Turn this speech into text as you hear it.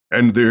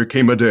And there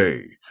came a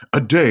day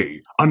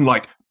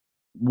unlike...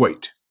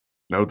 Wait,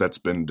 no, that's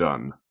been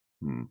done.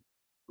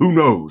 Who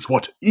knows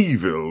what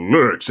evil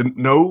lurks in...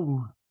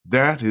 No,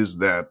 that is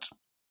that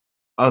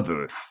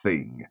other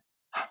thing.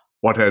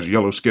 What has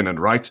yellow skin and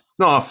rights?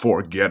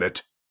 Forget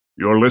it.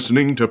 You're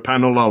listening to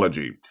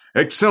Panelology.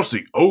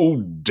 Excelsi...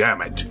 Oh,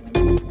 damn it.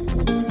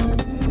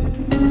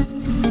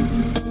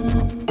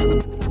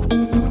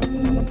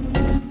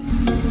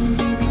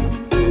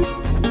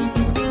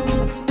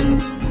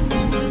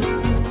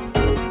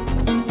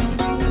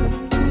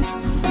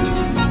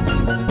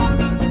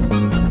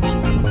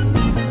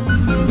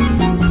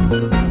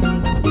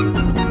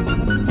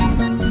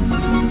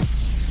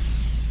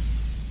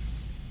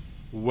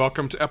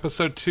 Welcome to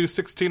episode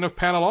 216 of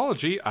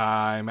Panelology.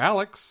 I'm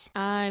Alex.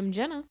 I'm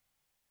Jenna.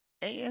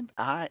 And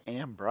I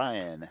am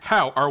Brian.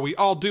 How are we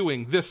all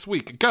doing this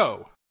week?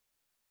 Go!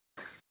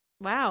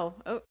 Wow.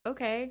 Oh,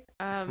 okay.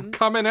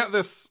 Coming at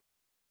this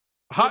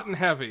hot and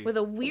heavy. With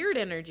a weird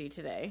energy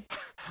today.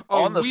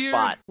 On the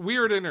spot.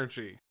 Weird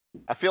energy.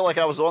 I feel like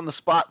I was on the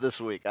spot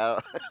this week.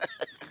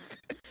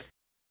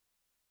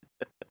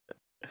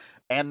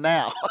 And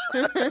now.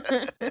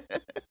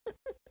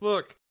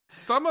 Look,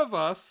 some of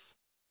us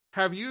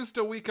have used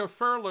a week of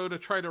furlough to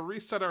try to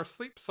reset our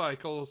sleep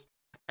cycles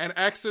and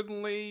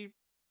accidentally,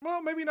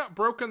 well, maybe not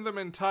broken them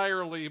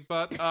entirely,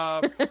 but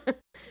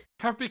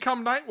have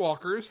become night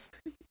walkers.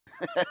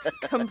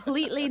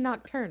 Completely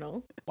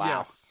nocturnal. Wow.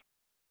 Yes.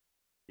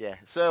 Yeah,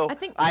 so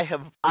I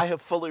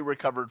have fully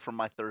recovered from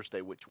my Thursday,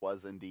 which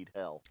was indeed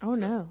hell. Oh,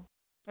 no.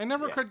 I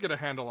never could get a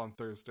handle on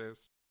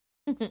Thursdays.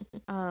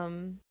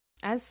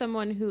 As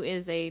someone who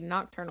is a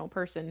nocturnal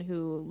person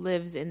who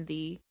lives in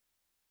the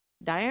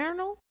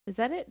diurnal? Is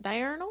that it?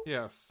 Diurnal?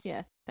 Yes.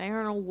 Yeah.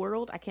 Diurnal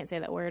world. I can't say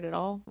that word at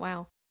all.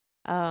 Wow.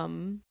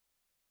 I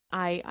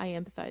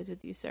empathize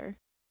with you, sir.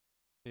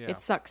 Yeah.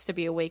 It sucks to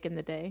be awake in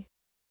the day.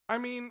 I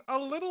mean, a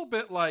little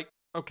bit like,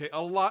 okay,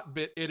 a lot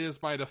bit, it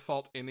is my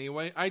default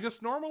anyway. I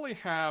just normally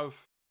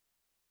have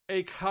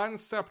a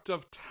concept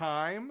of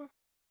time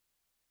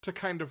to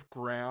kind of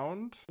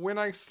ground when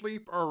I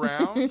sleep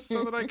around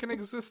so that I can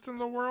exist in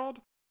the world.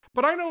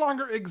 But I no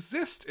longer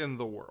exist in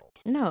the world.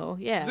 No,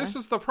 yeah. This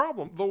is the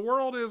problem. The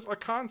world is a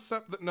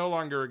concept that no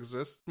longer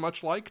exists,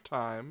 much like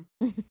time.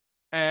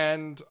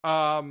 And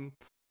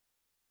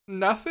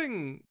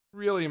nothing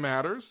really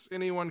matters.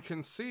 Anyone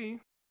can see.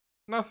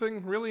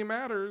 Nothing really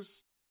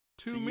matters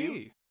to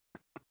me.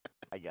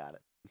 I got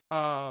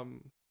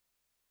it.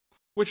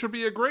 Which would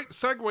be a great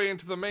segue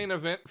into the main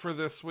event for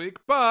this week.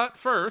 But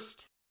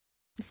first...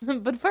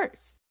 But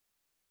first,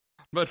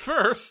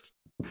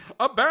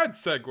 a bad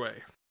segue.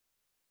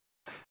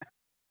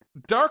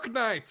 Dark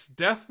Knight's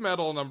Death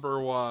Metal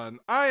 #1.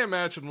 I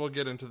imagine we'll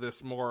get into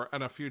this more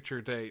on a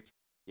future date.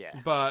 Yeah.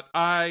 But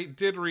I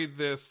did read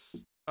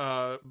this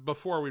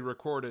before we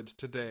recorded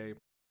today.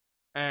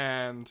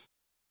 And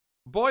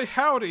boy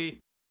howdy,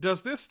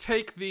 does this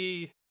take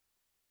the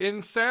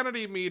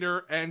insanity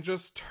meter and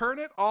just turn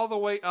it all the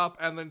way up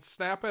and then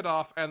snap it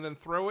off and then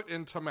throw it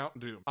into Mount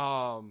Doom.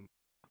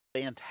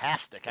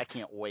 Fantastic. I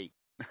can't wait.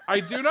 I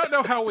do not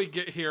know how we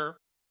get here.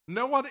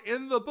 No one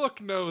in the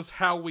book knows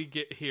how we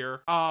get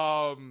here.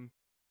 But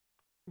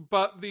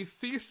the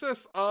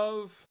thesis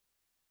of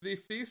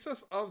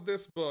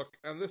this book,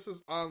 and this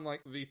is on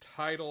like the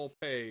title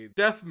page,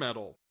 Death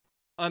Metal,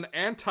 an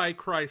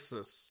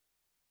Anti-Crisis,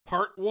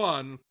 Part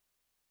 1,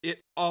 It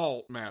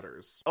All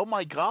Matters. Oh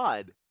my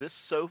god. This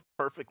so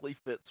perfectly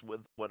fits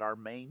with what our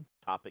main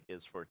topic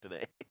is for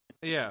today.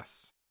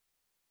 Yes.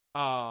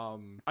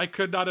 I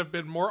could not have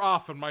been more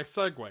off in my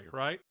segue,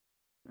 right?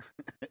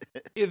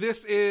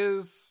 This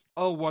is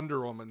a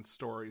Wonder Woman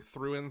story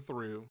through and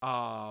through.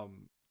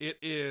 It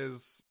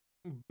is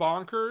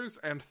bonkers,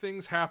 and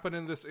things happen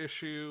in this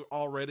issue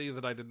already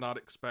that I did not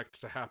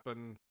expect to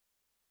happen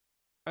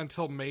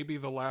until maybe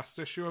the last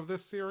issue of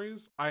this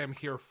series. I am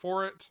here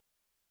for it.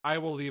 I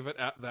will leave it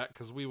at that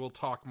because we will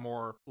talk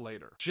more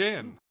later.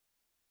 Jen.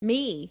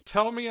 me.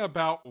 Tell me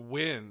about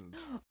Wind.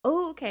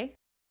 Oh, okay.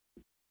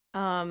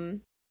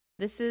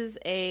 This is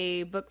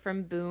a book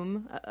from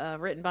Boom,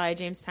 written by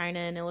James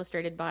Tynion,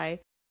 illustrated by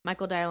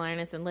Michael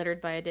Dialynas, and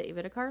lettered by Aditya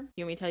Vidikar.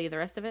 You want me to tell you the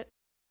rest of it?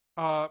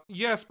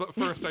 Yes, but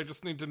first I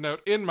just need to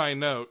note in my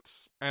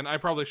notes, and I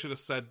probably should have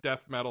said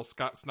Death Metal,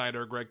 Scott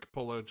Snyder, Greg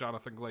Capullo,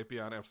 Jonathan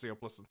Glapion, FC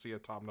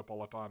Oplacencia, Tom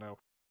Napolitano.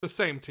 The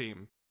same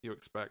team, you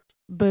expect.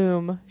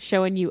 Boom,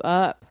 showing you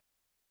up.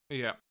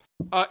 Yeah.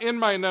 In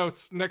my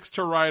notes, next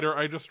to writer,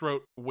 I just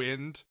wrote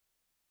Wind.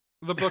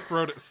 The book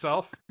wrote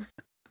itself.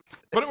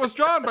 But it was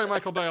drawn by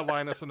Michael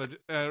Dialynas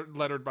and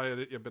lettered by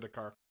Aditya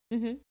Bidikar.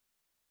 Mm-hmm.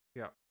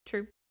 Yeah.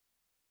 True.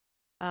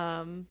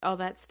 All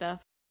that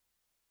stuff.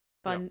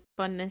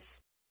 Funness.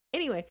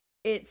 Anyway,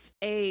 it's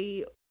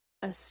a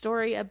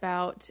story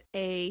about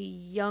a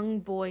young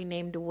boy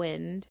named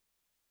Wind,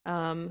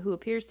 who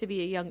appears to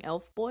be a young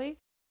elf boy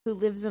who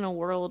lives in a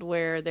world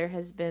where there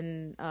has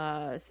been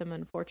some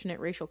unfortunate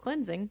racial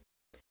cleansing.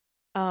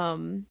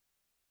 So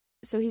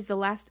he's the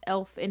last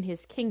elf in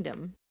his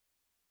kingdom,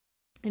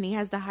 and he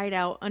has to hide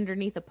out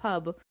underneath a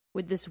pub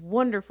with this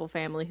wonderful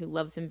family who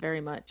loves him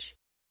very much.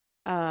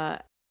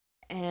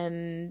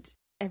 And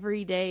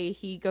every day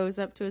he goes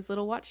up to his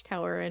little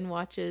watchtower and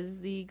watches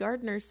the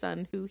gardener's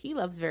son, who he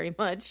loves very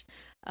much,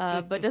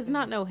 but does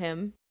not know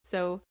him.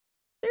 So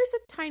there's a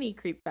tiny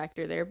creep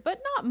factor there,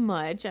 but not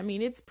much. I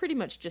mean, it's pretty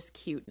much just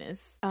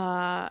cuteness.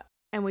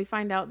 And we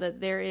find out that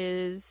there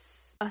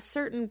is a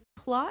certain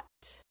plot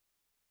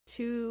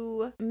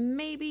to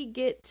maybe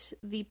get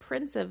the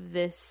prince of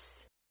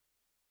this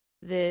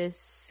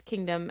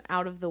kingdom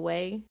out of the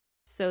way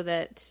so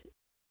that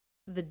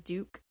the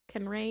duke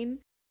can reign.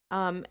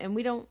 And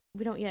we don't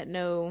yet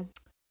know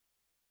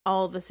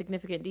all the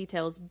significant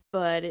details,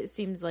 but it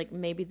seems like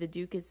maybe the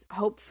duke is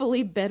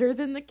hopefully better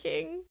than the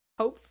king.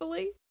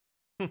 Hopefully.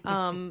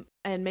 And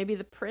maybe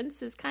the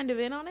prince is kind of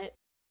in on it.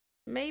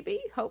 Maybe,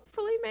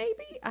 hopefully,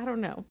 maybe. I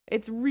don't know.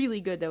 It's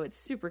really good though. It's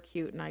super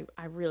cute, and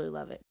I really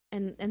love it.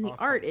 And the Awesome.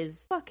 art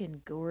is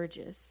fucking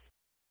gorgeous.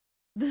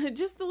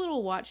 Just the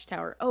little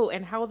watchtower. Oh,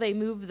 and how they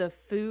move the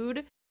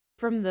food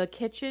from the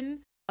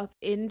kitchen up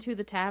into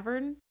the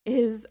tavern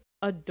is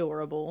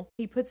adorable.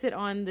 He puts it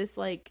on this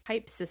like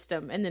pipe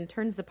system and then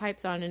turns the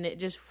pipes on, and it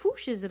just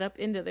whooshes it up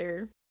into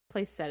their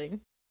place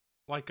setting.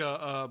 Like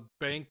a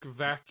bank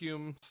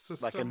vacuum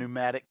system? Like a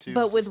pneumatic tube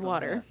But with system,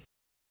 water.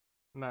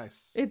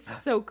 Nice.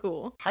 It's so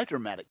cool. yeah.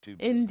 Hydromatic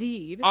tube system.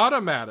 Indeed.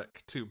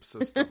 Automatic tube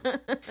system.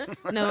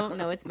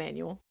 No, it's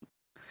manual.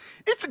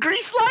 It's a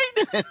grease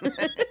lightning!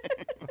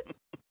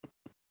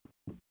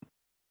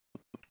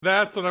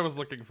 That's what I was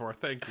looking for.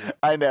 Thank you.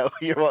 I know.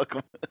 You're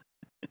welcome.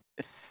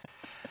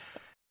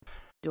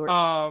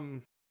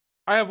 Dorks.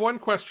 I have one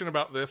question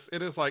about this.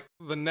 It is like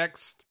the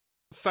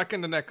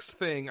second to next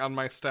thing on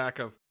my stack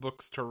of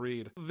books to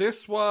read.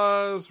 This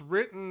was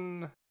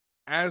written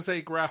as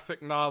a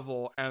graphic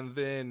novel, and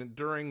then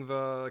during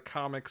the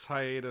comics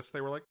hiatus, they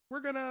were like, we're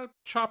gonna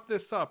chop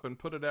this up and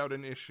put it out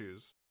in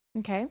issues.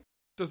 Okay.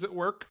 Does it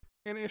work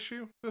in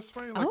issue this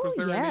way? Like, Oh, was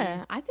there yeah.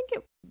 any... I think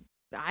it...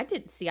 I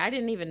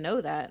didn't even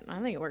know that.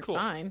 I think it works Cool.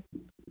 fine.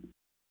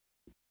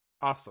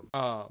 Awesome.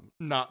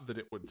 Not that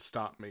it would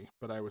stop me,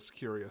 but I was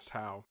curious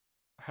how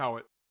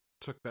it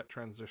took that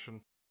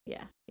transition.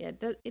 Yeah. It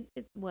does. It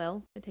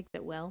takes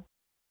it well.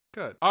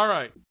 Good. All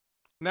right.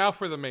 Now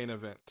for the main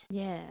event.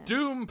 Yeah.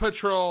 Doom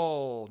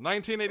Patrol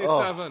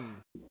 1987.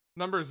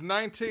 Numbers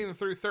 19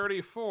 through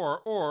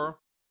 34, or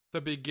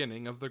the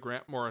beginning of the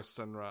Grant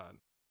Morrison run.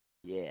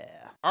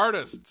 Yeah.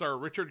 Artists are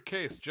Richard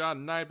Case,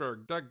 John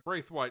Nyberg, Doug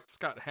Braithwaite,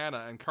 Scott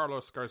Hanna, and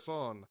Carlos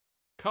Garzon.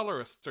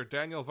 Colorists are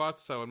Daniel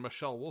Vazzo and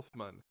Michelle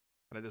Wolfman,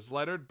 and it is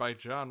lettered by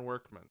John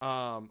Workman.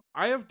 I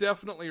have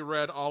definitely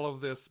read all of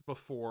this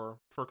before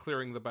for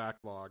clearing the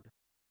backlog.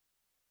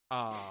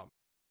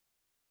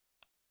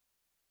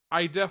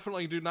 I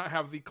definitely did not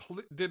have the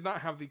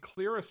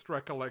clearest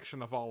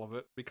recollection of all of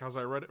it because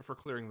I read it for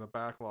clearing the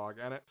backlog,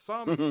 and at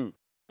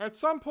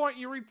some point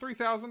you read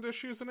 3,000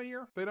 issues in a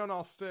year. They don't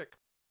all stick,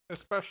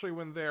 especially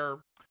when they're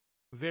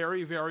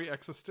very, very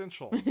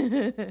existential.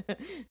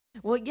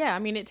 Well, yeah, I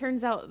mean, it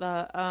turns out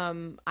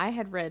I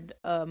had read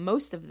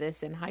most of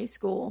this in high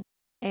school,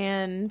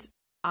 and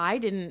I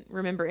didn't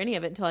remember any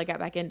of it until I got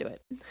back into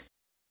it.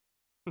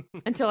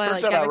 Until I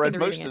Turns got out I back read into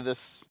most reading of it.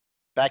 this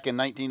back in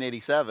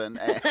 1987.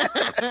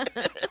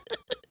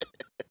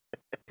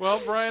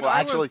 Well, Brian, Well,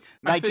 I actually, was,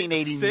 I think,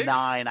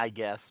 1989, 6? I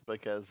guess,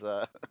 because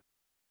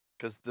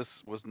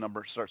this was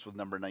starts with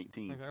number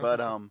 19. Okay, But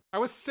I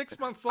was 6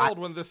 months old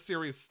when this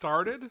series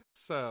started,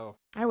 so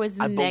I was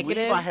I negative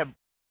believe I have.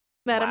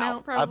 that wow.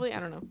 amount, probably. I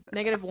don't know.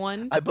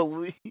 -1.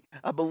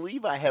 I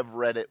believe I have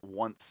read it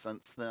once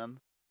since then,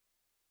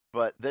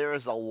 but there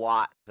is a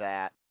lot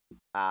that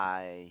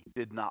I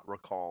did not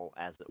recall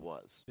as it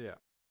was. yeah.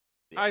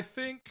 I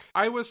think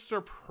I was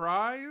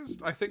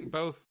surprised. I think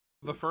both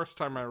the first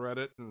time I read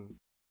it and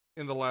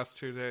in the last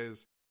 2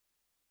 days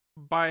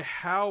by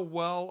how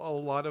well a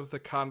lot of the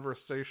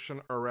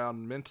conversation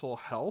around mental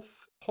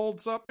health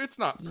holds up. It's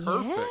not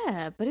perfect.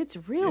 Yeah, but it's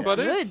real But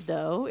good, it's-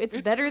 though. It's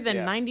it's- better than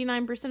yeah.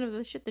 99% of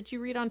the shit that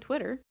you read on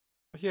Twitter.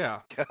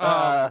 Yeah.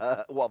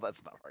 Well,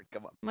 that's not hard.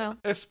 Come on. Well,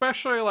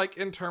 Especially like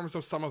in terms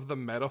of some of the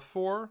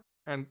metaphor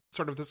and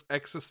sort of this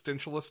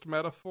existentialist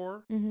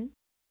metaphor. hmm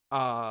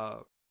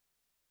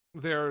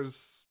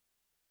There's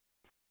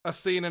a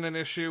scene in an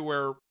issue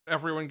where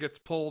everyone gets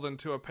pulled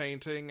into a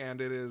painting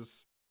and it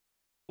is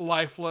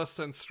lifeless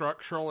and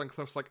structural, and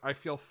Cliff's like, I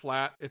feel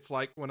flat. It's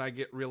like when I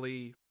get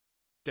really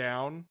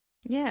down.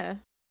 yeah.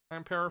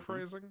 I'm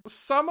paraphrasing.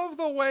 Some of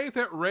the way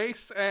that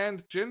race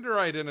and gender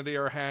identity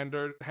are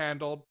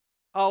handled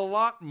a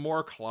lot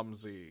more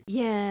clumsy.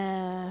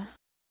 Yeah.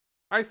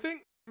 I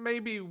think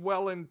maybe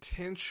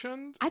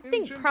well-intentioned. I in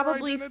think gender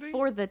probably identity.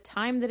 for the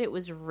time that it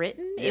was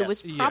written, Yes. it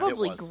was Yes.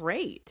 probably It was.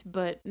 great.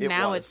 But It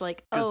now was, it's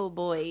like, 'cause- oh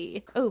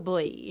boy. Oh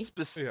boy.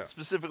 Yeah.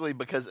 Specifically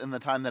because in the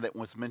time that it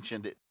was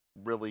mentioned, it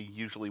really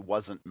usually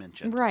wasn't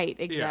mentioned. Right,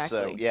 exactly.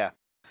 So yeah,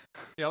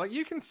 Yeah, like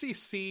you can see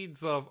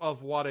seeds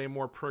of what a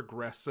more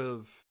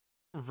progressive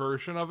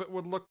version of it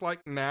would look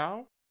like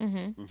now.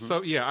 Mm-hmm.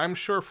 So yeah, I'm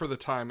sure for the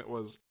time it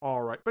was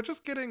all right, but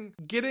just getting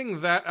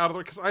that out of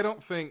there, because I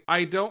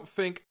don't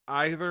think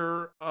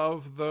either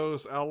of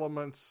those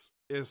elements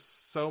is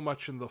so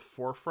much in the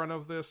forefront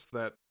of this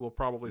that we'll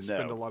probably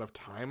spend No. a lot of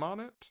time on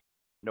it.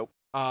 Nope.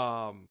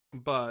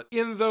 But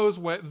in those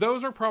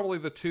those are probably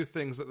the two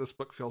things that this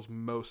book feels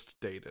most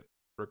dated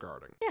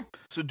regarding. Yeah.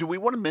 So do we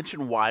want to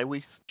mention why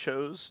we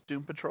chose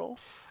Doom Patrol?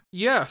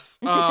 Yes.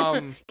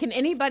 Can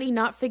anybody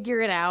not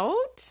figure it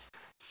out?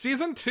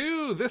 Season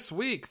 2 this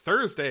week,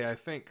 Thursday, I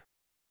think.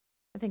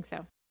 I think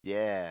so.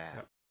 Yeah.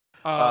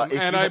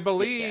 And I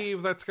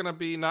believe that's going to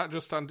be not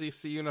just on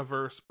DC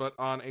Universe, but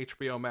on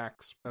HBO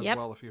Max as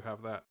well, if you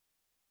have that.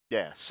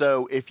 Yeah,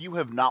 so if you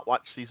have not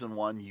watched season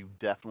 1, you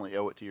definitely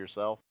owe it to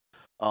yourself.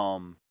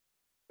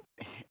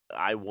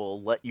 I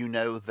will let you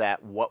know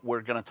that what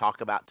we're going to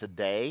talk about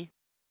today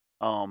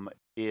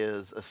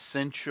is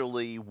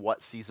essentially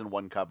what season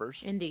 1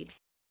 covers. Indeed.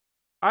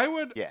 I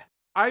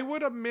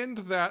would amend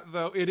that,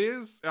 though. It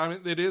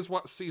is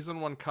what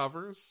season 1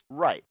 covers.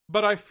 Right.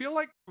 But I feel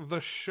like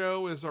the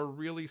show is a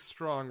really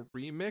strong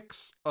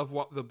remix of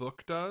what the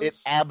book does. It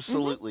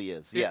absolutely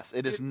is. Yes,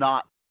 it is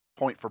not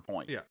point for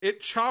point. Yeah,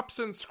 it chops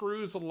and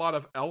screws a lot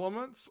of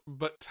elements,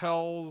 but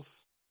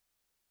tells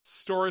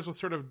stories with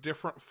sort of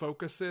different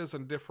focuses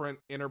and different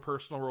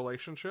interpersonal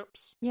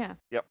relationships. Yeah.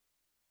 Yep.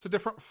 It's a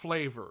different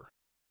flavor.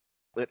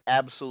 It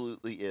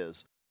absolutely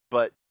is.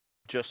 But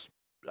just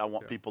I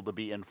want people to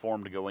be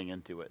informed going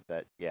into it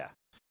that, yeah.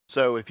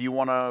 So if you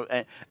want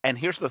to, and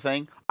here's the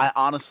thing, I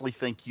honestly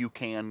think you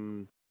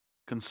can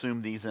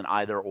consume these in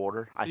either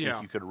order. I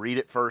think you could read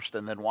it first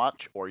and then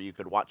watch, or you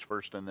could watch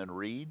first and then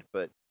read,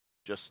 but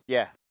just,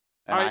 and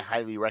I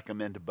highly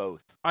recommend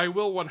both. I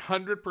will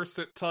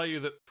 100% tell you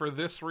that for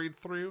this read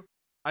through,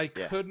 I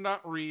could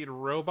not read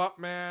Robot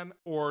Man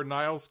or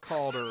Niles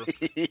Calder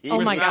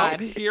without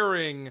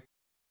hearing,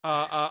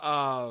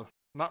 not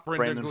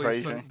Brendan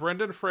Gleeson, Fraser.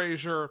 Brendan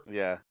Fraser,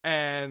 Yeah.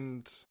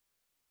 and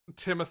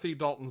Timothy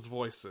Dalton's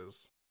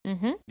voices.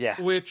 Mm-hmm. Yeah.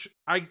 Which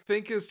I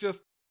think is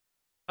just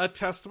a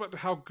testament to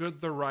how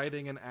good the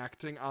writing and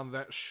acting on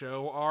that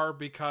show are,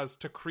 because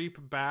to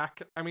creep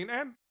back,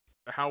 and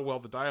how well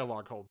the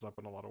dialogue holds up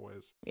in a lot of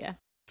ways. Yeah.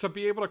 To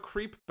be able to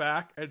creep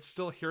back and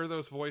still hear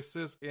those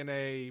voices in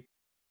a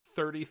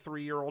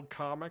 33-year-old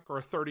comic or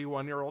a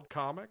 31-year-old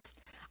comic.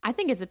 I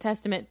think it's a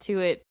testament to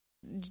it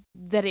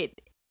that it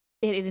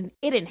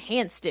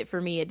enhanced it for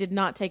me. It did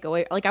not take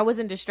away. Like, I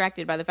wasn't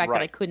distracted by the fact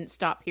that I couldn't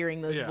stop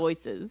hearing those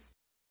voices.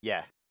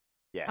 Yeah.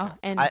 Yeah. Oh,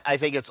 and I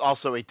think it's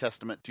also a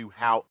testament to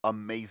how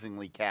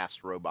amazingly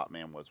cast Robot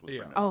Man was with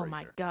Brendan Fraser.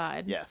 My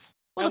God. Yes.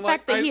 Well, the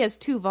fact that he has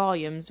 2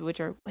 volumes,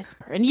 which are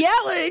whisper and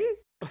yelling.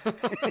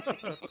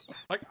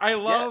 Like, I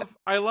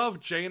love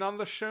Jane on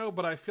the show,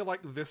 but I feel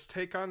like this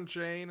take on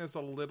Jane is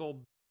a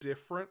little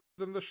different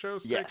than the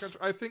show's take on.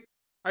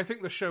 I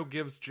think the show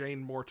gives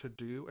Jane more to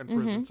do and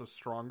presents a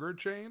stronger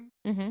Jane.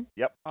 Mm-hmm.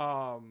 Yep.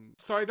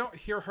 So I don't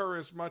hear her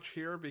as much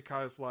here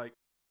because, like,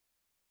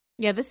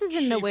 this is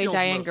in no way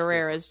Diane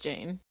Guerrera's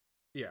Jane.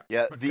 Yeah.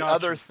 Yeah. The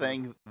other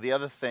thing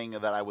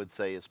that I would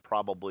say is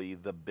probably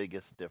the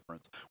biggest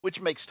difference,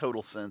 which makes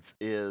total sense,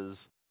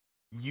 is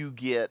you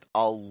get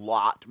a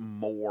lot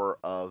more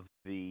of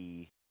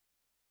the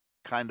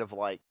kind of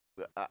like,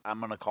 I'm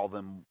going to call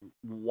them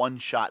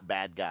one-shot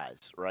bad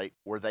guys, right?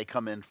 Where they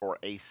come in for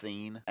a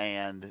scene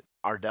and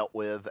are dealt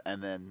with,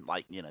 and then,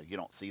 like, you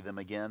don't see them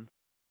again.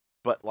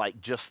 But, like,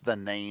 just the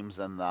names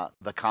and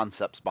the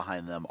concepts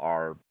behind them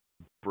are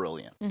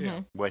brilliant.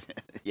 Mm-hmm.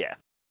 Yeah.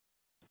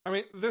 I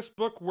mean, this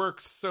book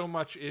works so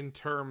much in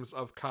terms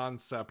of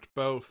concept,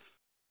 both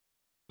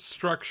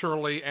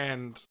structurally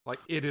and, like,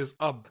 it is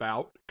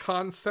about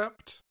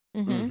concept.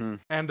 Mm-hmm.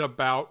 And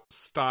about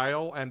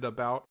style and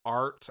about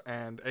art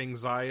and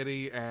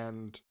anxiety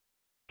and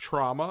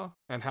trauma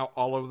and how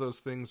all of those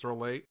things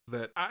relate.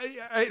 That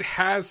it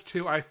has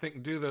to, I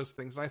think, do those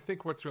things. And I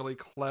think what's really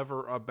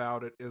clever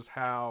about it is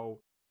how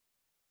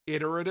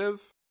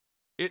iterative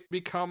it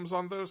becomes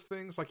on those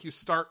things. Like, you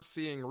start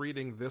seeing,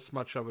 reading this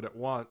much of it at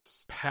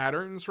once,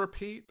 patterns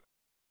repeat.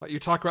 Like, you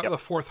talk about the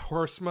fourth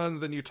horseman,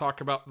 then you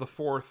talk about the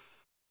fourth.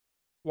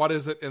 What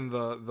is it in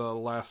the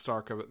last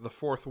arc of it? The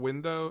fourth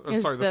window?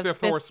 The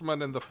fifth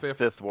horseman and the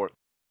fifth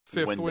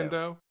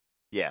window.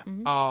 Yeah.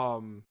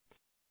 Mm-hmm.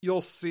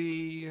 You'll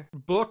see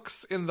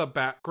books in the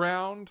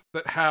background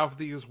that have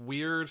these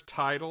weird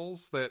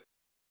titles that,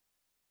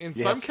 in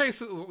some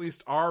cases at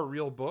least, are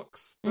real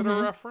books that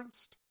are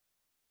referenced.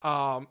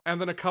 And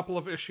then a couple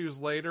of issues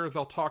later,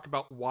 they'll talk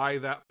about why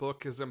that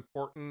book is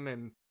important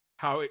and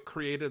how it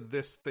created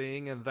this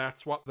thing, and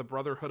that's what the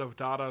Brotherhood of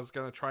Dada is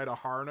going to try to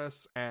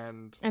harness.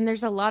 And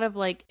there's a lot of,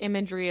 like,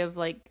 imagery of,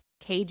 like,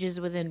 cages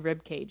within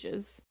rib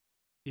cages.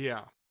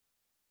 Yeah.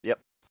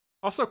 Yep.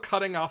 Also,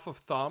 cutting off of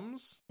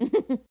thumbs,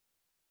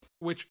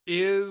 which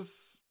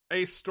is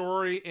a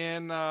story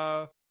in,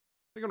 I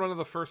think in one of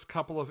the first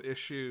couple of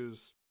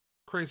issues,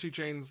 Crazy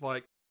Jane's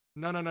like,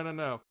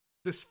 no.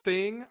 This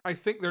thing, I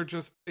think they're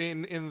just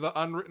in the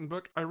unwritten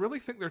book. I really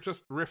think they're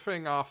just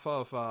riffing off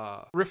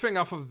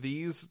of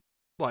these,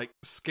 like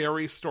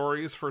scary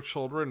stories for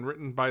children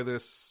written by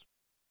this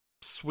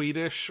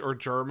Swedish or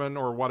German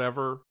or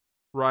whatever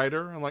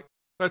writer. And like,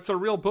 that's a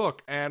real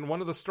book. And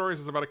one of the stories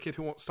is about a kid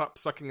who won't stop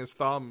sucking his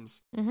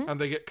thumbs and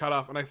they get cut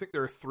off. And I think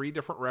there are 3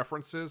 different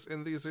references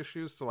in these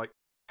issues to like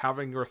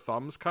having your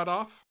thumbs cut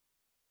off.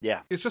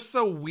 Yeah. It's just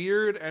so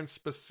weird and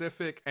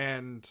specific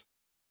and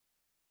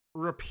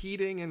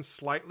repeating in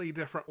slightly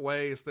different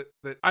ways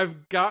that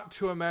I've got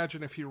to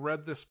imagine if you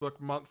read this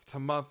book month to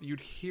month,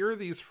 you'd hear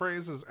these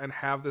phrases and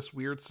have this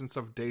weird sense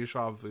of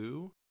deja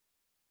vu.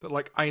 That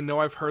like, I know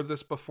I've heard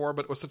this before,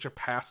 but it was such a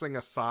passing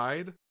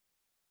aside.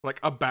 Like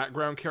a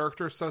background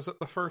character says it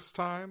the first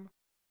time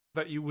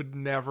that you would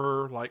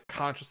never like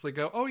consciously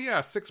go, oh yeah,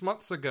 6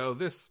 months ago,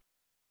 this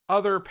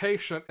other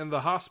patient in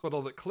the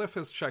hospital that Cliff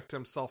has checked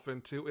himself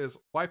into is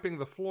wiping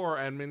the floor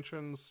and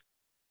mentions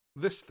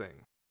this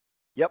thing.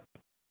 Yep.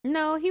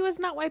 No, he was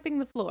not wiping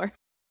the floor.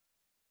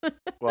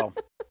 Well,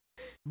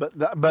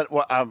 but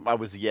what I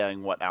was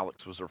yelling what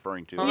Alex was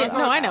referring to. Yeah,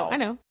 no, I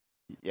know.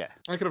 Yeah.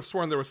 I could have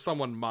sworn there was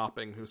someone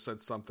mopping who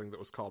said something that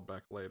was called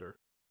back later.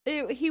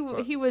 He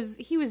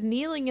was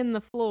kneeling in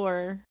the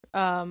floor,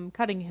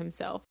 cutting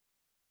himself,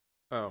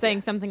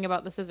 saying something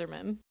about the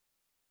scissorman,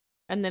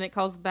 and then it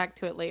calls back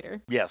to it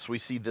later. Yes, we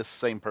see this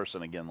same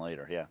person again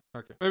later. Yeah.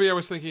 Okay. Maybe I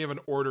was thinking of an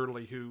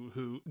orderly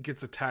who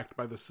gets attacked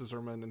by the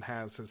scissorman and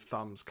has his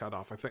thumbs cut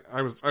off. I think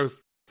I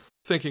was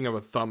thinking of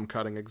a thumb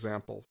cutting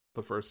example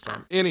the first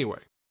time. Anyway,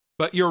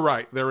 but you're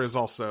right. There is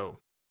also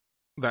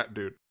that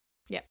dude.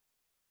 Yep.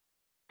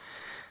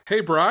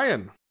 Hey,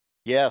 Brian.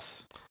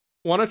 Yes.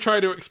 Want to try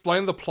to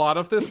explain the plot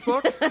of this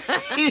book?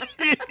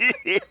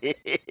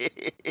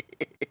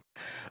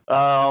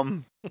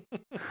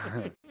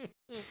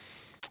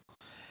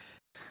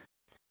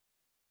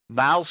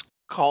 Niles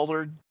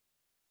Caulder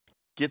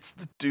gets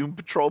the Doom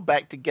Patrol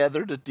back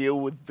together to deal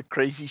with the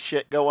crazy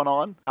shit going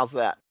on. How's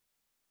that?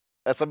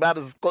 That's about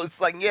as close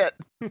as I can get.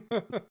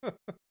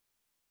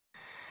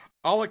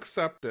 I'll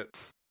accept it.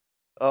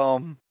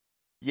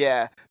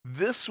 Yeah,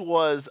 this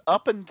was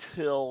up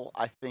until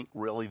I think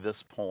really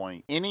this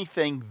point,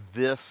 anything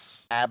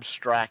this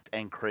abstract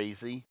and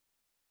crazy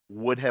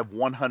would have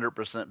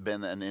 100%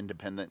 been an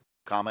independent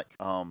comic.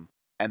 And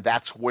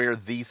that's where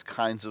these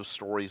kinds of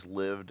stories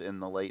lived in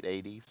the late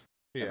 80s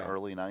and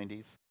early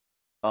 90s.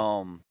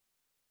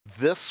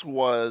 This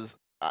was,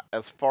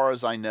 as far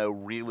as I know,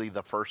 really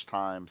the first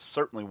time,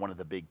 certainly one of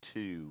the big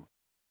 2,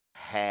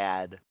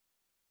 had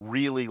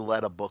really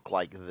let a book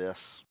like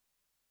this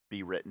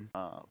be written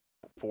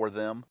for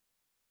them.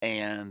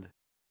 And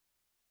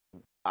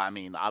I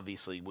mean,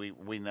 obviously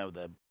we know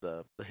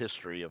the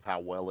history of how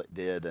well it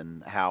did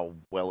and how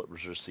well it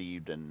was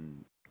received,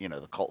 and you know,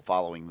 the cult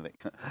following that,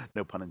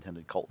 no pun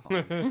intended, cult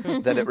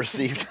following that it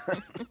received.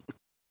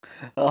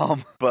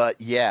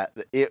 But yeah,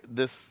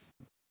 this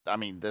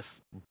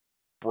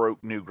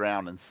broke new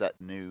ground and set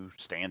new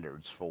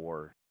standards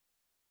for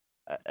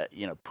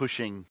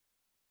pushing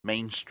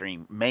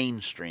mainstream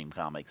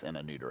comics in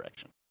a new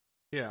direction.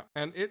 Yeah,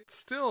 and it's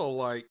still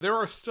like, there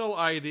are still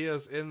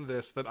ideas in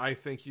this that I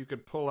think you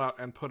could pull out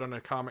and put in a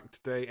comic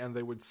today and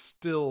they would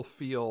still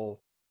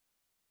feel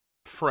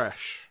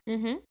fresh.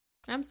 Mm-hmm.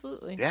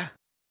 Absolutely. Yeah.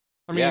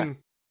 I mean,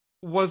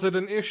 was it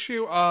an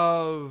issue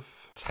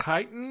of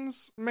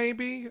Titans,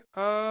 maybe,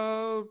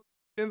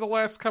 in the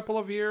last couple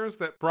of years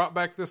that brought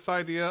back this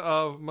idea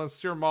of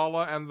Monsieur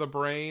Mala and the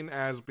Brain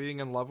as being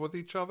in love with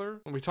each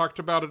other? And we talked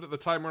about it at the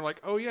time. We're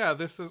like, oh yeah,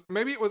 this is,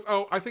 maybe it was,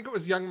 I think it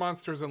was Young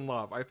Monsters in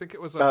Love. I think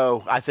it was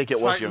I think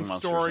it was Titan Young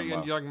Monsters story in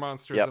Love. in Young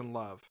Monsters in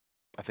Love.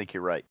 I think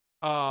you're right.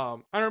 I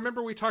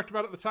remember we talked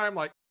about it at the time,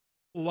 like,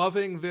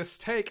 loving this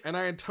take, and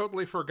I had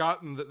totally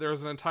forgotten that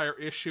there's an entire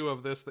issue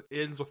of this that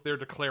ends with their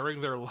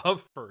declaring their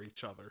love for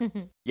each other.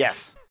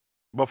 Yes.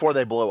 Before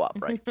they blow up,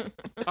 right?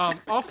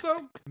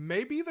 Also,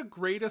 maybe the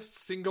greatest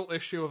single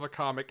issue of a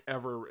comic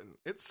ever written.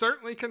 It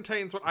certainly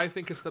contains what I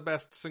think is the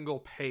best single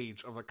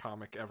page of a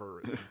comic ever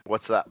written.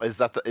 What's that? Is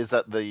that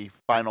the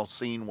final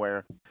scene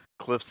where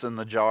Cliff's in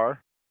the jar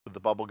with the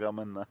bubble gum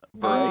and the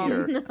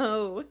beret?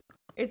 No.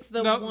 It's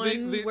the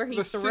one where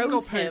he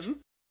throws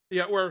him.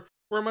 Yeah, where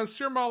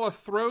Monsieur Mala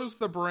throws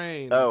the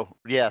Brain. Oh,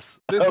 yes.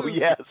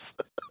 Yes.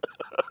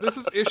 This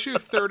is issue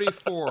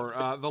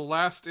 34, the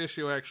last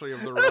issue, actually,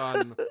 of the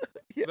run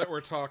that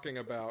we're talking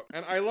about.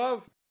 And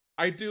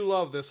I do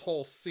love this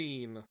whole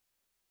scene.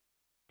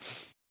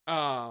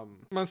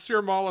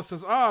 Monsieur Mala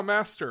says,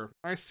 Master,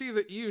 I see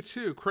that you,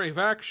 too, crave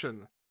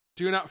action.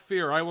 Do not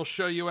fear, I will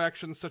show you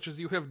action such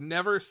as you have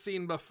never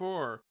seen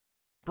before.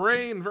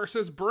 Brain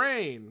versus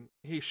Brain,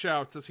 he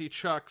shouts as he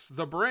chucks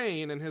the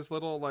Brain in his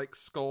little, like,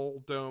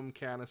 skull dome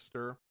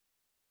canister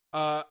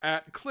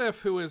at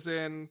Cliff, who is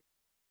in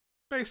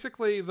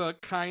basically the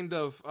kind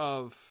of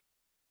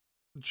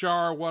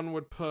jar one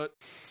would put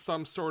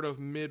some sort of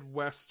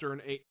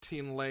Midwestern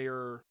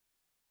 18-layer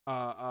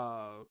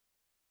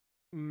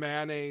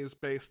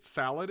mayonnaise-based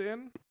salad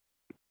in.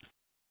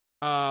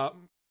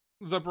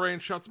 The Brain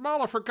shouts,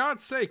 Mala, for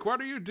God's sake,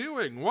 what are you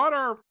doing? What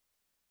are...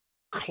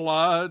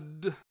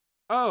 Clud...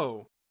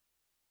 Oh.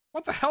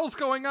 What the hell's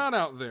going on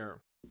out there?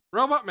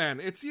 Robot Man,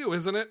 it's you,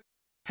 isn't it?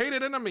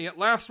 Hated enemy, at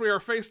last we are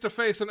face to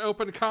face in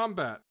open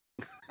combat.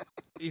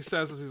 He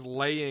says as he's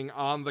laying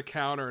on the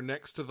counter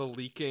next to the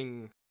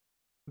leaking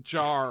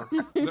jar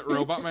that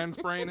Robot Man's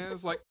brain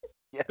is. Like,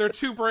 Yeah. there are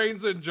two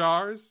brains in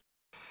jars.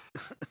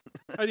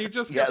 And you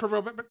just get Yes. from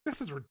Robot Man, this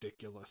is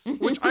ridiculous.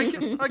 Which I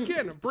can,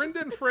 again,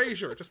 Brendan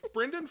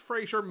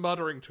Fraser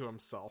muttering to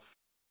himself.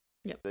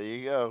 There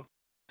you go.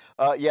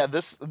 Yeah,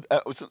 this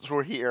since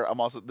we're here,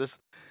 I'm also this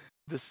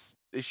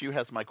issue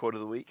has my quote of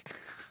the week,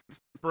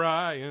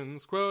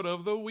 Brian's quote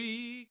of the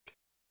week.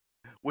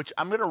 which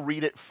I'm gonna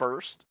read it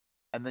first,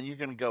 and then you're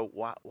gonna go,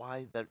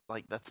 why that,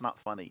 like, that's not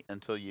funny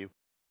until you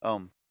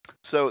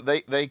so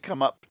they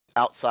come up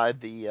outside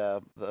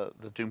the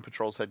Doom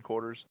Patrol's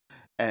headquarters,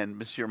 and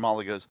Monsieur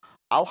Mala goes,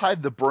 I'll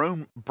hide the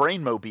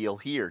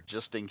Brainmobile here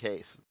just in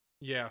case.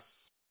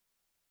 Yes.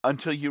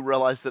 Until you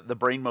realize that the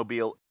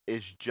Brainmobile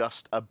is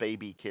just a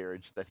baby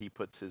carriage that he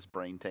puts his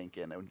brain tank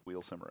in and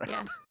wheels him around.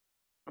 Yeah.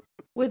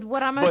 With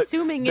what I'm But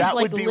assuming is that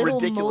like would be little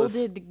ridiculous.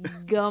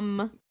 molded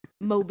gum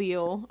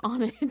mobile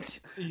on it.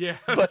 Yes.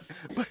 But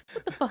What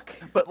the fuck?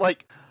 But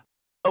like,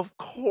 of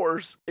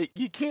course,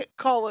 you can't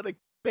call it a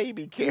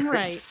baby carriage,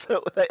 Right.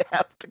 so they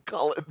have to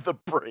call it the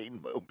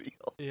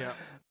Brainmobile. Yeah.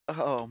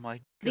 Oh my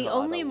god! The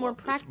only I more love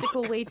this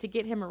practical book. way to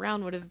get him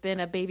around would have been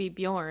a baby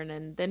Bjorn,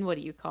 and then what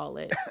do you call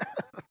it?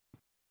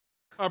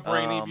 A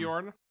brainy Um,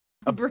 Bjorn.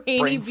 A Brainy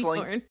brain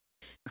sling?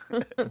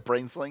 Bjorn.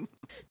 Brain sling.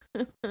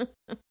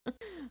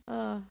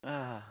 uh,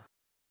 Ah.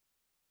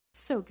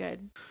 so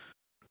good.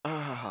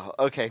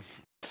 Okay,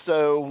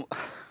 so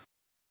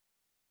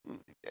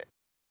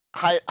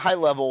high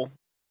level,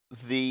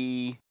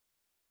 the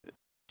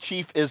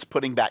chief is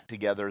putting back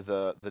together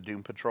the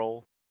Doom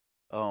Patrol,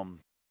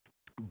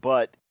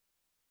 but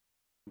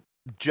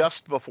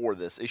just before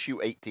this,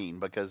 issue 18,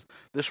 because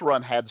this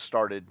run had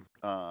started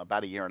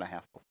about a year and a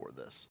half before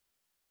this,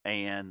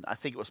 and I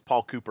think it was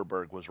Paul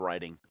Cooperberg was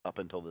writing up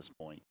until this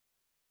point,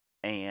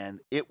 and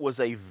it was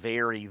a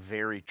very,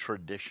 very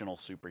traditional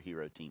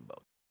superhero team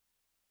book.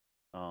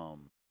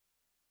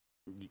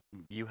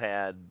 You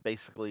had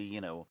basically,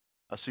 you know,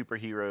 a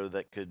superhero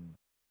that could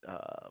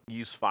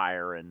use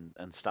fire and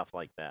stuff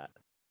like that.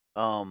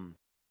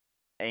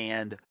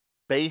 And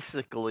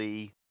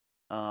basically,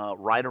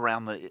 right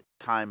around the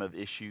time of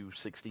issue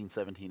 16,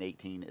 17,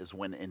 18 is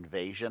when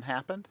Invasion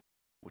happened,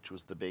 which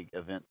was the big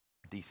event,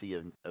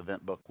 DC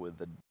event book with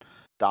the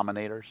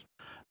Dominators.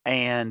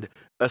 And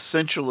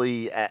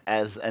essentially,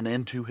 as an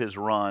end to his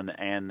run,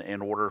 and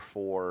in order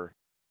for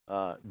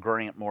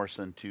Grant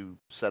Morrison to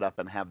set up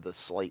and have the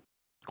slate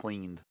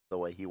cleaned the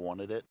way he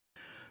wanted it,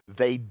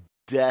 they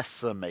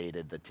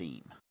decimated the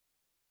team.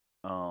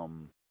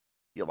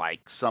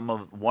 Like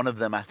one of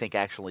them I think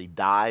actually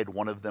died.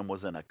 One of them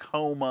was in a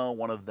coma.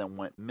 One of them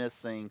went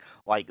missing.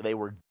 Like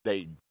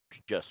they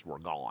just were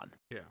gone.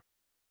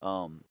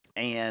 Yeah.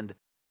 And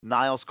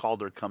Niles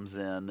Calder comes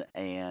in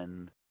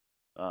and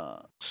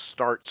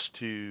starts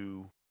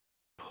to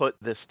put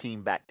this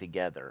team back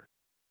together.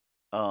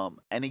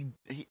 And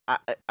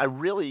I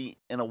really,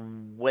 in a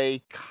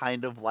way,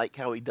 kind of like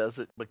how he does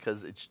it,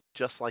 because it's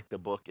just like the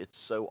book. It's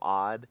so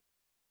odd.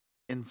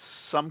 In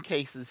some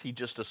cases, he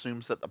just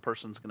assumes that the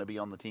person's going to be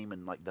on the team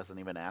and like doesn't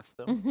even ask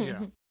them.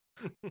 Yeah.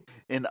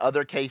 In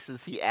other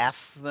cases, he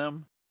asks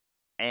them,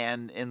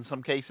 and in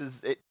some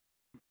cases,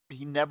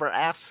 he never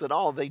asks at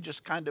all. They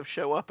just kind of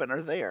show up and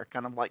are there.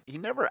 Kind of like he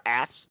never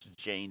asked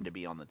Jane to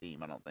be on the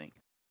team. I don't think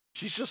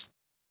she's just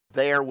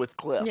there with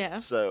Cliff. Yeah.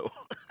 So.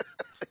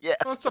 Yeah.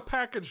 Well, it's a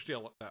package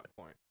deal at that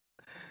point.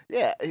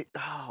 Yeah.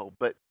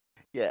 But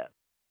yeah.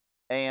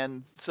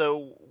 And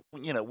so,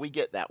 you know, we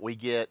get that. We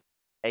get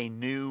a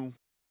new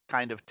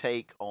kind of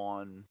take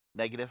on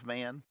Negative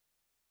Man,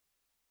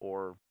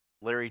 or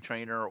Larry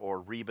Trainer,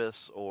 or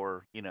Rebus,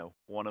 or, you know,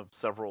 one of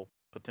several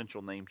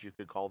potential names you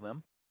could call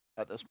them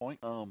at this point.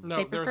 No,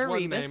 They there's prefer one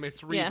Rebus. name.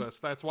 It's Yeah. Rebus.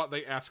 That's what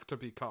they ask to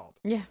be called.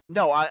 Yeah.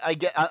 No, I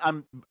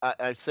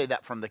say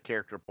that from the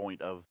character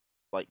point of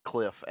like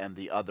Cliff and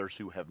the others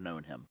who have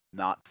known him,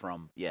 not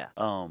from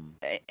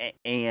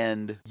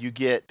and you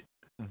get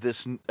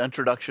this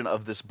introduction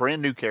of this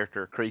brand new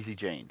character, Crazy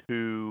Jane,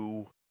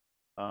 who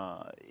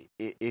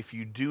if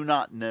you do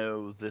not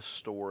know this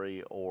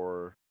story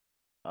or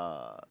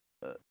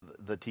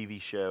the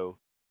TV show,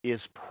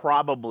 is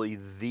probably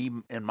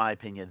in my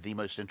opinion, the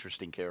most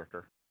interesting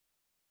character.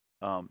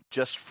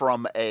 Just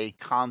from a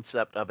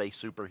concept of a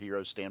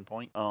superhero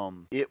standpoint.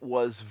 It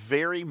was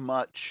very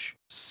much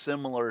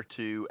similar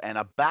to, and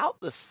about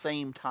the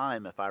same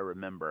time, if I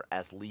remember,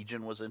 as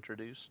Legion was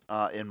introduced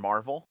in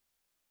Marvel.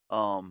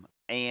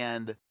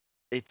 And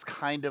it's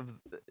kind of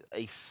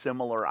a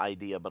similar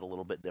idea, but a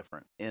little bit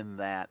different, in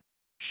that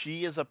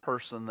she is a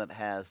person that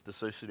has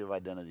dissociative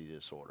identity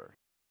disorder.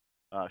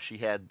 She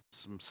had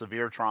some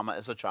severe trauma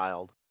as a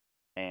child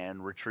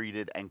and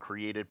retreated and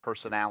created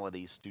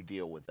personalities to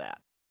deal with that.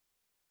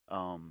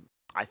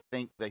 I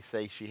think they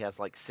say she has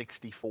like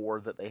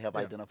 64 that they have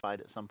identified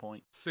at some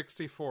point.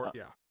 64,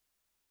 yeah.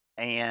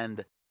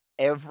 And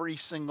every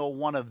single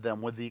one of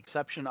them, with the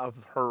exception of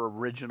her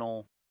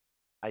original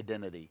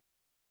identity,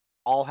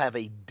 all have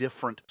a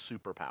different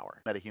superpower,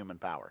 metahuman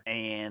power,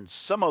 and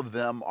some of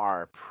them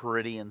are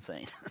pretty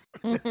insane.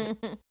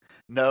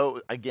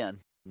 No, again,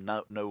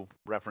 no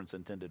reference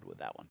intended with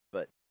that one,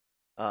 but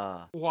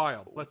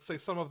Wild. Let's say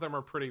some of them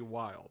are pretty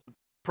wild.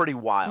 pretty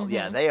wild. Mhm.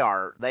 Yeah, they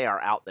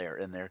are out there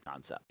in their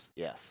concepts.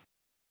 Yes.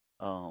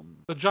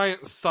 The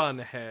giant sun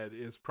head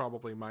is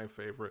probably my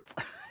favorite.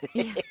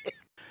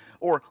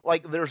 Or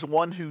like there's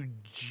one who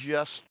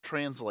just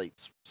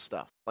translates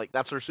stuff. Like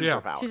that's her Yeah.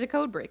 superpower. She's a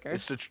code breaker.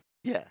 It's to,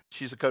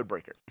 she's a code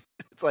breaker.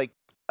 It's like,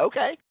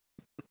 okay.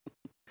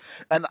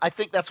 And I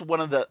think that's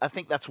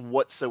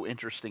what's so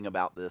interesting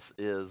about this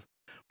is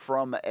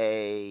from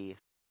a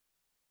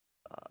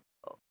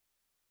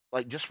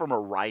just from a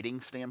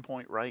writing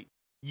standpoint, right?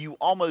 You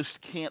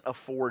almost can't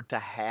afford to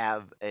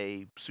have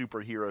a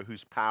superhero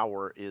whose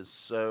power is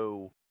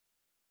so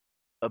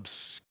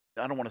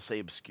I don't want to say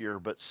obscure,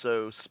 but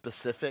so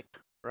specific,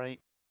 right?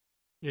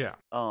 Yeah.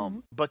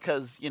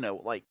 Because,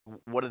 like,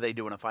 what do they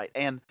do in a fight?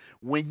 And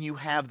when you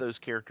have those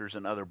characters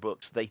in other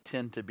books, they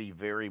tend to be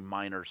very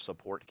minor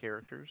support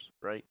characters,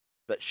 right?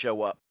 That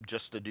show up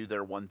just to do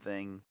their one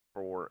thing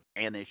for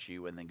an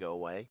issue and then go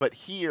away. But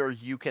here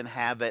you can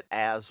have it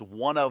as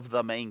one of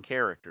the main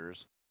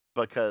characters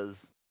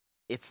because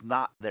it's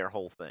not their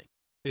whole thing.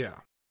 Yeah.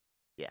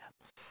 Yeah.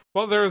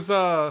 Well, there is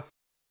a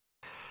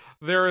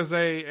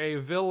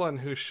villain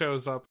who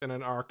shows up in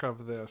an arc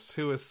of this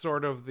who is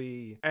sort of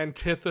the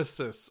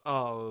antithesis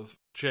of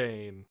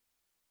Jane,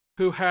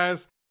 who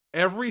has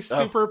every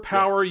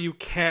superpower you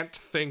can't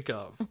think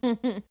of.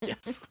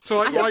 Yes. So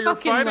like, while you're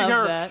fucking fighting love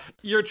her, that.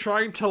 you're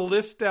trying to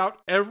list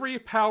out every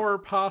power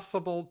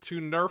possible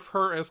to nerf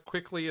her as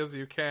quickly as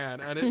you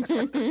can. And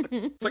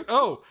it's like,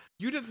 oh,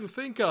 you didn't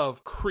think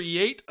of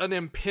create an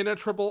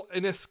impenetrable,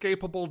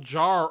 inescapable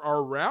jar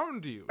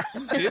around you,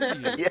 did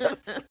you?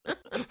 Yes.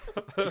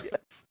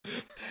 Yes.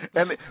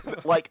 And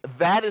like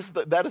that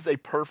is a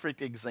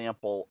perfect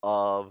example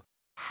of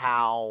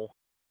how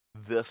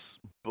this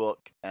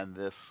book and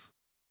this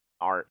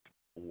arc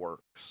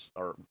works,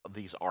 or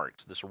these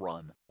arcs, this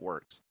run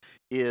works,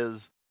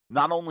 is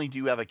not only do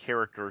you have a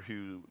character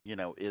who,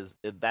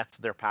 that's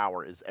their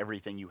power, is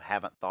everything you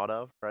haven't thought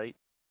of, right?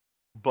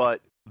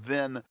 But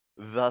then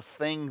the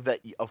thing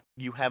that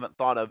you haven't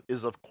thought of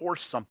is, of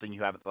course, something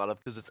you haven't thought of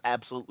because it's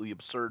absolutely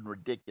absurd and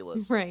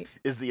ridiculous. Right.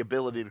 Is the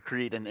ability to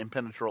create an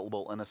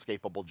impenetrable,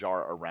 inescapable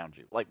jar around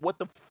you. Like, what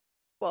the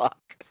fuck?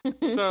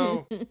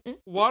 So,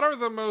 what are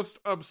the most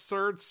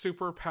absurd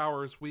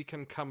superpowers we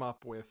can come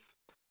up with?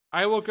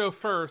 I will go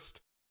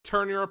first.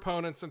 Turn your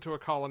opponents into a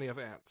colony of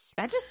ants.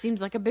 That just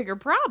seems like a bigger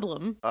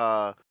problem.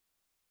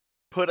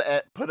 Put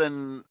a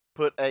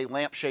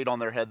lampshade on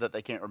their head that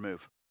they can't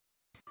remove.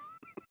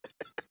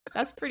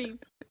 That's pretty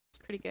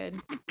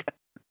good.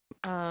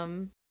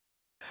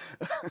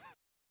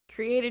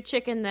 Create a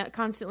chicken that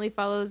constantly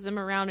follows them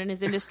around and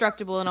is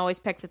indestructible and always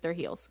pecks at their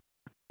heels.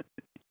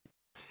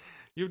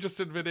 You've just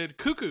invented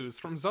cuckoos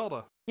from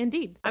Zelda.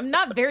 Indeed. I'm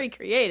not very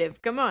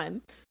creative. Come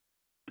on.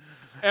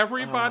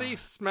 Everybody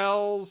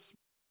smells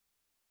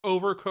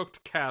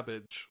overcooked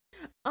cabbage.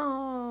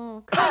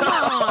 Oh, come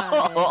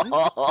on.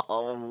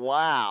 Oh,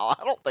 wow.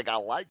 I don't think I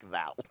like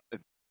that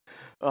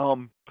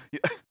one.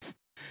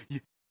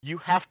 You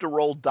have to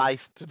roll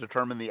dice to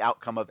determine the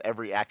outcome of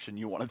every action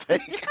you want to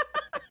take.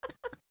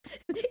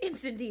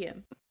 Instant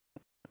DM.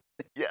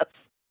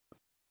 Yes.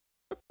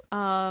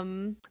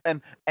 And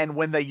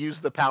when they use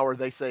the power,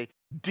 they say,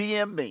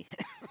 "DM me."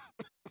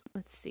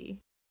 Let's see.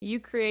 You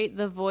create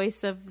the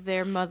voice of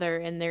their mother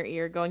in their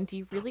ear going, do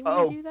you really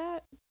want to do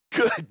that?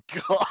 Good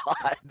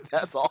God.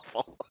 That's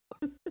awful.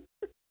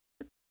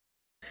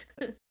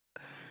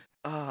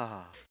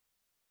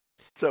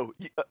 So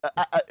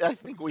I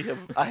think we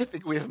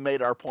have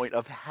made our point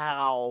of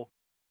how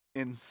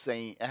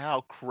insane,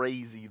 how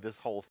crazy this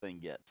whole thing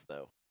gets,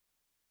 though.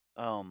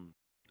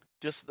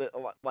 Just it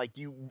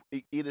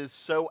is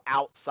so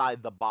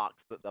outside the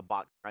box that the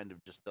box kind of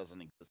just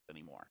doesn't exist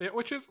anymore. Yeah,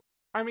 which is,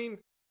 I mean,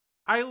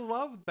 I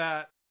love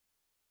that.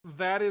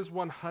 That is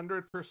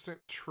 100%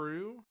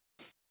 true,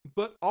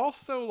 but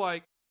also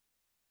like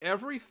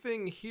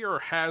everything here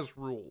has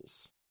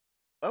rules.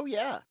 Oh,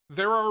 yeah.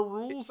 There are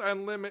rules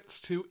and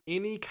limits to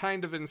any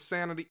kind of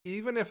insanity,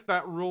 even if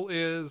that rule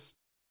is,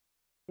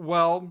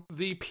 well,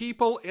 the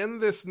people in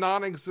this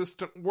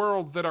non-existent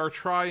world that are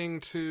trying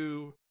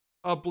to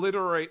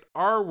obliterate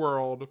our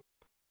world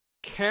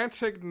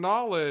can't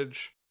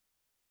acknowledge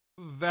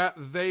that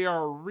they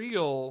are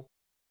real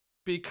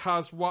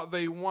because what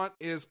they want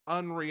is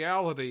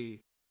unreality.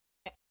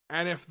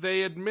 And if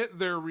they admit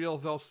they're real,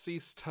 they'll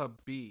cease to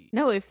be.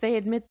 No, if they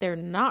admit they're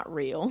not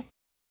real.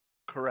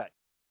 Correct.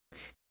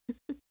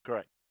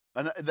 Correct.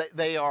 And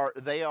they are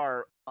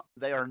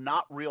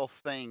not real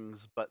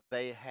things, but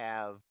they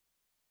have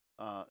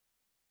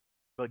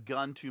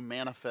begun to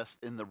manifest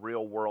in the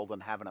real world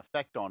and have an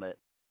effect on it.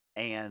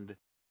 And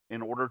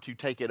in order to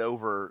take it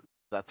over,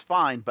 that's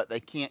fine, but they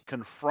can't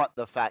confront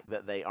the fact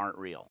that they aren't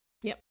real.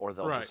 Yep. Or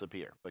they'll Right.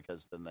 disappear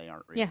because then they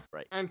aren't real. Yeah.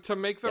 Right. And to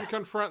make them Yeah.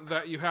 confront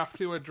that, you have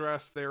to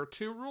address their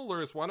two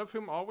rulers, one of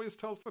whom always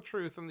tells the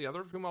truth and the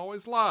other of whom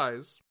always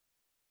lies,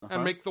 Uh-huh.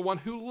 and make the one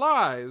who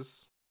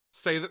lies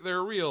say that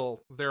they're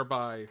real,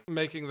 thereby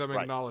making them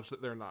Right. acknowledge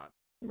that they're not.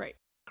 Right.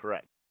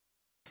 Correct.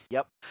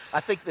 Yep. I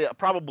think that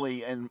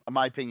probably, in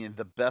my opinion,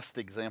 the best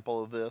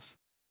example of this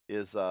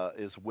is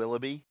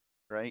Willoughby,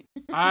 right?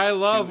 I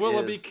love Who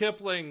Willoughby is-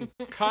 Kipling.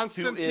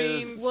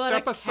 Constantine, is- What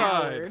step a aside.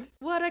 coward.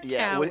 What a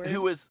Yeah. coward.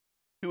 Who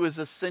is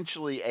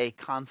essentially a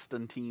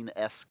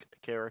Constantine-esque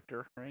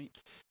character, right?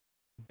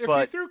 If you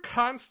But- threw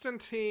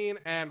Constantine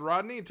and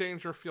Rodney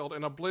Dangerfield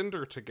in a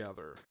blender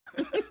together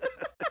Yeah,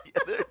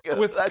 there you go.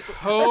 with That's-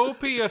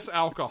 copious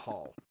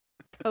alcohol,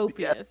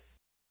 Copious.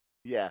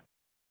 Yeah.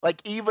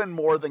 Like even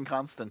more than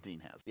Constantine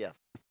has. Yes.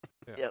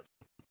 Yeah. Yes.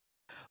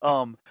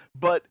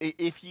 But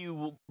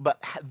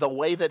the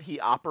way that he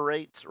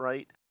operates,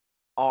 right,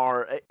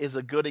 is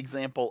a good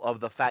example of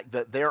the fact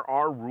that there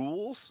are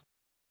rules,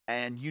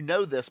 and you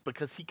know this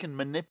because he can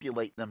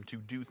manipulate them to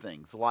do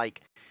things.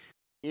 Like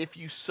if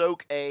you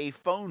soak a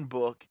phone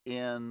book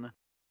in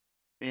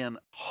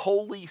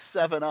holy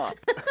 7-Up,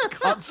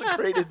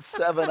 consecrated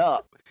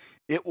 7-Up,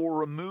 it will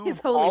remove His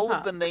holy all pop.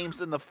 of the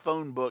names in the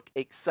phone book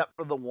except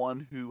for the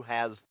one who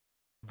has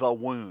the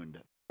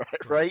wound,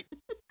 right?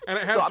 and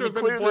it has So, to I have mean,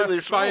 been clearly blessed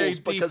there's by a rules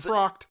because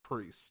defrocked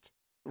priest.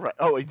 Right.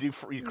 Oh,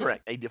 you're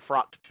correct. A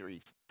defrocked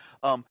priest.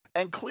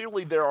 And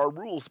clearly there are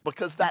rules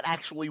because that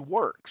actually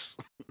works,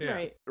 Yeah.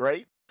 Right.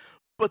 right?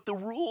 But the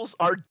rules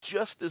are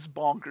just as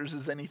bonkers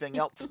as anything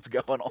else that's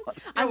going on.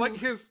 Yeah, like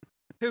his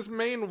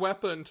main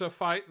weapon to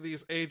fight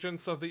these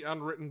agents of the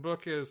unwritten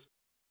book is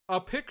a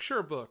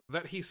picture book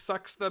that he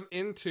sucks them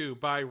into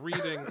by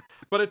reading,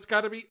 but it's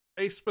got to be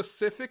a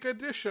specific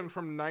edition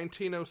from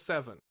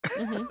 1907.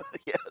 hmm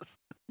Yes.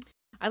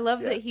 I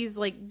love Yeah. that he's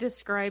like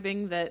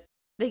describing that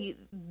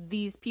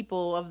these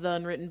people of the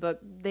unwritten book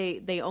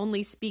they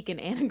only speak in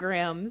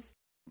anagrams,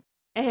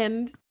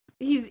 and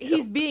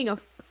he's being a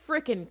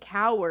frickin'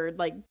 coward.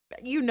 Like,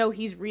 you know,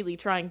 he's really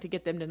trying to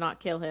get them to not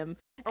kill him.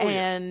 Oh,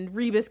 yeah. And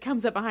Rebus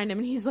comes up behind him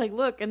and he's like,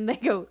 "Look," and they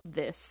go,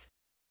 "This."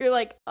 You're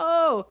like,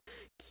 "Oh,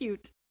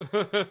 cute,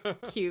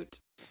 cute."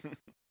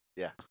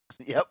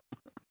 Yep.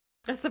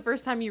 That's the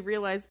first time you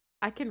realize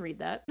I can read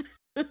that.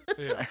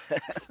 Yeah.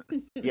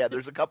 Yeah,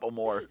 there's a couple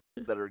more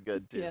that are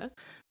good too. Yeah.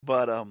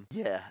 But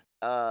yeah.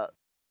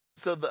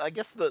 So I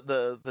guess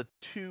the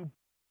two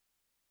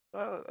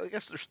I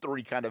guess there's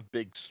three kind of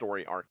big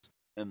story arcs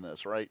in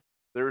this, right?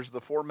 There's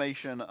the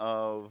formation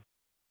of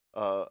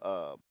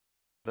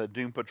the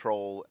Doom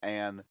Patrol,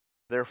 and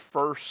their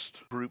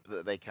first group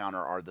that they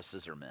counter are the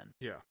Scissor Men.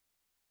 Yeah.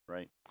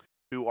 Right?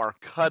 Who are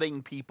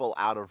cutting people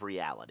out of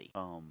reality.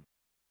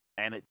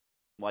 And it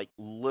like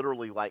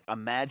literally like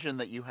imagine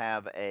that you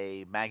have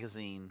a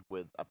magazine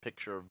with a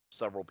picture of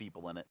several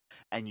people in it,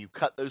 and you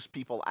cut those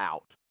people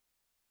out,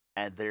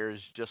 and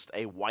there's just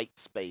a white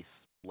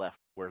space left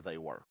where they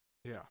were.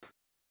 Yeah.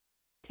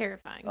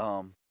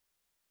 Terrifying.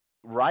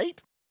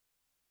 Right?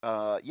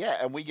 Yeah,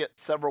 and we get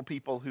several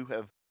people who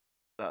have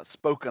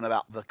spoken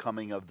about the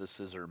coming of the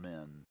Scissor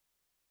Men.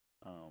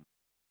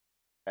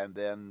 And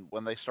then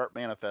when they start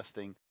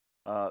manifesting,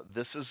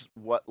 this is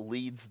what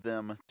leads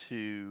them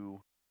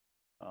to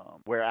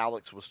where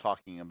Alex was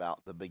talking about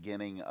the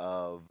beginning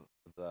of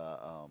the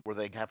where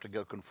they have to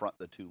go confront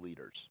the two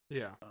leaders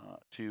Yeah.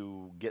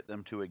 to get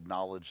them to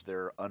acknowledge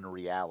their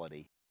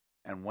unreality.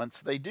 And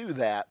once they do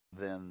that,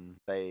 then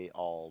they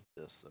all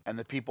disappear. And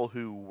the people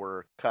who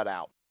were cut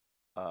out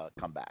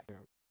come back. Yeah.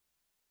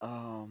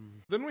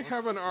 Then we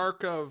have let's an see.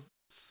 arc of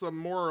some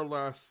more or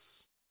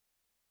less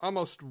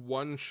almost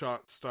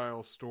one-shot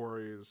style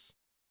stories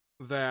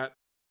that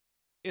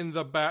in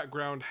the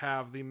background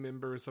have the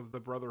members of the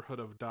Brotherhood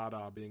of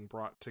Dada being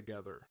brought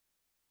together.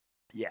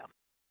 Yeah.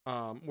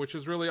 Which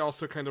is really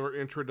also kind of our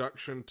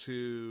introduction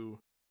to,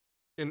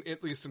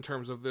 at least in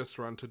terms of this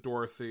run, to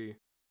Dorothy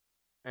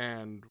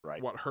and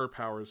Right. what her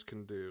powers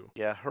can do.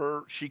 Yeah,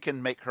 she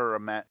can make her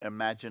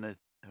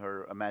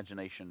her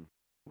imagination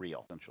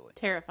real, essentially.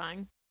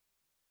 Terrifying.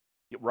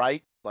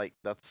 Right? Like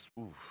that's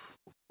oof,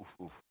 oof,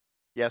 oof.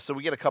 Yeah, so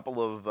we get a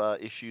couple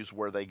of issues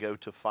where they go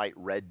to fight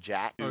Red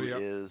Jack, who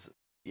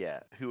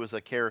who is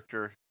a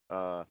character.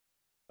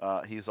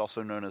 He's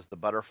also known as the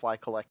Butterfly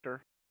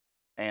Collector,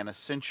 and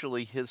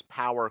essentially his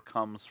power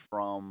comes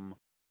from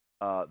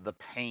the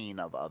pain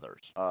of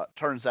others.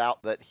 Turns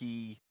out that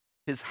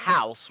his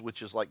house,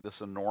 which is like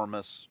this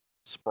enormous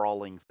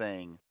sprawling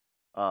thing,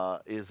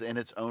 is in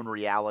its own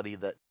reality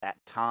that at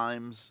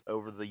times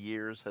over the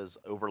years has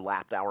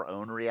overlapped our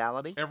own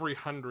reality. Every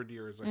 100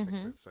 years, I think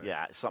Mhm. they'd say.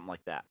 Yeah, something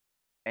like that.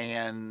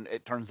 And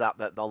it turns out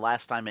that the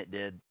last time it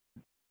did,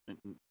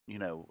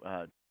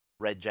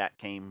 Red Jack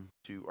came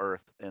to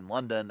Earth in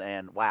London,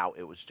 and wow,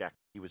 it was Jack.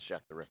 He was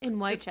Jack the Ripper. In It's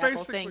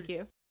Whitechapel, thank basically-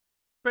 you.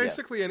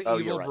 Basically an Oh,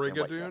 you're evil right, in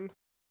Brigadoon.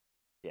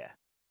 Yeah.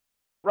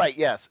 Right.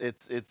 Yes.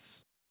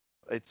 It's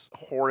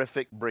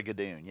horrific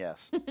Brigadoon.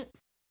 Yes.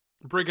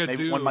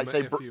 Brigadoon, one might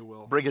say if you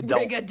will.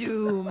 Brigadoon.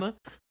 Brigadoon.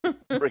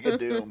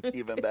 Brigadoon.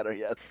 Even better.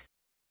 Yes.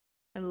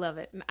 I love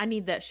it. I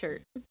need that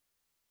shirt.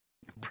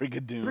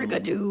 Brigadoon.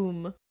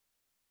 Brigadoon.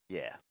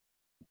 Yeah.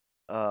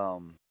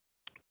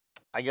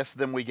 I guess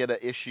then we get an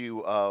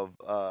issue of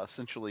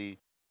essentially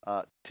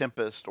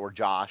Tempest or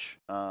Josh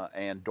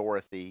and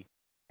Dorothy,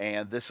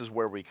 and this is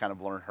where we kind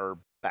of learn her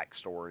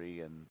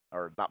backstory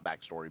or not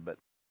backstory, but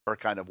her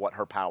kind of what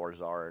her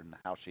powers are and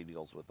how she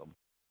deals with them.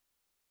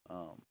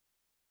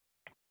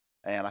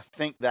 And I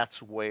think that's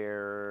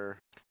where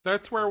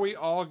we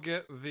all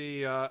get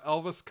the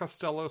Elvis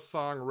Costello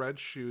song "Red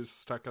Shoes"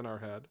 stuck in our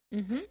head.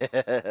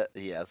 Mm-hmm.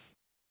 Yes,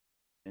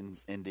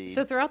 indeed.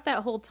 So throughout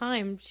that whole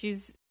time,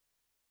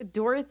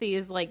 Dorothy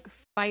is like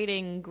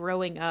fighting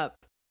growing up,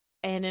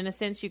 and in a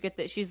sense, you get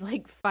that she's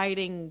like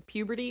fighting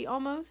puberty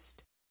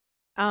almost.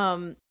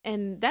 And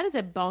that is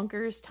a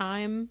bonkers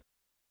time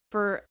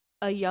for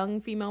a young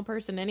female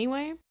person,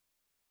 anyway.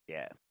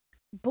 Yeah.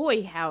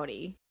 Boy,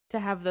 howdy. To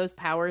have those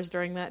powers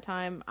during that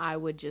time, I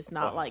would just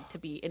not like to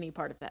be any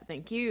part of that.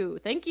 Thank you.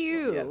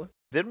 Yeah.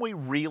 Then we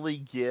really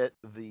get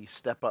the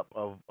step up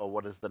of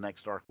what is the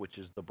next arc, which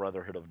is the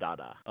Brotherhood of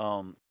Dada.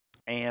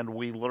 And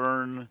we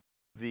learn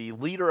the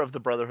leader of the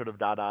Brotherhood of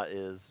Dada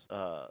is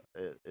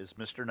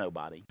Mr.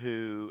 Nobody,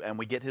 and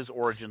we get his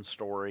origin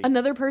story.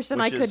 Another person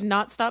I could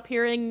not stop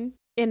hearing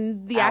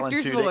in the Alan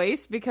actor's Tudyk.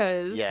 voice,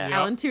 because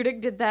Alan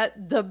Tudyk did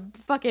the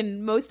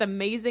fucking most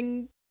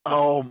amazing.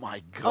 Oh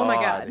my god. Oh my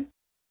god.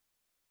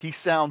 He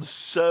sounds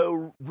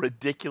so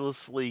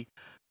ridiculously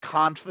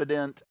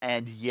confident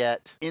and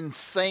yet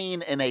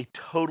insane in a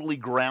totally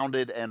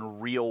grounded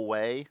and real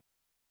way,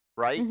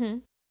 right? Mm-hmm.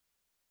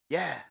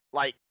 Yeah,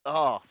 like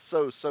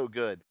so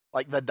good.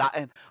 Like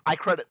and I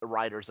credit the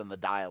writers and the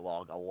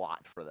dialogue a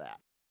lot for that.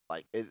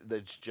 Like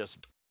it's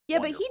just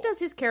wonderful. But he does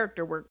his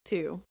character work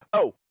too.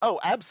 Oh,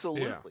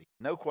 absolutely,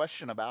 no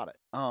question about it.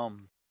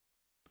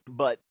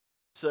 But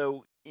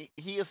so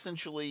he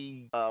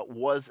essentially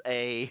was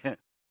a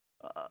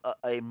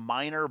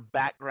minor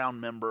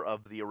background member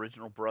of the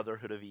original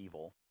Brotherhood of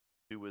Evil,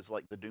 who was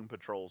like the Doom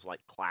Patrol's like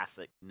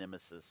classic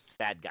nemesis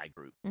bad guy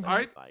group. Mm-hmm.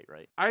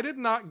 Right? I did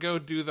not go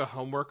do the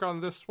homework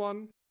on this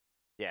one.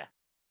 Yeah.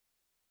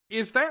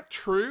 Is that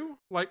true?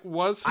 Like,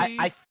 was he?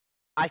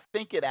 I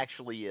think it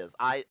actually is.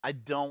 I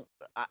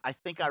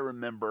think I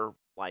remember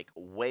like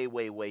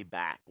way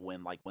back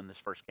when this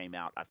first came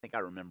out. I think I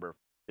remember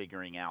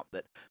figuring out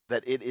that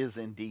it is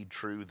indeed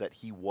true that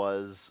he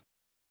was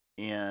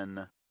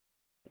in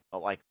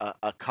like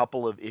a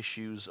couple of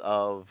issues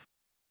of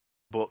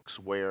books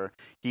where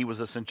he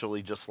was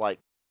essentially just like,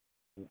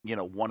 you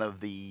know, one of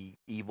the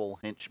evil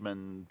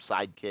henchman,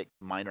 sidekick,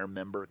 minor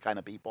member kind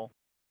of people,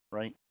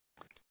 right?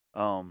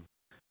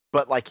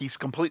 But like he's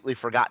completely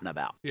forgotten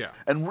about. Yeah.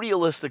 And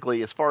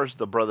realistically, as far as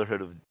the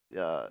Brotherhood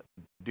of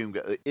Doom,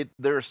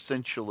 they're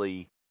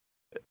essentially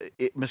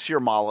Monsieur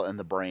Mala and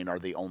the Brain are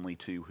the only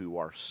two who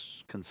are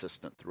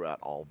consistent throughout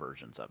all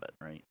versions of it,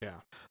 right?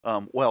 Yeah.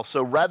 Well,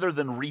 so rather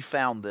than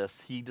refound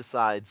this, he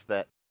decides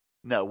that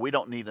no, we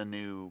don't need a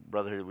new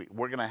Brotherhood.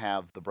 We're going to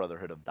have the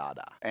Brotherhood of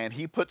Dada, and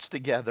he puts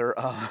together.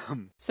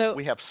 So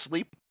we have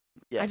Sleep.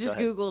 Yeah, I just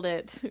Googled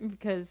it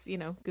because, you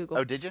know, Google.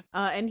 Oh, did you?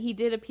 And he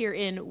did appear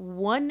in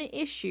one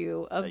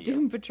issue of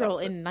Doom Patrol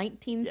in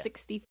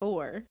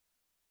 1964.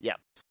 Yeah.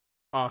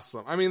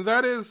 Awesome. I mean,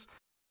 that is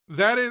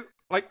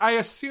like, I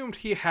assumed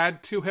he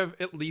had to have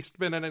at least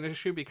been in an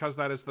issue because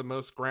that is the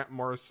most Grant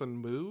Morrison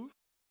move.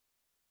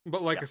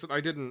 But like I said,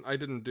 I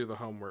didn't do the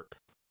homework.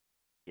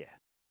 Yeah.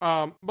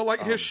 But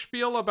like his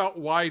spiel about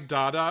why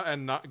Dada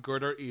and not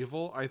good or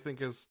evil, I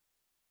think is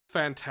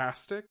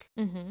fantastic.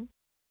 Mm-hmm.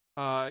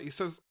 He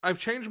says, "I've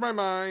changed my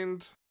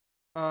mind."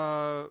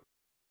 Let's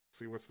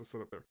see, what's the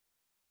setup there?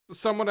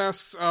 Someone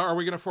asks, "Are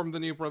we going to form the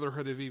new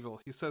Brotherhood of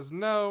Evil?" He says,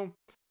 No.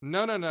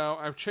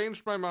 I've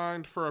changed my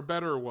mind for a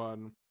better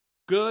one.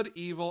 Good,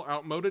 evil,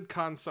 outmoded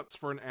concepts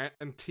for an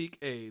antique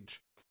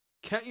age.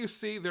 Can't you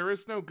see? There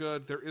is no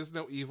good, there is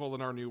no evil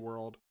in our new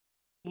world.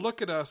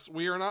 Look at us.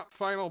 We are not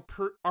final.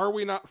 Are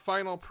we not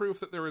final proof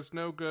that there is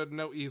no good,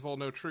 no evil,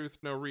 no truth,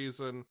 no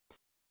reason?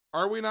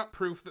 Are we not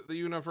proof that the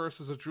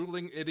universe is a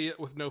drooling idiot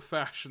with no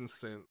fashion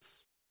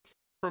sense?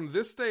 From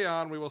this day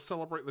on, we will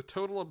celebrate the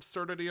total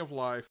absurdity of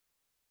life,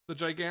 the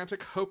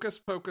gigantic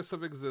hocus-pocus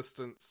of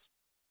existence.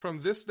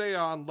 From this day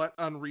on, let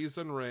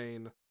unreason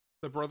reign.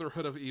 The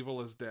Brotherhood of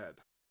Evil is dead.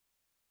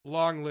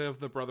 Long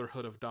live the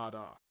Brotherhood of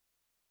Dada.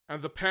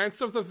 And the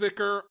pants of the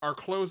vicar are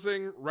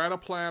closing.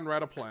 Rataplan,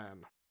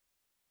 rataplan.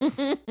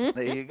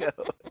 There you go.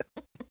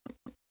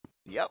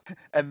 Yep.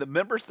 And the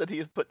members that he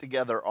has put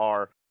together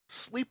are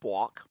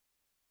Sleepwalk,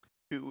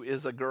 who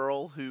is a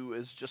girl who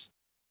is just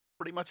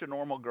pretty much a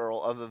normal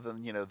girl, other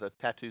than, you know, the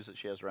tattoos that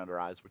she has around her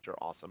eyes, which are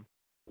awesome.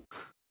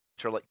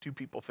 Which are like two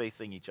people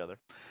facing each other.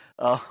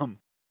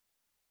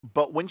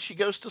 But when she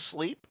goes to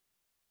sleep,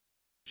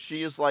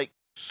 she is like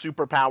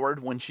super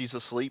powered when she's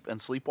asleep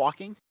and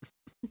sleepwalking.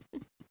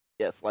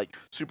 Yes, like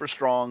super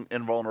strong,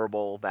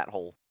 invulnerable, that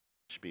whole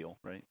spiel,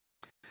 right?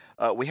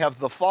 We have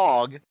the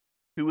Fog,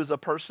 who is a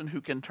person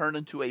who can turn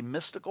into a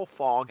mystical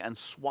fog and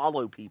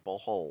swallow people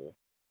whole.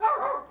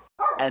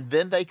 And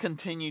then they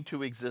continue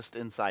to exist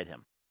inside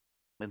him.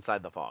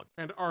 inside the fog.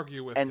 And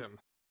argue with And- him.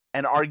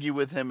 And argue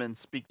with him and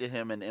speak to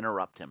him and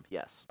interrupt him.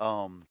 Yes.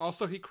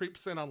 Also, he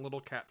creeps in on little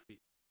cat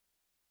feet.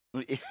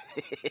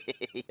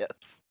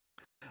 Yes.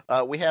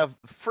 We have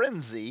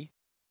Frenzy,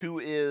 who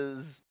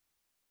is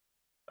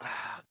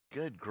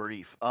good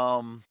grief.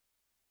 I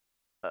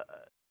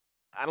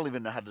don't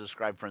even know how to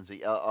describe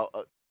Frenzy. A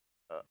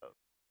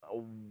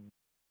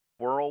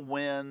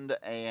whirlwind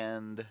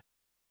and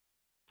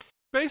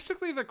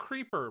Basically the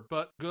creeper,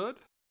 but good.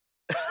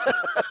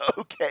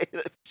 okay,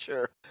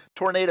 sure.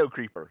 Tornado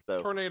Creeper,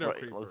 though. Tornado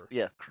Creeper.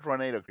 Yeah,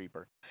 Tornado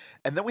Creeper.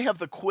 And then we have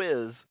the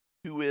Quiz,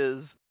 who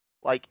is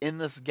like in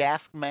this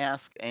gas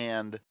mask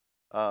and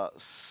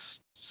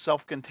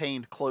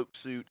self-contained cloak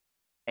suit,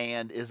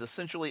 and is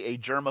essentially a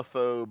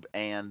germaphobe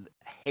and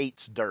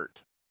hates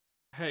dirt.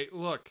 Hey,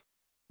 look,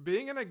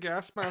 being in a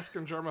gas mask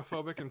and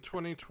germophobic in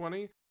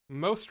 2020,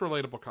 most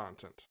relatable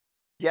content.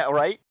 Yeah,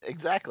 right.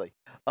 Exactly.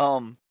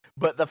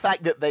 But the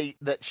fact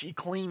that she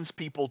cleans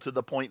people to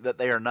the point that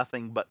they are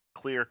nothing but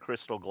clear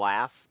crystal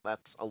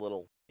glass—that's a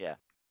little, yeah.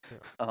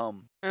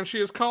 And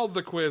she is called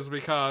the Quiz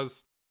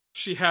because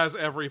she has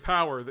every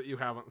power that you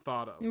haven't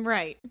thought of.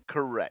 Right.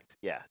 Correct.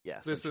 Yeah.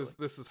 This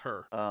is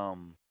her.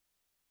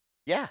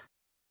 Yeah.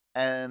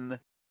 And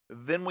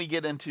then we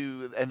get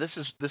into, and this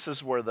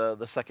is where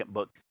the second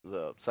book,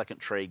 the second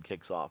trade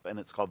kicks off, and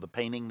it's called The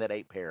Painting That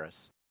Ate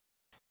Paris,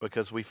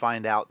 because we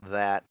find out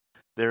that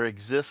there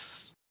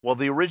exists, well,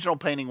 the original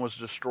painting was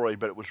destroyed,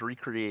 but it was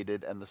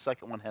recreated, and the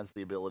second one has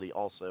the ability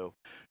also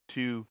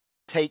to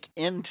take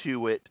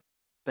into it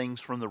things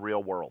from the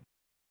real world.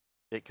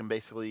 It can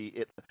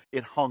basically,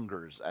 it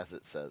hungers, as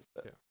it says.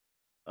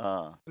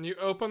 Yeah. And you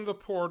open the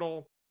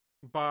portal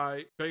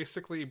by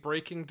basically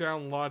breaking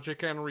down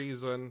logic and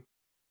reason,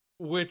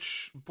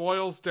 which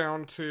boils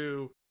down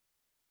to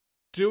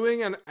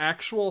doing an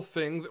actual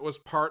thing that was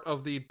part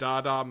of the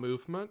Dada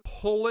movement,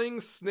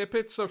 pulling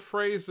snippets of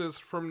phrases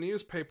from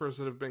newspapers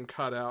that have been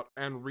cut out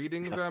and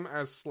reading them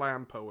as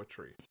slam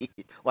poetry.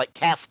 Like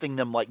casting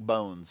them like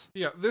bones.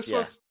 Yeah, this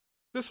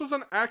was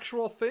an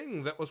actual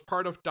thing that was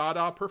part of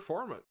Dada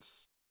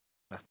performance.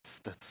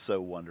 That's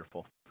so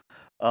wonderful.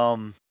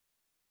 Well,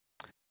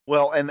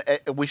 and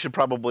we should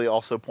probably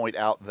also point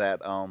out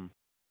that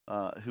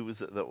who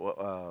was it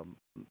that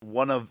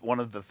one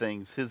of the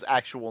things, his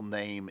actual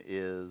name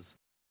is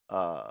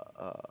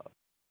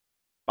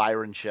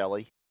Byron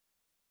Shelley.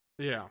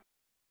 Yeah.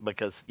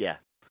 Because he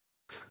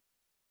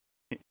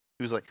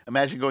was like,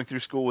 imagine going through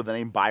school with the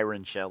name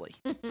Byron Shelley.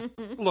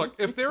 Look,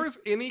 if there is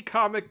any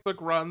comic book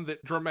run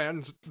that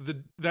demands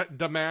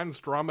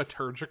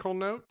dramaturgical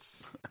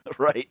notes,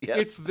 right? Yeah.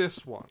 It's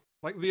this one.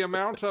 Like, the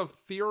amount of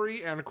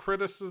theory and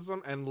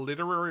criticism and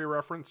literary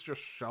reference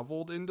just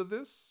shoveled into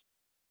this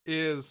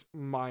is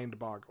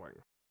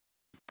mind-boggling.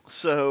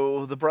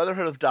 So, the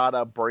Brotherhood of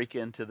Dada break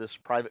into this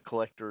private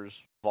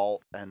collector's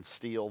vault and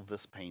steal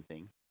this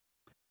painting.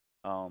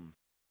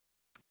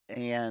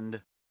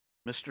 And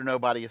Mr.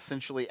 Nobody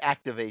essentially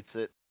activates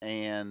it,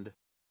 and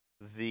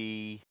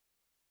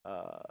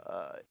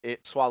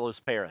it swallows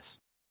Paris.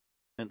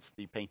 Hence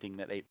the painting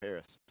that ate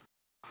Paris.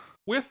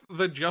 With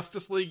the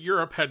Justice League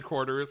Europe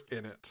headquarters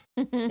in it.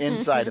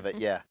 Inside of it,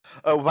 yeah.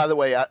 Oh, by the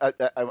way, I'm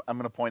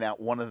going to point out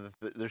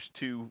there's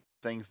two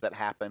things that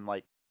happen.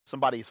 Like,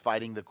 somebody's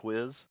fighting the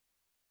Quiz,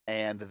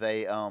 and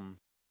they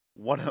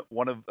one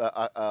of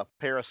a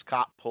Paris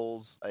cop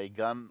pulls a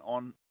gun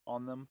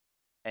on them,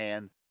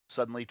 and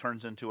suddenly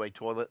turns into a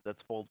toilet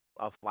that's full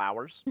of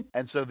flowers.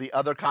 And so the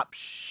other cop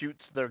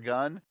shoots their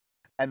gun,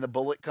 and the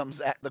bullet comes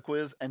at the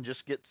Quiz and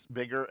just gets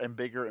bigger and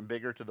bigger and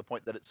bigger to the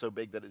point that it's so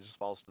big that it just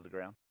falls to the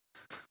ground.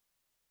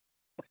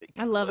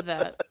 I love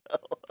that.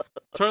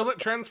 Toilet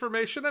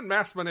transformation and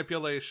mass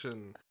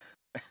manipulation.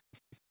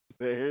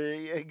 There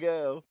you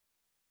go.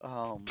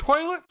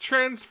 Toilet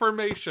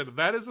transformation.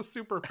 That is a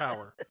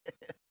superpower.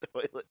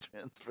 Toilet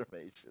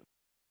transformation.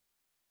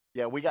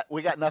 Yeah, we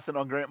got nothing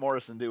on Grant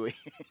Morrison, do we?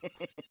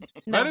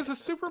 No. That is a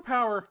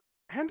superpower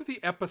and the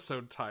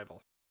episode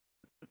title.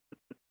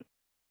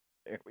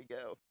 There we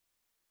go.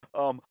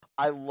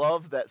 I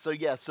love that. So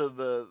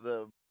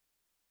the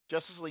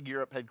Justice League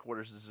Europe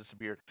headquarters has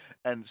disappeared,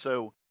 and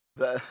so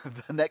the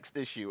next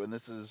issue, and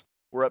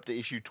we're up to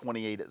issue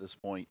 28 at this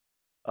point.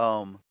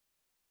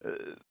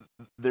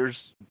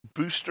 There's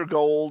Booster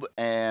Gold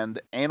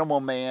and Animal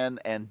Man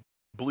and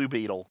Blue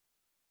Beetle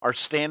are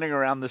standing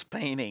around this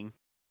painting,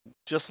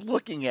 just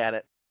looking at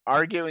it,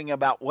 arguing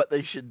about what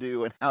they should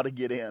do and how to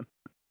get in.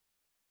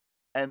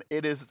 And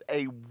it is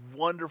a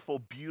wonderful,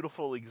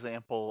 beautiful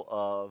example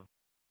of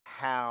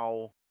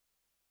how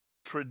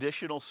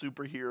traditional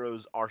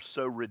superheroes are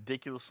so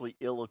ridiculously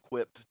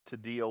ill-equipped to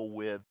deal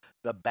with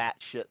the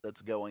batshit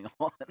that's going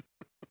on.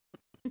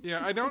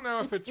 Yeah, I don't know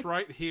if it's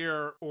right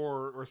here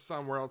or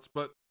somewhere else,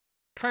 but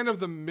kind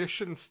of the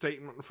mission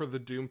statement for the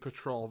Doom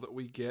Patrol that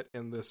we get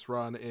in this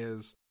run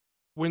is,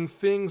 when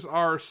things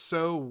are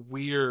so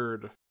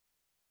weird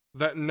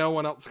that no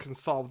one else can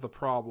solve the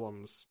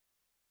problems,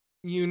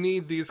 you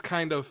need these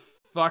kind of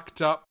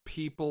fucked up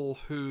people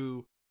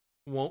who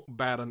won't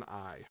bat an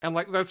eye. And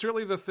like that's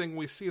really the thing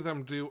we see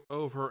them do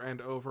over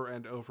and over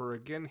and over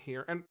again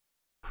here. And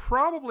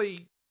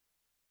probably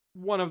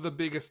one of the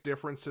biggest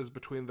differences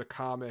between the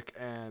comic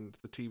and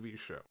the TV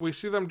show. We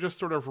see them just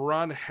sort of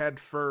run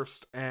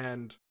headfirst,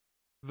 and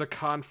the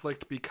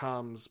conflict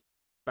becomes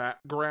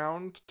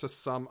background to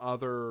some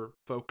other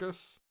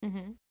focus.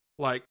 Mm-hmm.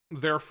 Like,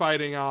 they're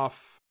fighting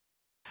off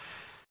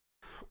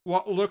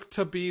what looked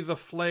to be the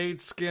flayed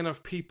skin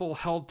of people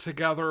held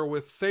together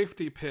with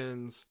safety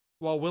pins,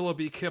 while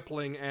Willoughby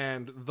Kipling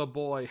and the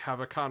boy have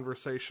a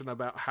conversation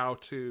about how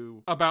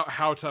to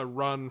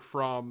run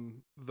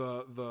from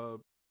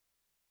the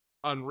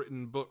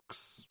unwritten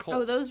books cult.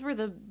 Oh, those were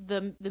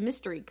the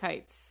mystery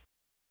kites.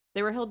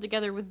 They were held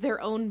together with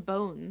their own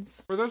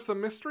bones. Were those the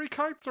mystery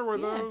kites, or were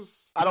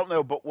those... I don't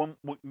know, but when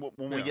we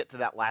Yeah. get to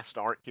that last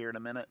arc here in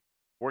a minute,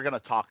 we're going to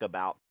talk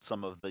about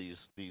some of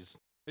these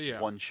Yeah.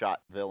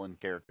 one-shot villain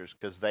characters,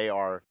 because they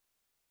are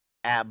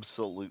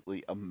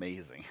absolutely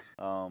amazing.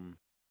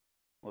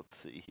 Let's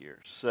see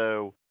here.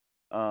 So,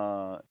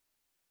 what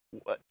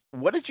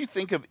did you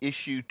think of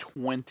issue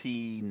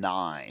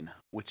 29,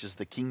 which is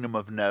the Kingdom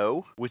of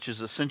No, which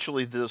is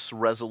essentially this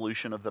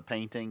resolution of the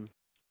painting,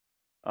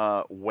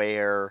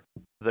 where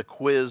the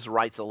quiz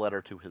writes a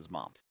letter to his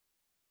mom?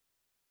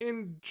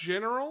 In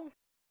general,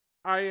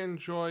 I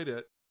enjoyed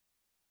it.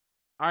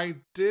 I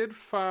did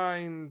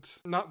find...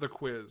 Not the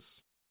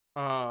quiz.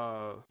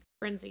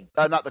 Frenzy.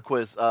 Not the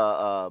quiz,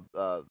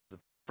 the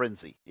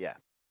frenzy, yeah.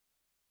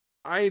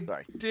 I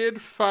Sorry. did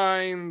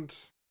find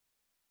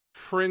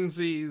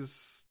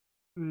Frenzy's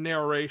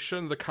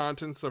narration, the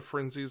contents of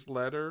Frenzy's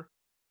letter,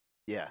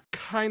 Yeah.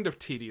 kind of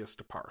tedious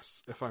to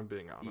parse, if I'm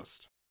being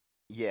honest.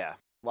 Yeah.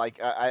 Like,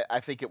 I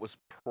think it was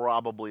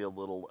probably a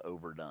little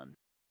overdone.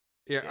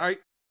 Yeah,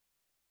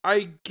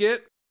 I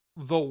get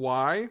the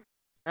why,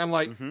 and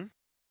like, Mm-hmm.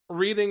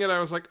 reading it, I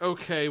was like,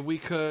 okay, we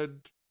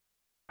could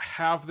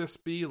have this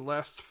be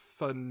less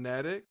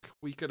phonetic,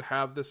 we could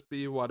have this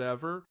be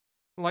whatever.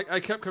 Like, I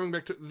kept coming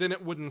back to, then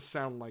it wouldn't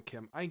sound like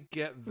him. I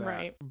get that.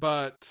 Right.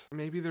 But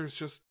maybe there's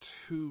just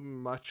too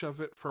much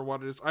of it for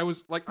what it is. I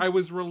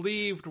was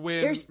relieved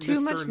when There's too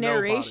Mr. much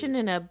narration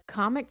Nobody. in a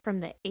comic from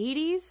the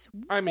 80s?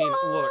 I mean,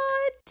 look,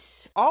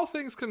 What? all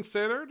things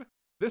considered,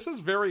 this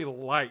is very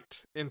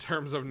light in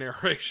terms of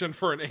narration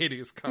for an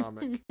 80s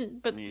comic.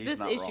 But He's this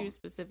not issue wrong.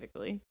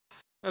 specifically.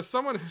 As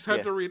someone who's had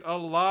Yeah. to read a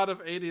lot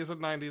of 80s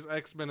and 90s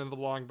X-Men in the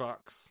long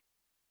box.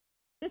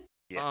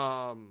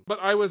 But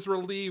I was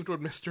relieved when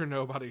Mr.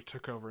 Nobody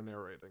took over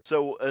narrating.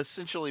 So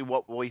essentially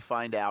what we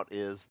find out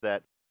is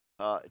that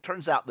it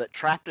turns out that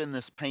trapped in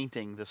this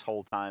painting this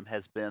whole time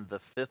has been the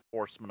fifth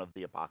horseman of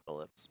the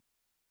apocalypse,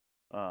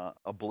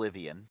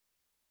 Oblivion.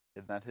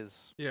 Isn't that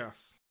his?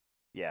 Yes.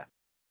 Yeah.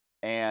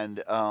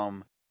 And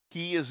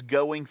he is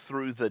going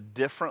through the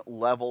different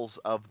levels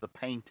of the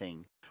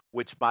painting,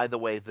 which, by the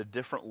way, the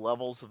different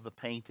levels of the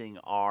painting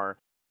are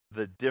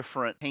the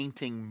different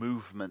painting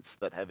movements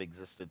that have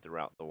existed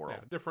throughout the world.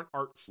 Yeah, different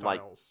art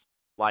styles.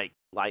 Like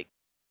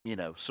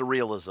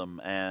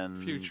surrealism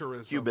and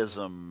Futurism.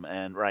 cubism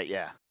and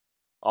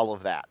all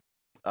of that,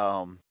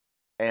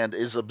 and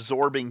is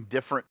absorbing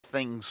different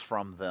things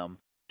from them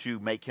to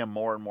make him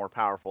more and more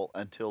powerful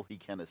until he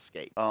can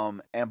escape.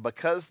 And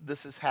because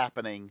this is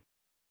happening,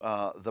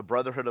 the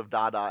Brotherhood of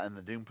Dada and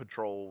the Doom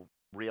Patrol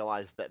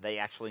realize that they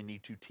actually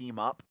need to team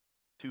up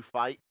to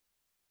fight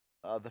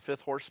the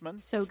Fifth Horseman.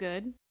 So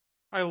good.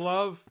 I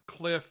love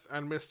Cliff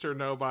and Mr.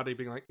 Nobody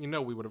being like,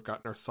 we would have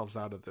gotten ourselves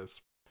out of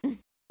this.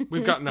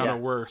 We've gotten out Yeah.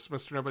 of worse.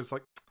 Mr. Nobody's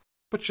like,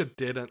 but you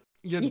didn't.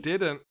 You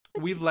didn't.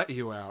 We let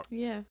you out.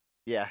 Yeah.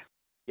 Yeah.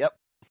 Yep.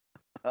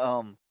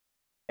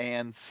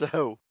 And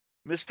so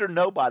Mr.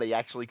 Nobody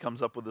actually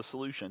comes up with a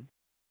solution.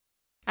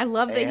 I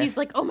love that And- he's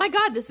like, oh my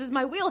god, this is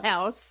my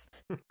wheelhouse.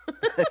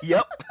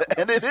 Yep,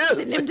 and it is.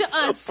 Send him to It's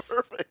us. so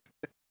perfect.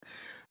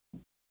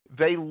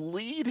 They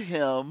lead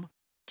him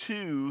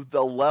to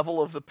the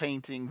level of the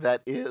painting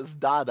that is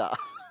Dada.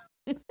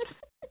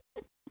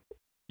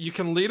 You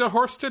can lead a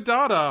horse to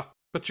Dada,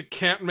 but you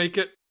can't make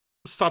it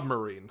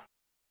submarine.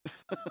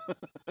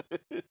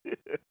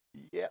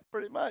 Yeah,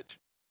 pretty much.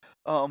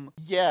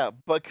 Yeah,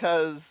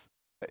 because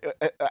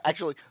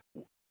actually,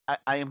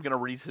 I am going to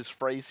read his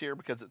phrase here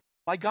because it's,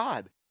 my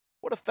God,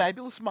 what a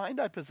fabulous mind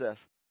I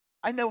possess.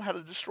 I know how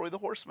to destroy the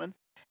horseman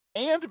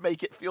and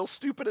make it feel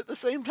stupid at the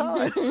same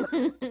time.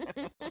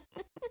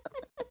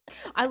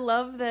 I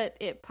love that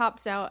it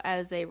pops out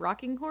as a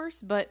rocking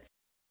horse, but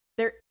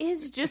there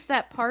is just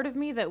that part of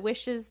me that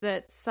wishes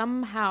that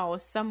somehow,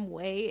 some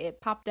way,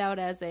 it popped out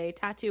as a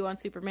tattoo on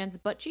Superman's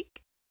butt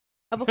cheek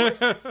of a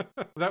horse.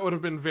 That would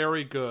have been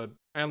very good.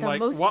 And The like,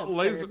 most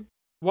absurd.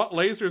 what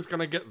laser's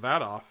gonna get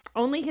that off?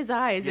 Only his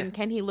eyes, Yeah. and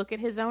can he look at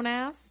his own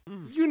ass?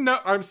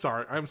 I'm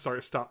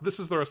sorry, stop. This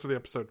is the rest of the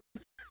episode.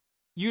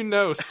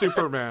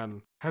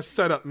 Superman has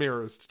set up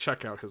mirrors to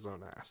check out his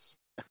own ass.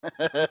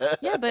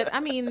 Yeah, but I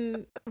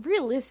mean,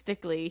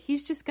 realistically,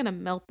 he's just gonna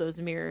melt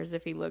those mirrors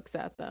if he looks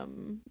at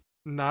them.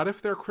 Not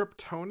if they're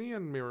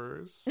Kryptonian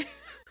mirrors.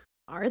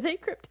 Are they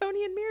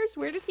Kryptonian mirrors?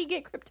 Where did he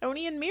get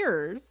Kryptonian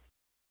mirrors?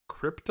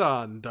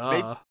 Krypton,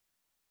 duh.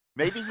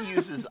 Maybe he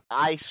uses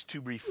ice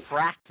to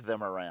refract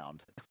them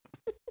around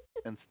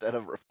instead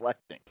of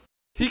reflecting.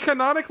 He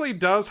canonically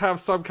does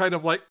have some kind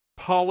of, like,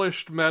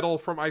 polished metal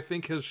from, I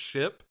think, his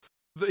ship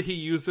that he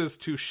uses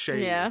to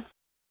shave. Yeah.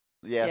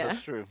 Yeah,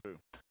 that's true.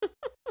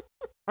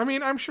 I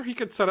mean, I'm sure he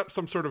could set up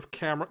some sort of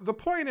camera. The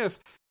point is,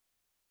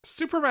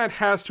 Superman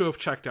has to have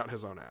checked out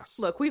his own ass.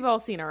 Look, we've all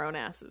seen our own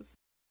asses.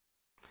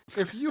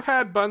 If you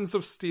had buns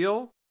of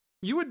steel,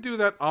 you would do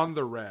that on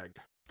the reg.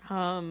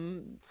 I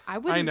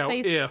wouldn't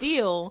say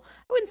steel.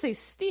 I wouldn't say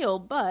steel,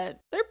 but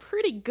they're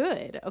pretty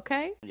good,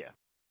 okay? Yeah.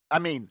 I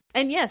mean...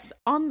 And yes,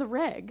 on the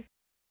reg.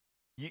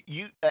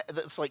 You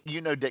it's like,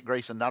 Dick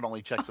Grayson not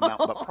only checks them out,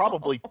 but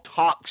probably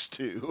talks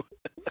to.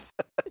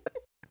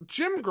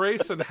 Jim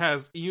Grayson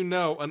has, an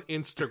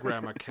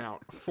Instagram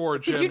account for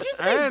Jim. Did you just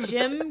say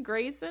Jim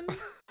Grayson?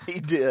 He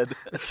did.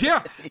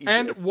 Yeah,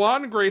 and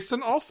Juan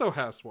Grayson also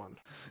has one.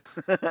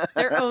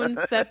 Their own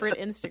separate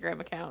Instagram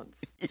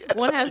accounts. Yeah.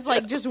 One has,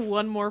 like, just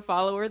one more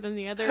follower than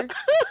the other.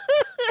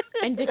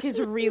 And Dick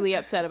is really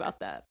upset about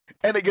that.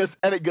 And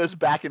it goes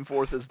back and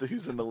forth as to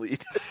who's in the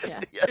lead. Yeah.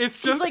 It's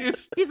just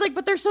he's like,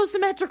 but they're so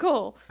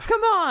symmetrical.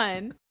 Come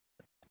on.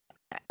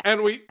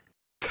 And we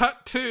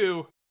cut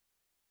to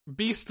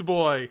Beast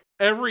Boy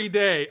every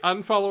day,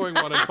 unfollowing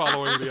one and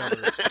following the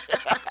other.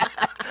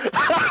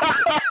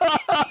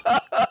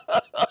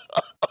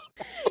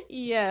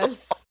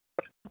 Yes.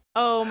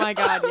 Oh my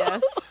god,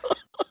 yes.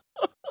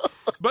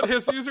 But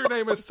his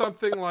username is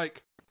something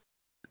like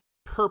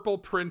Purple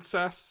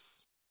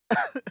Princess.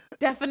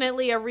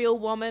 Definitely a real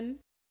woman.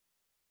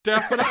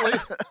 Definitely.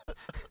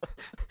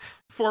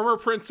 Former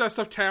Princess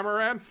of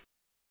Tamaran.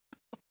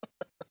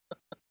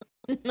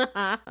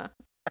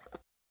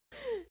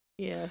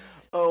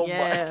 Yes. Oh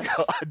yes. my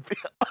god.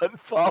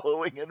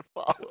 Unfollowing and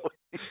following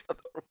the other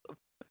one.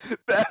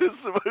 That is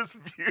the most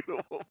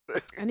beautiful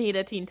thing. I need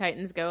a Teen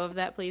Titans Go of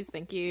that, please.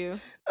 Thank you.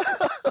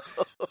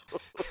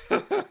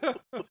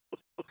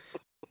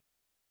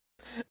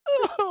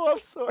 Oh, I'm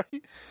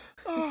sorry.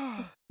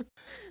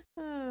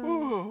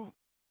 Oh.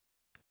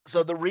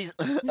 So the reason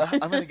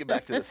I'm going to get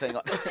back to this. Hang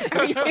on.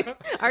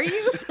 Are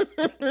you?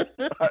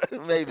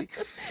 Maybe.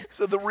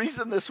 So the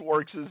reason this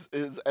works is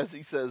as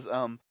he says,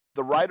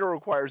 the writer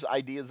requires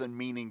ideas and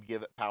meaning to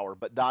give it power,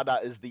 but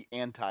Dada is the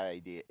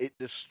anti-idea. It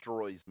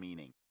destroys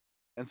meaning.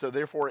 And so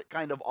therefore it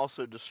kind of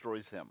also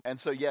destroys him. And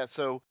so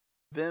so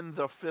then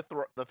the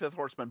fifth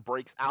horseman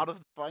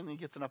finally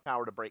gets enough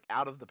power to break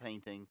out of the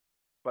painting,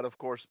 but of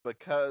course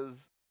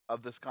because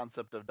of this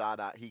concept of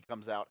Dada, he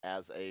comes out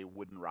as a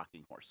wooden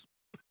rocking horse.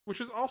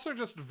 Which is also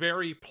just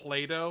very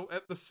Play-Doh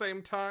at the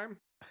same time.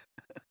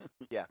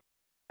 Yeah.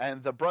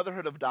 And the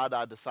Brotherhood of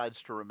Dada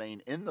decides to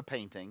remain in the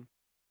painting,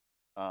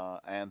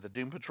 and the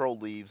Doom Patrol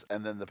leaves,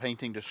 and then the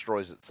painting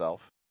destroys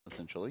itself,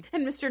 essentially.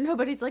 And Mr.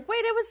 Nobody's like,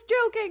 wait, I was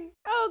joking!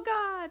 Oh,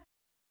 God!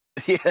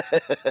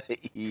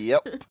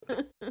 Yep.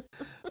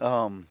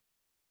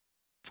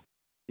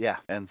 Yeah,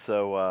 and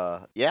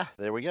so,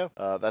 there we go.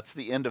 That's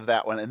the end of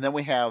that one. And then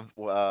we have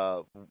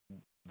the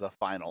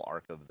final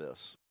arc of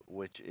this,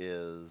 which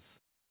is...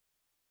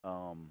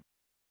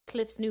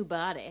 Cliff's new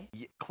body.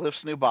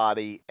 Cliff's new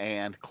body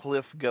and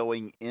Cliff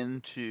going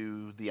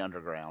into the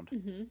underground.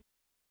 Mm-hmm.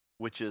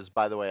 Which is,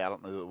 by the way, I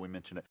don't know that we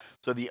mentioned it.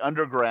 So the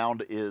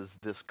underground is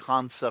this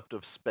concept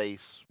of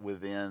space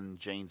within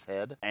Jane's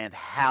head and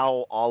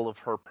how all of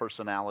her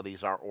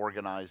personalities are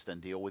organized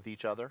and deal with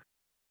each other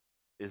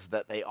is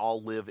that they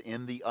all live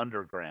in the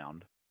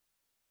underground.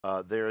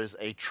 There is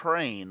a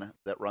train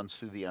that runs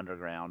through the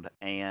underground,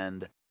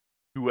 and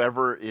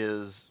whoever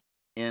is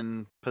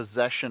in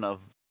possession of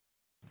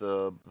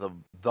the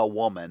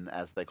woman,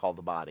 as they call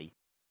the body,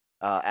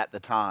 at the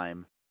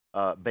time,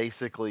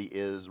 basically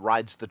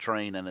rides the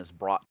train and is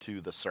brought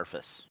to the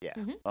surface. Yeah.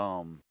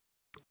 Mm-hmm.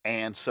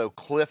 And so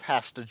Cliff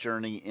has to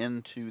journey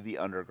into the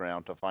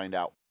underground to find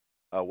out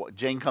what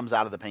Jane comes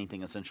out of the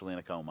painting essentially in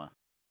a coma,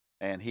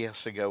 and he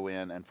has to go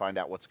in and find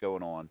out what's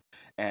going on.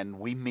 And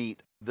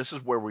this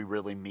is where we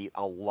really meet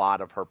a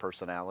lot of her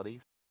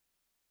personalities.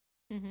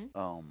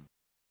 Mm-hmm.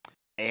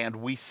 And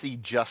we see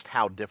just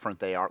how different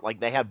they are.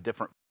 Like, they have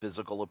different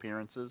physical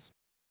appearances.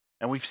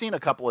 And we've seen a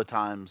couple of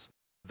times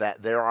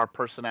that there are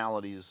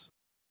personalities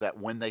that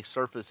when they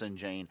surface in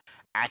Jane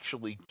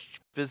actually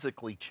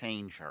physically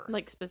change her.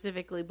 Like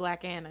specifically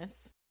Black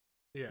Annis.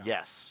 Yeah.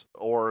 Yes.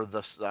 Or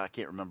I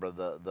can't remember,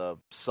 the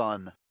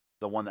sun,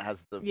 the one that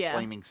has the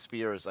flaming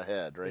sphere as a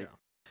head, right?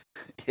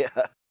 Yeah.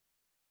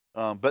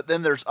 Yeah. But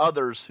then there's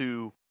others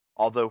who,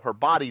 although her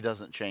body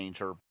doesn't change,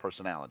 her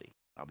personality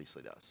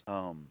obviously does.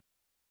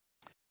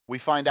 We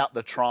find out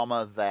the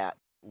trauma that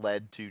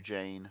led to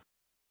Jane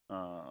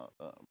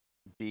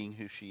being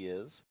who she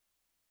is.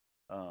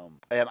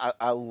 And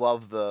I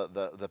love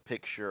the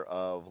picture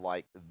of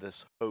like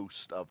this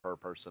host of her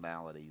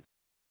personalities.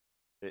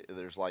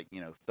 There's like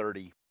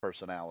 30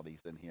 personalities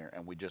in here,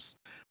 and we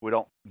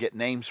don't get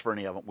names for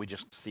any of them. We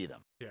just see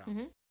them. Yeah.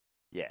 Mm-hmm.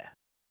 Yeah.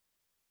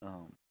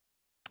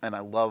 And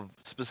I love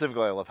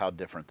how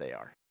different they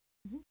are.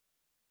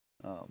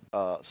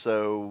 Mm-hmm.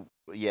 So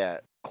yeah,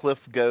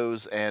 Cliff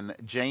goes and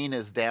Jane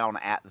is down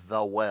at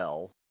the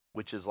well,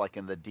 which is like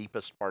in the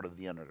deepest part of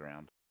the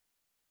underground.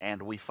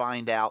 And we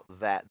find out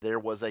that there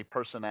was a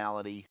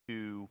personality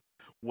who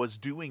was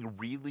doing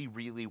really,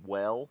 really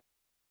well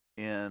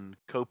in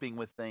coping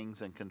with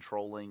things and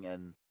controlling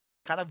and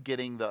kind of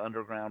getting the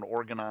underground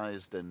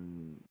organized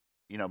and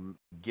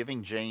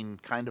giving Jane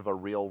kind of a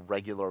real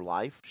regular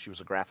life. She was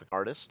a graphic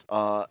artist,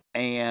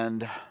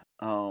 and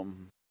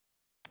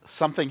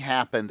something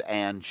happened,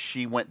 and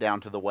she went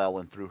down to the well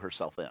and threw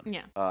herself in.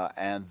 Yeah.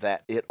 And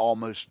that it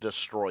almost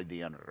destroyed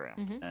the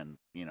underground, Mhm.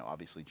 and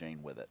obviously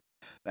Jane with it.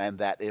 And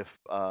that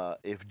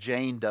if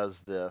Jane does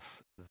this,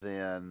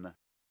 then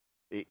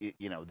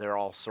they're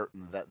all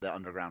certain that the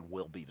underground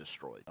will be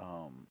destroyed.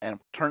 And it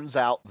turns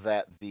out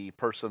that the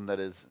person that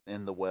is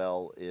in the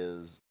well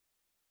is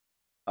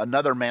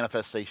another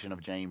manifestation of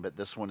Jane, but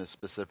this one is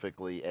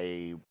specifically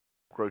a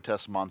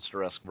grotesque,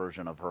 monster-esque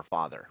version of her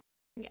father.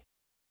 Yeah.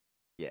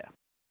 Yeah.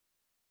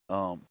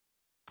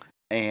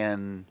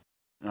 And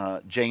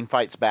Jane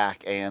fights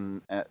back,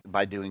 and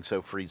by doing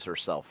so, frees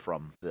herself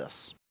from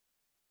this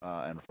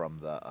and from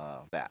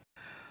that.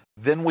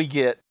 Then we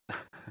get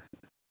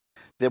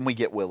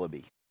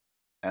Willoughby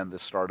and the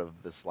start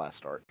of this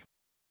last arc.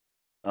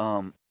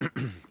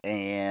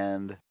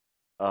 And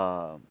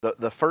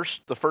the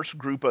first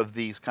group of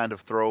these kind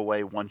of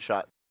throwaway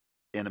one-shot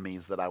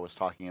enemies that I was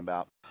talking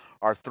about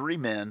are three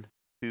men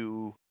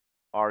who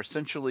are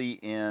essentially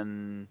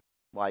in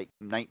like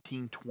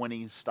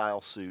 1920s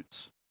style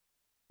suits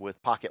with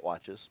pocket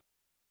watches.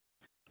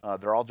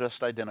 They're all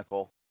just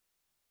identical,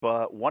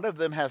 but one of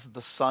them has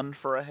the sun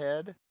for a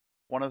head,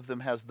 one of them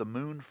has the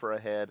moon for a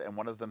head, and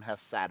one of them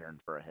has Saturn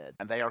for a head.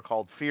 And they are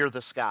called Fear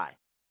the Sky.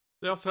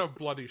 They also have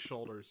bloody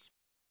shoulders.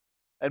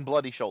 And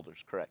bloody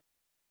shoulders, correct.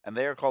 And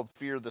they are called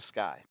Fear the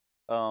Sky.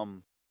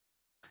 And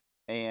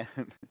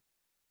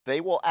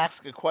they will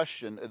ask a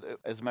question.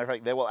 As a matter of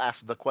fact, they will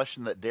ask the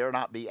question that dare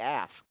not be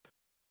asked.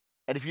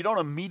 And if you don't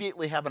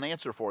immediately have an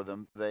answer for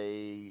them,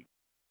 they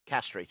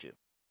castrate you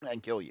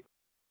and kill you.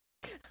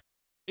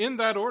 In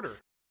that order.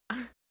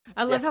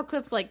 I love how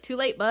Cliff's like, too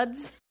late,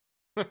 buds.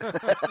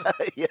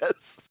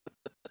 Yes.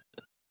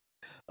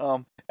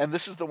 And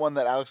this is the one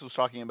that Alex was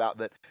talking about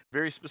that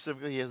very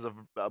specifically has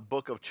a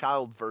book of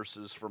child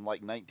verses from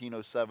like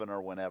 1907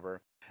 or whenever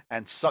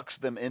and sucks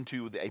them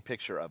into a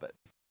picture of it.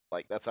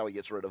 Like, that's how he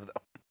gets rid of them.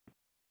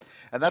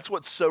 And that's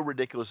what's so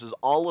ridiculous is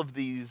all of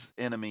these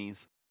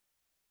enemies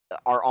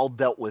are all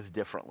dealt with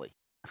differently.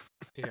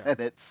 Yeah. And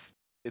it's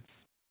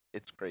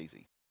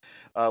crazy.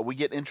 We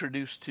get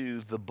introduced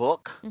to the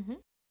Book, Mm-hmm.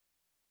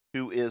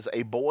 who is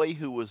a boy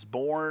who was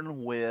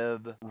born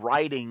with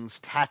writings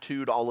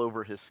tattooed all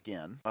over his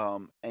skin.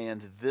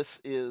 And this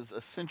is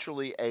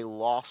essentially a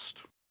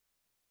lost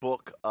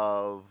book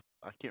of,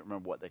 I can't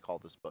remember what they call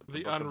this book.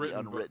 The book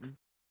unwritten book.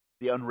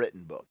 The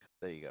unwritten book.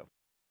 There you go.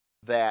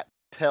 That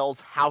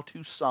tells how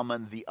to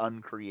summon the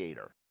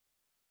Uncreator.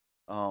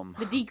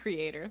 The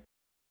decreator.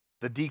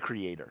 The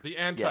Decreator. The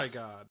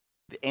anti-god. Yes.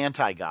 The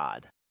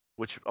anti-god,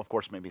 which of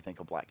course made me think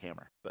of Black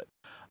Hammer.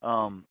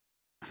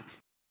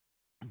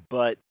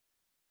 But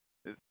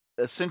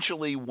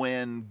essentially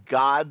when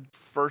God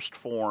first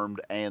formed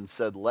and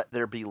said, "Let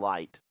there be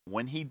light,"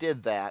 when he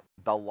did that,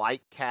 the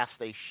light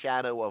cast a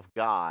shadow of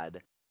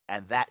God,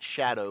 and that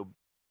shadow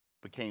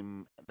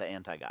became the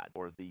anti-god,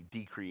 or the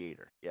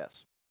Decreator.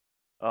 Yes.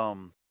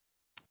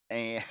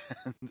 And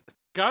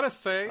Gotta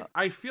say,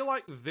 I feel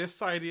like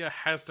this idea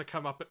has to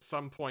come up at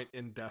some point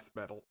in death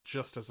metal,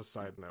 just as a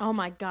side note. Oh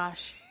my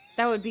gosh.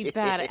 That would be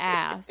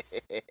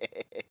badass.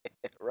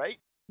 Right?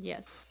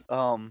 Yes.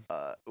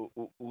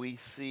 We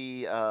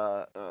see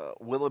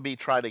Willoughby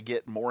try to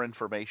get more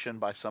information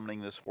by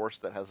summoning this horse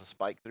that has a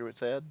spike through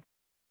its head.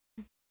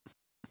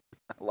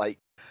 Like,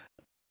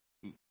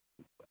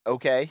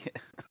 okay.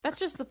 That's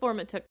just the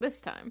form it took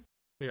this time.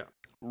 Yeah.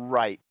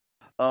 Right.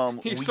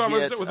 He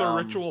summons it with a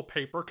ritual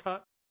paper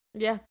cut.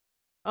 Yeah.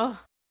 Oh.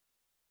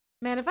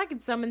 Man, if I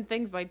could summon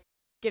things by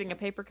getting a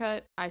paper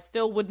cut, I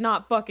still would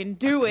not fucking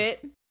do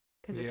it.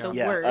 Because it's the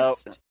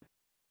worst.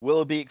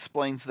 Willoughby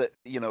explains that,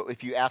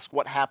 if you ask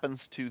what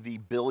happens to the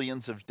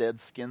billions of dead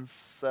skin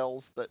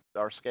cells that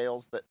are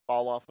scales that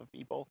fall off of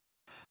people,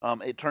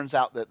 it turns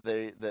out that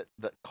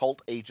that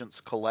cult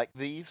agents collect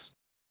these,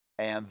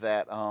 and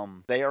that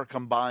they are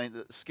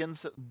combined.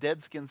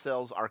 Dead skin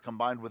cells are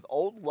combined with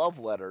old love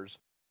letters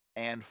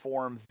and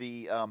form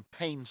the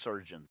pain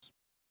surgeons.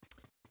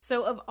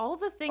 So of all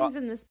the things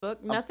in this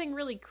book, nothing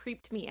really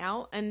creeped me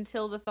out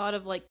until the thought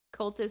of like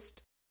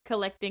cultist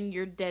collecting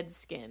your dead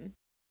skin.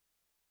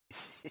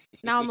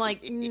 Now I'm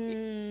like,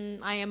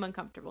 I am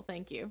uncomfortable.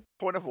 Thank you.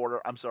 Point of order.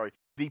 I'm sorry.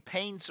 The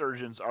pain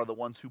surgeons are the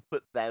ones who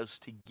put those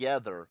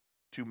together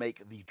to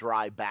make the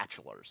dry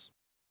bachelors.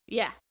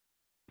 Yeah.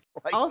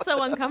 Like, also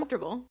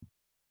uncomfortable.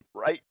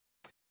 Right?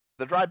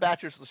 The dry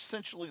bachelors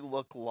essentially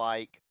look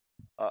like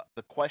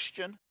the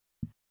Question,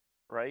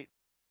 right?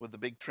 With the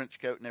big trench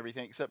coat and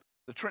everything, except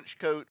the trench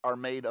coat are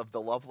made of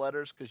the love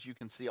letters because you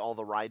can see all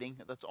the writing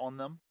that's on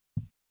them.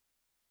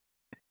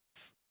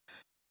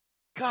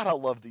 God, I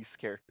love these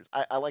characters.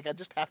 I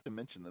just have to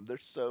mention them. They're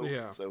so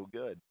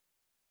good.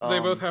 They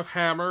both have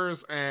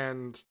hammers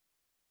and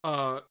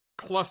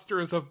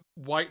clusters of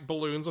white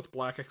balloons with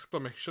black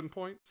exclamation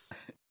points.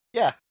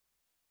 Yeah.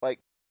 Like,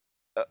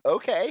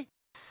 okay.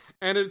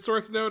 And it's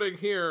worth noting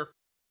here,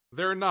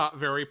 they're not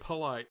very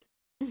polite.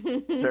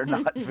 They're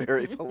not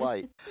very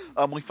polite.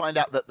 We find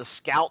out that the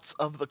scouts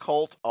of the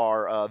cult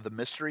are the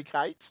mystery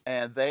kites,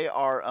 and they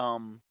are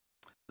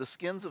the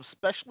skins of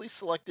specially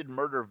selected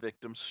murder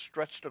victims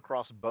stretched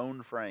across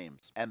bone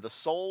frames, and the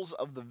souls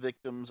of the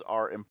victims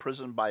are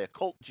imprisoned by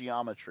occult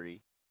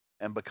geometry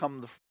and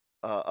become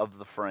of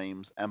the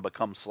frames and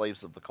become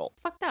slaves of the cult.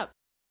 Fucked up.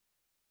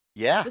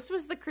 Yeah. This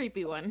was the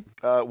creepy one.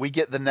 We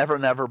get the Never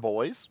Never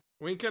Boys.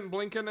 Winkin',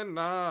 blinkin', and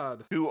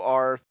nod. Who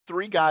are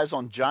 3 guys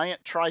on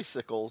giant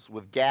tricycles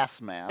with gas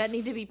masks. That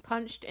need to be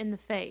punched in the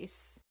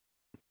face.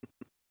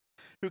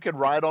 Who can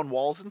ride on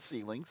walls and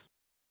ceilings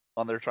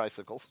on their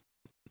tricycles.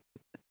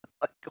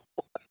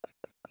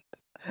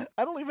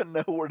 I don't even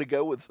know where to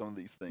go with some of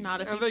these things.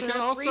 Not if and you they put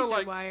can up also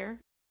razor wire.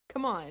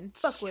 Come on,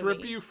 fuck with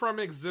strip me. you from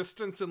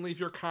existence and leave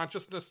your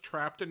consciousness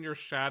trapped in your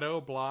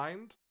shadow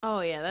blind.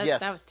 Oh yeah,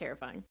 that was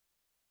terrifying.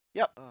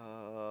 Yep.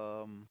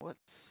 Let's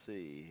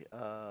see.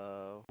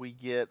 We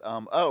get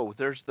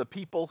there's the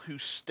people who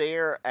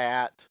stare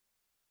at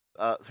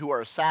who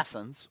are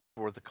assassins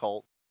for the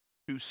cult,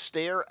 who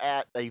stare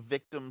at a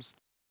victim's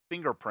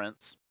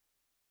fingerprints.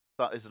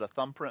 Is it a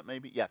thumbprint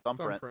maybe? Yeah,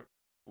 thumbprint.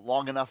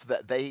 Long enough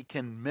that they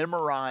can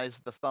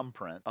memorize the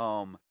thumbprint.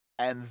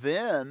 And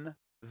then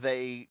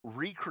they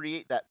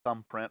recreate that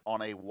thumbprint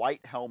on a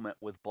white helmet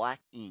with black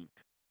ink.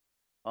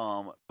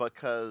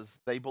 Because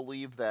they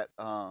believe that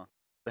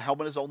the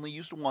helmet is only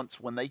used once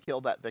when they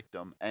kill that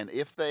victim, and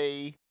if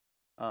the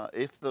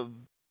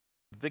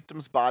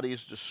victim's body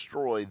is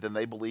destroyed, then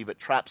they believe it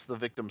traps the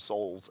victim's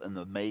souls in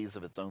the maze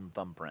of its own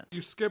thumbprint.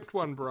 You skipped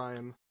one,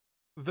 Brian.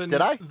 Did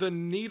I? The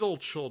Needle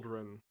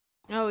Children.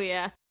 Oh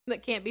yeah,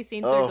 that can't be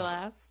seen through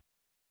glass.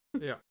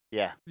 Yeah.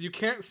 Yeah. You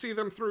can't see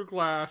them through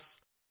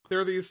glass.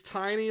 They're these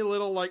tiny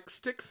little, like,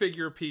 stick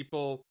figure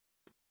people.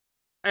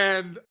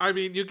 And, I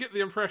mean, you get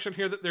the impression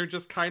here that they're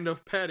just kind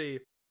of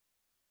petty.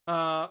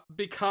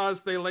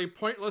 Because they lay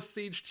pointless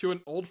siege to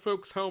an old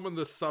folks' home in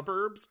the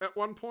suburbs at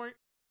one point.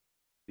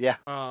 Yeah.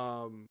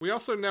 We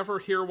also never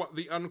hear what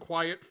the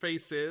Unquiet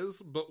Face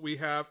is, but we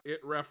have it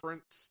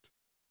referenced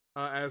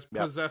as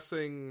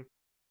possessing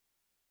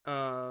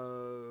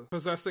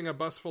a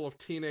bus full of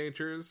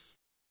teenagers.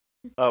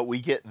 We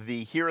get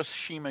the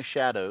Hiroshima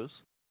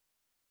Shadows,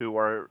 who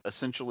are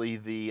essentially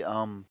the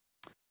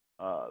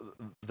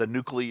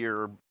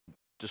nuclear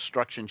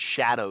destruction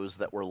shadows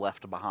that were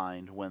left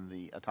behind when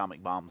the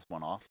atomic bombs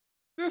went off.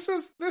 This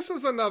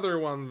is another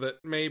one that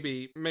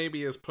maybe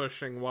is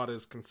pushing what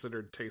is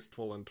considered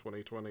tasteful in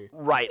 2020.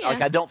 Right. Yeah.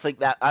 Like I don't think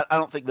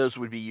those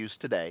would be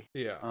used today.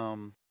 Yeah.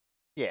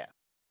 Yeah.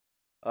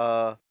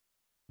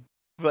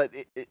 But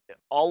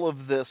all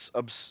of this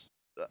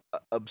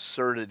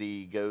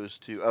absurdity goes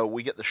to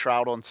we get the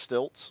Shroud on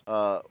Stilts,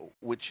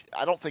 which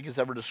I don't think is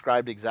ever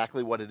described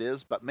exactly what it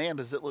is, but man,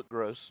 does it look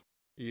gross.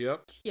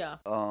 Yep. Yeah.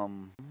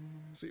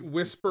 See,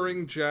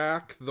 Whispering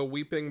Jack, the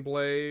Weeping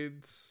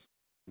Blades.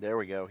 There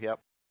we go. Yep.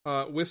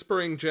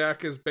 Whispering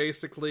Jack is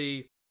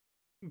basically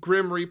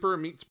Grim Reaper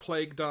meets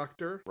Plague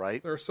Doctor.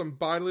 Right. There are some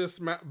bodiless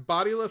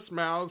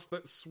mouths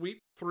that sweep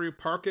through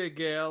Parquet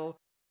Gale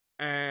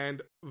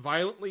and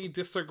violently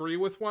disagree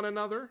with one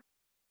another.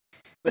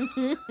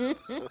 The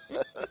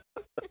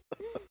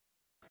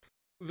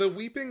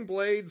Weeping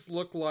Blades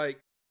look like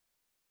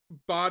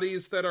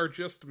bodies that are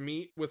just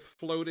meat with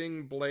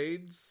floating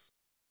blades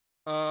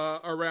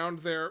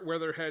around where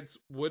their heads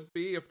would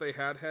be if they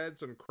had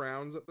heads and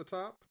crowns at the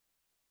top.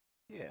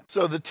 Yeah.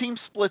 So the team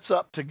splits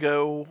up to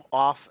go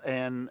off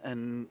and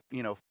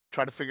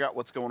try to figure out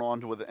what's going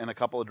on in a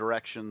couple of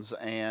directions,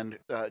 and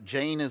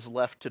Jane is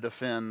left to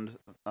defend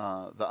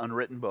the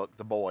unwritten book,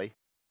 the boy.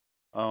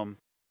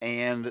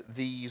 And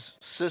these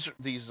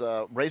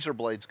razor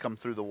blades come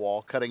through the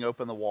wall, cutting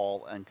open the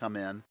wall and come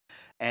in.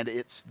 And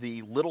it's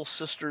the Little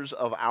Sisters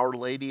of Our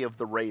Lady of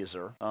the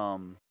Razor,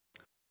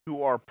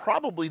 who are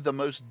probably the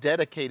most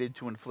dedicated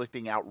to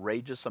inflicting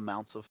outrageous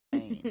amounts of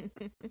pain.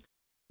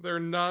 They're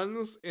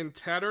nuns in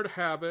tattered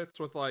habits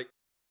with, like,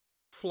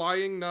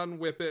 flying nun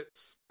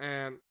whippets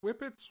and...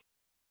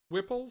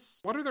 Whipples?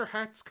 What are their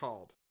hats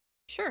called?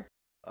 Sure.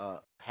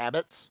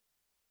 Habits?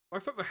 I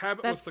thought the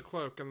habit was the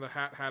cloak and the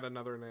hat had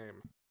another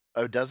name.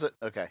 Oh, does it?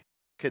 Okay.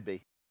 Could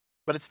be.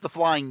 But it's the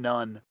flying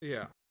nun.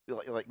 Yeah.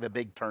 Like the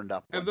big turned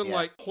up one. And then,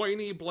 like,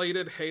 pointy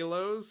bladed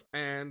halos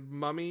and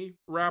mummy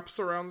wraps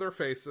around their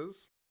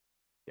faces.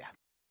 Yeah.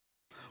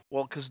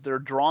 Well, because they're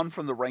drawn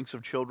from the ranks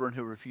of children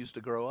who refuse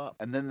to grow up.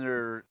 And then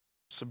they're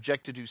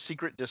subjected to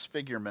secret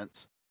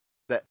disfigurements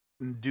that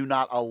do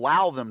not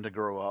allow them to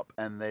grow up,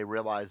 and they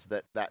realize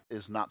that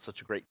is not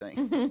such a great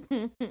thing.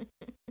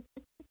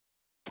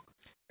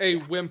 A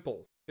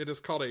wimple. It is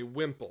called a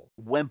wimple.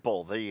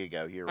 Wimple. There you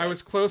go. You're right. I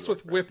was close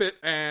with whippet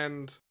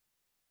and,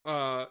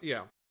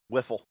 yeah.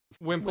 Wiffle.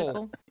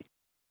 Wimple.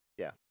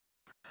 Yeah.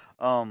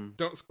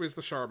 Don't squeeze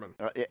the Charmin.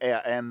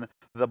 Yeah, and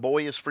the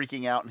boy is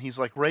freaking out, and he's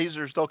like,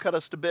 razors, they'll cut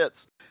us to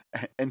bits.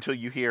 Until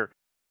you hear,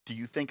 do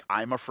you think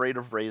I'm afraid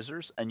of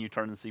razors? And you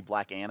turn and see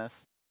Black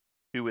Annis,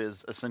 who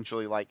is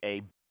essentially like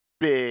a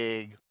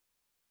big,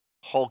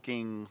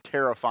 hulking,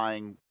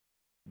 terrifying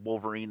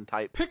Wolverine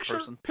type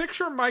person.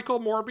 Picture Michael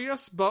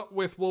Morbius, but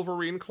with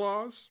Wolverine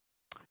claws.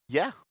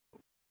 Yeah.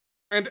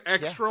 And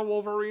extra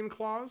Wolverine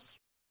claws.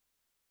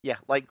 Yeah,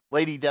 like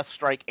Lady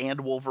Deathstrike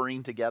and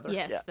Wolverine together.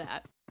 Yes, yeah.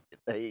 that.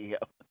 There you go.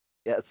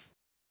 Yes.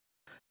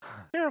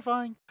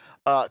 Terrifying.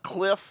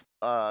 Cliff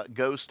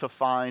goes to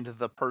find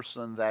the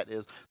person that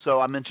is...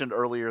 So I mentioned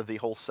earlier the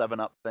whole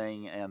 7-Up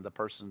thing and the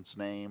person's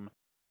name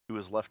who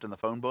is left in the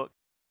phone book.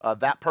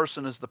 That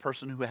person is the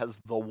person who has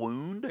the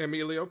wound.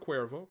 Emilio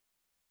Cuervo.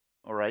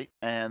 All right.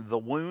 And the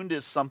wound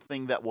is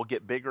something that will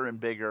get bigger and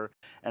bigger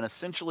and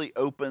essentially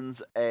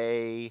opens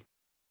a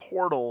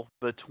portal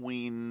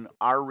between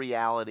our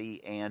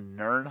reality and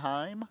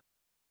Nirnheim,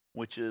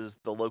 which is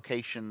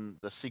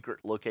the secret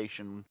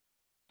location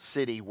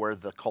city where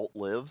the cult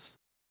lives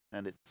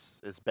and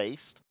it's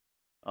based.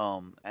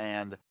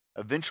 And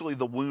eventually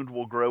the wound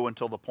will grow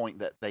until the point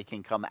that they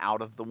can come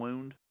out of the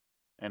wound,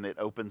 and it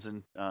opens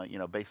in,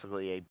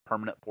 basically a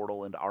permanent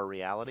portal into our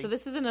reality. So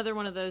this is another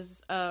one of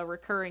those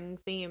recurring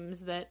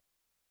themes that,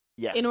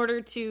 yes, in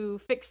order to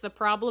fix the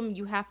problem,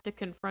 you have to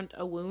confront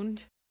a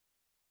wound.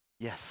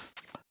 Yes.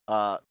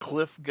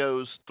 Cliff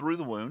goes through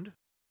the wound.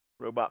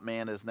 Robot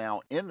Man is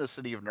now in the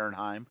city of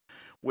Nirnheim,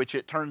 which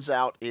it turns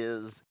out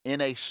is in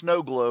a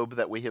snow globe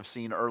that we have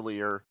seen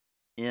earlier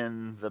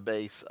in the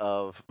base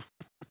of...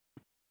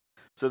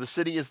 So the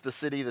city is the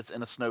city that's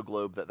in a snow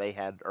globe that they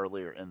had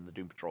earlier in the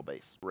Doom Patrol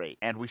base. Right.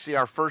 And we see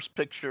our first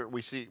picture,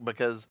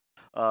 because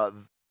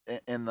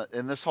in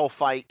this whole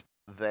fight,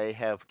 they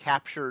have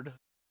captured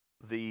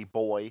the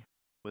boy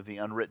with the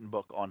unwritten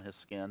book on his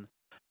skin.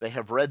 They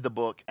have read the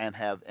book and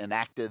have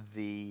enacted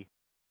the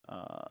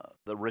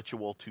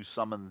ritual to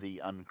summon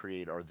the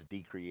Uncreator or the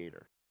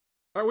Decreator.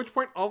 At which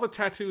point all the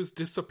tattoos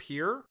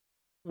disappear,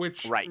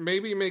 which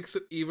maybe makes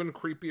it even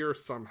creepier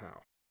somehow.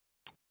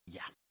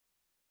 Yeah.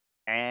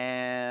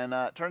 And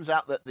it turns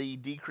out that the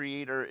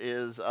Decreator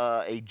is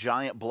a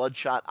giant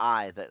bloodshot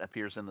eye that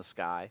appears in the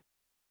sky.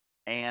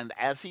 And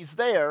as he's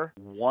there,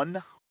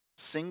 one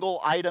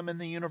single item in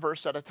the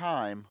universe at a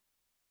time,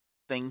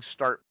 things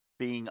start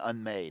being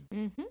unmade.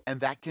 Mm-hmm.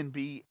 And that can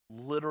be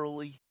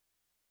literally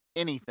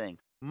anything.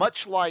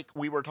 Much like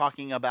we were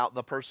talking about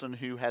the person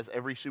who has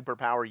every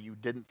superpower you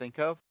didn't think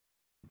of.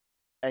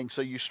 And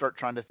so you start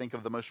trying to think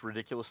of the most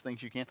ridiculous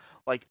things you can.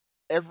 Like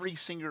every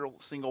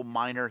single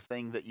minor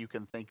thing that you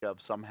can think of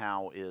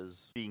somehow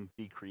is being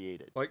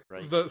decreated. Like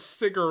right? The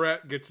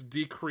cigarette gets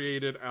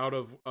decreated out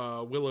of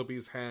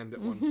Willoughby's hand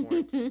at one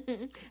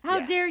point.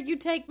 How dare you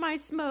take my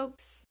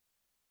smokes?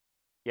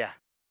 Yeah.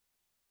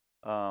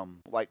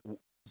 Like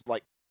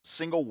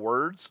single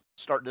words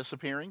start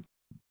disappearing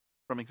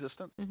from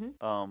existence.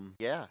 Mm-hmm.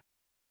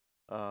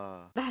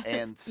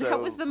 And so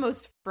that was the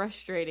most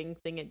frustrating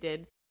thing it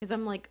did, because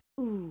I'm like,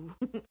 ooh,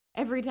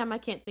 every time I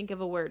can't think of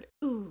a word,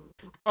 ooh.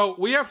 Oh,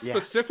 we have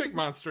specific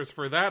monsters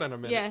for that in a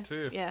minute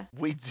too. Yeah,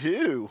 we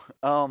do.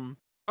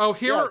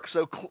 Here are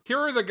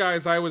the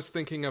guys I was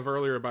thinking of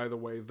earlier. By the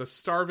way, the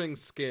Starving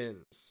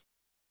Skins.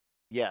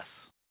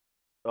 Yes.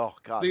 Oh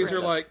God, these are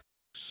like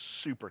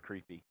super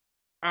creepy.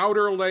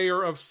 Outer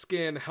layer of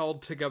skin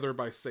held together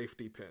by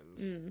safety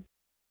pins. Mm.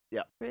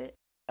 Yeah. Right.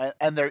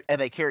 And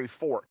they carry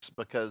forks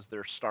because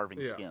they're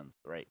starving skins,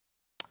 right?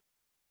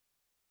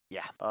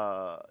 Yeah.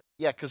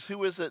 Because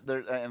who is it? There,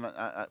 and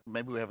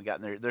maybe we haven't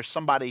gotten there. There's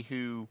somebody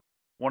who,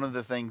 one of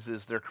the things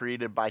is they're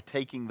created by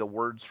taking the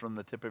words from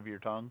the tip of your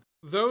tongue.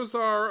 Those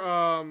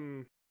are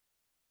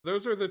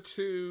the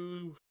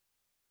two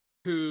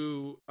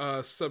who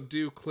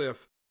subdue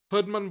Cliff,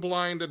 Hoodman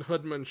Blind and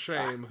Hoodman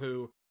Shame,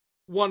 who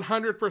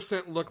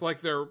 100% look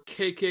like they're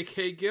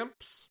KKK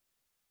gimps.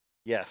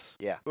 Yes.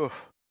 Yeah.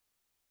 Oof.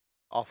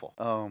 Awful.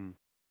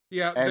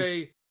 Yeah,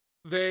 and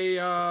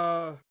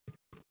the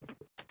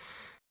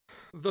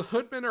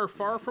Hoodmen are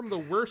far from the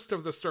worst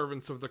of the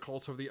servants of the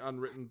cult of the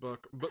Unwritten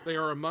Book, but they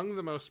are among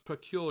the most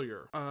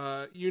peculiar.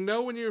 You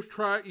know when you're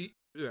trying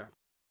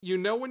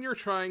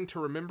to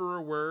remember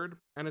a word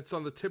and it's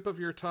on the tip of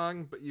your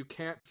tongue, but you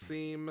can't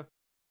seem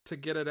to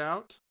get it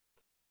out?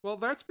 Well,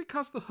 that's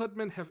because the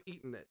Hoodmen have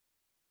eaten it.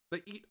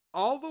 They eat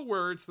all the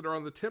words that are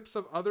on the tips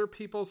of other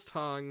people's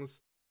tongues.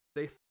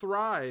 They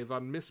thrive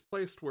on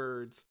misplaced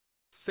words,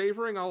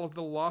 savoring all of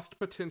the lost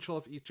potential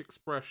of each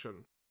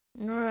expression.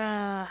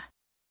 They're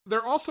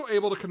also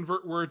able to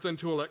convert words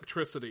into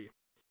electricity.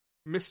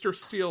 Mr.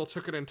 Steele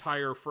took an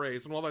entire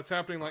phrase, and while that's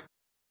happening, like,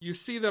 you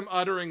see them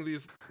uttering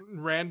these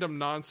random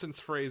nonsense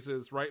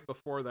phrases right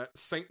before that.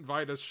 St.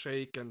 Vitus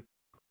Shake and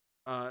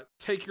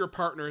take your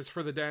partners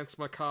for the dance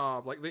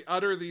macabre. Like, they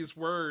utter these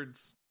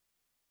words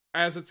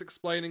as it's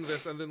explaining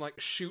this, and then like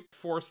shoot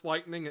force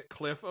lightning at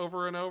Cliff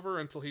over and over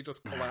until he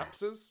just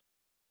collapses.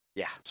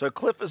 Yeah. So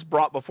Cliff is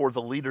brought before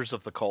the leaders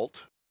of the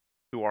cult,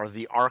 who are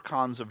the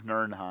Archons of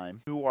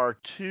Nirnheim, who are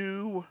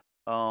two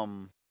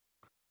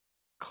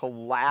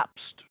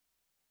collapsed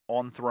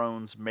on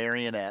thrones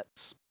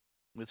marionettes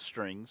with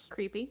strings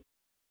Creepy.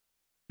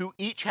 who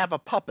each have a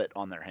puppet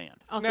on their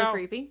hand. Also Now-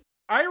 creepy.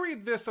 I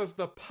read this as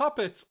the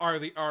puppets are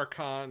the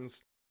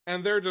archons,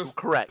 and they're just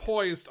Correct.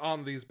 poised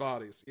on these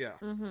bodies. Yeah.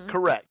 Mm-hmm.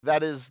 Correct.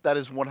 That is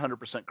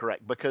 100%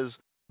 correct, because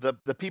the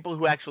people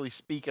who actually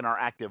speak and are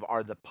active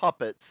are the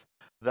puppets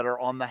that are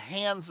on the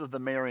hands of the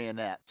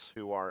marionettes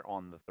who are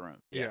on the throne.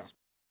 Yeah. Yes.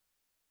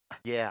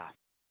 Yeah.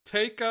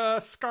 Take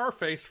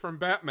Scarface from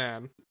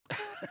Batman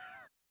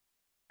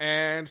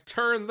and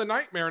turn the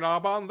nightmare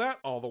knob on that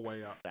all the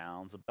way up.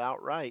 Sounds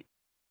about right.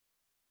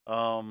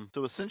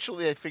 So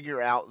essentially, they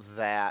figure out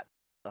that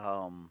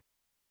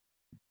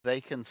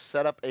they can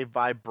set up a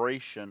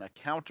vibration, a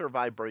counter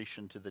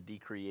vibration to the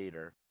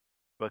Decreator,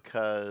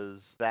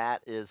 because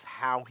that is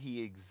how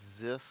he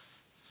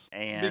exists.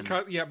 And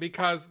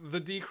Because the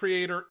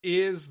Decreator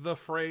is the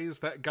phrase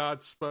that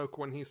God spoke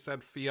when he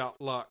said Fiat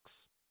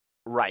Lux.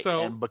 right,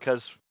 so- and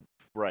because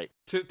right,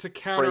 To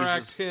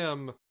counteract Phrases.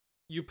 him,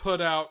 you put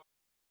out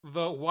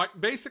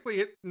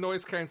basically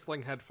noise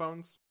canceling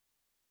headphones.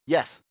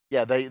 yes,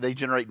 yeah, they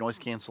generate noise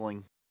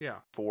canceling Yeah.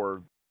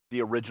 for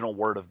the original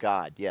Word of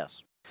God.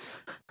 Yes.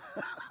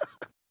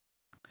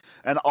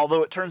 And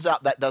although it turns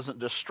out that doesn't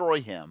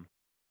destroy him,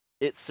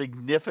 it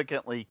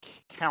significantly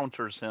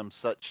counters him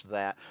such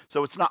that,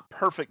 so it's not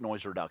perfect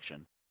noise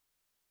reduction,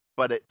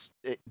 but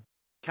it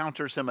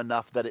counters him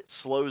enough that it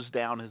slows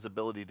down his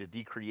ability to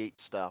decreate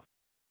stuff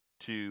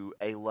to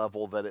a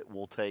level that it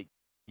will take,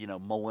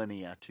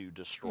 millennia to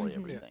destroy Mhm.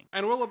 everything.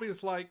 And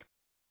Willoughby's like,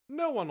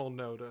 no one will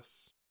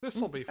notice. This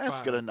will be fine. That's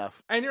good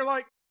enough. And you're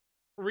like,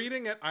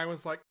 reading it, I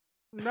was like,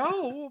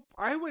 no,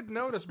 I would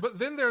notice. But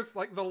then there's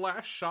like the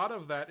last shot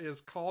of that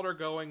is Calder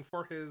going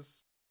for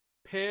his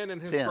pin in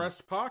his Pin.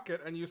 breast pocket,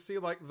 and you see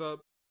like the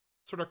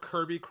sort of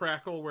Kirby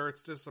crackle where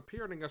it's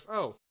disappeared, and he goes,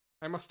 oh,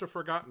 I must have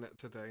forgotten it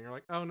today. And you're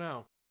like, oh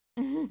no,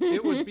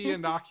 it would be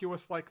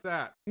innocuous like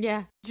that.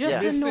 Yeah, just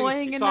Yeah. Missing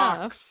annoying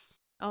enough. socks.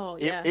 Oh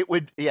yeah, It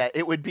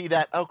would be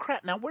that, oh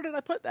crap, now where did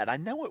I put that? I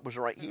know it was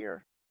right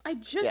here. I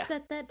just Yeah.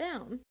 set that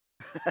down.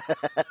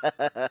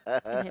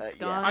 And it's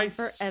gone. I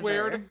forever.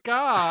 swear to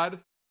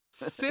God,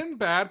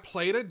 Sinbad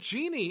played a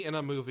genie in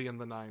a movie in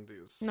the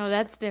 90s. No,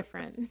 that's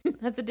different.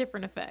 That's a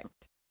different effect.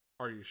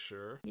 Are you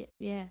sure?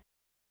 Yeah.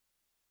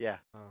 Yeah.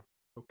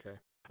 Okay.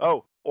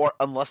 Oh, or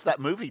unless that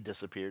movie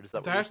disappeared. Is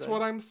that That's what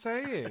what I'm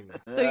saying.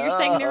 So you're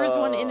saying there was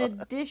one in Oh.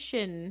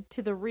 addition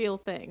to the real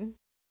thing?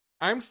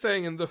 I'm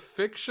saying in the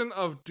fiction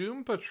of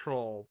Doom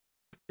Patrol,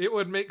 it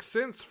would make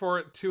sense for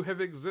it to have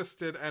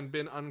existed and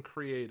been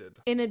uncreated.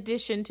 In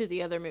addition to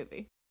the other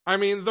movie. I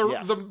mean, the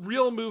Yes. the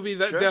real movie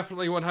that Sure.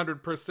 definitely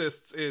 100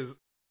 exists, and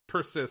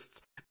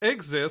persists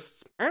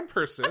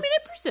I mean,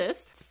 it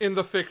persists. in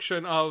the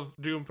fiction of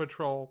Doom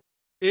Patrol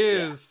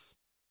is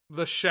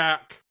the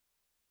Shaq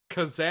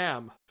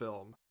Kazam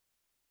film.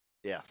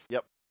 Yes.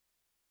 Yep.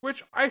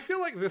 Which I feel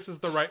like this is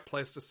the right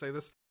place to say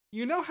this.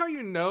 You know how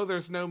you know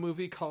there's no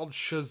movie called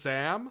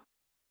Shazam?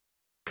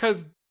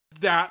 Because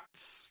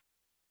that's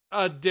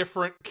a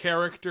different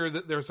character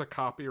that there's a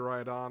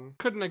copyright on.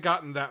 Couldn't have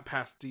gotten that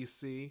past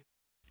DC.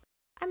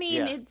 I mean,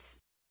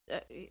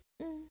 Yeah.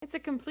 it's a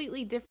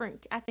completely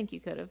different. I think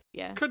you could have.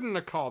 Yeah. Couldn't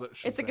have called it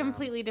Shazam. It's a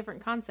completely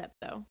different concept,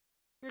 though.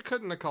 You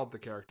couldn't have called the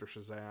character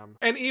Shazam.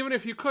 And even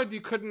if you could,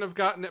 you couldn't have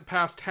gotten it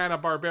past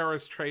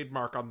Hanna-Barbera's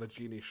trademark on the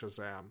genie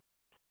Shazam.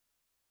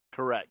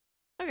 Correct.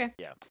 Okay.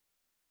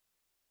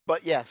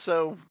 But yeah,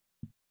 so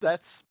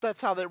that's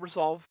how they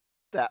resolve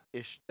that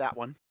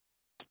one.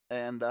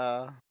 And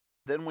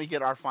then we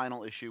get our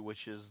final issue,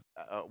 which is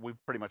we've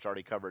pretty much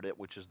already covered it,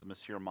 which is the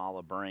Monsieur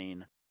Mala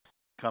brain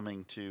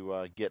coming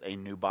to get a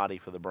new body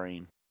for the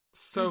brain.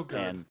 So good.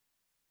 And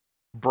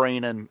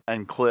Brain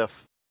and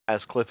Cliff,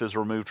 as Cliff is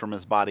removed from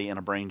his body in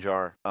a brain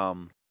jar.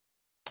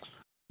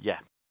 Yeah.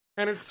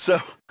 And it's So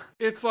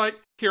It's like,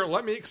 here,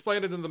 let me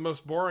explain it in the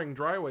most boring,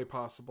 dry way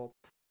possible.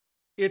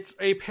 It's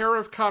a pair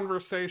of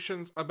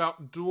conversations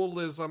about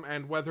dualism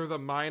and whether the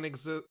mind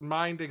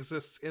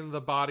exists in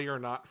the body or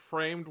not,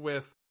 framed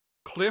with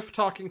Cliff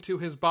talking to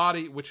his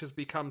body, which has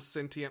become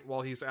sentient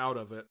while he's out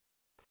of it,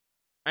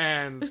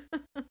 and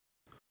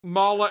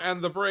Mala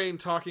and the brain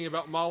talking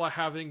about Mala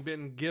having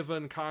been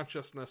given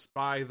consciousness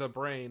by the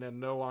brain and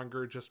no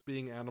longer just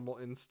being animal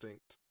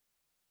instinct.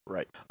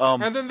 right.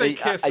 And then they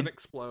kiss I and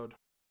explode.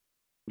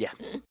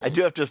 I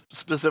do have to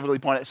specifically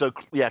point out. So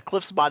yeah,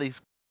 Cliff's body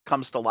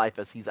comes to life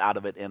as he's out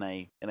of it in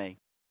a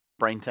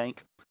brain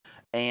tank,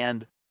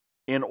 and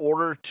in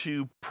order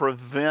to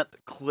prevent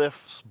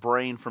Cliff's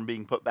brain from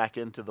being put back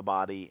into the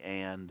body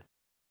and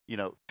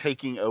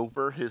taking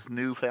over his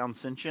newfound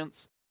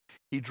sentience,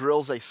 he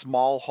drills a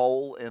small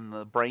hole in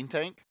the brain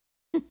tank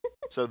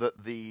so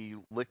that the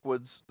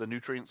liquids, the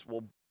nutrients,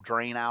 will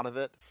drain out of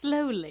it,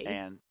 Slowly.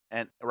 and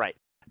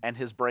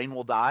his brain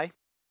will die.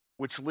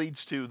 Which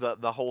leads to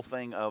the whole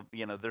thing of,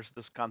 there's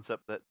this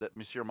concept that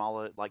Monsieur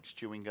Mala likes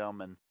chewing gum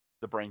and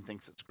the brain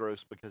thinks it's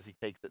gross because he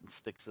takes it and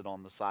sticks it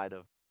on the side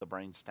of the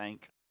brain's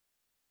tank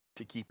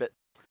to keep it.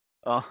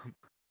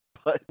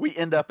 But we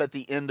end up at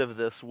the end of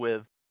this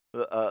with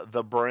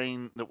the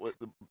brain,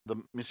 the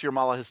Monsieur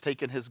Mala has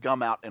taken his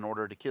gum out in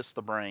order to kiss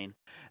the brain,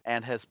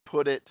 and has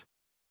put it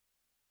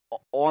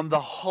on the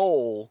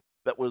hole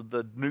that was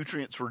the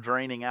nutrients were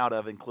draining out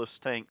of in Cliff's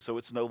tank, so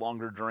it's no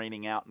longer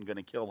draining out and going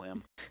to kill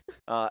him.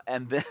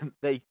 And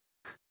then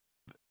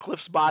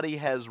Cliff's body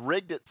has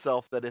rigged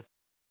itself that if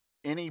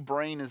any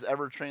brain is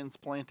ever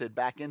transplanted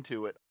back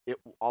into it,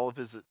 all of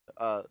his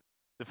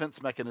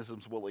defense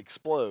mechanisms will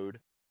explode.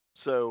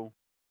 So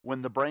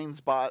when the brain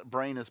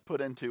is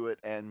put into it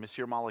and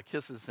Monsieur Mala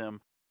kisses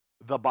him,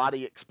 the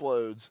body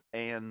explodes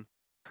and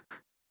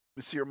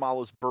Monsieur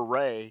Mala's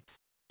beret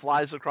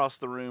flies across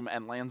the room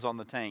and lands on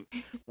the tank,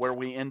 where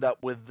we end up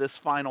with this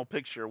final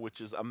picture,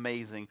 which is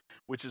amazing,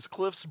 which is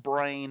Cliff's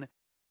brain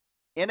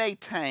in a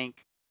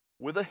tank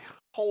with a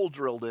hole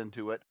drilled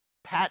into it,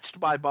 patched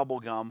by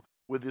bubblegum,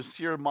 with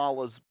Monsieur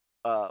Mala's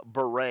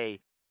beret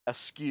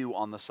askew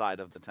on the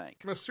side of the tank.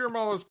 Monsieur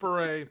Mala's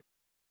beret,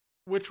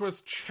 which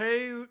was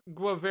Che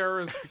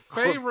Guevara's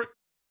favorite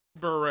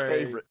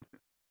beret,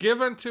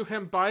 given to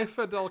him by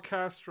Fidel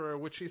Castro,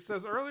 which he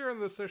says earlier in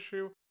this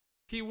issue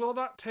he will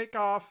not take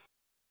off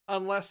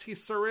unless he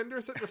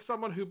surrenders it to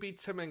someone who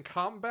beats him in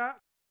combat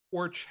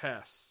or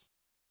chess.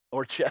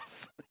 Or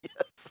chess,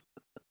 yes.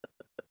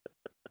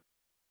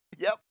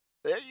 Yep,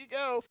 there you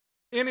go.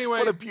 Anyway,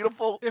 what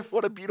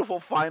a beautiful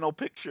final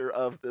picture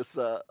of this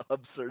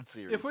absurd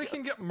series. If we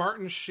can get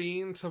Martin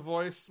Sheen to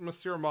voice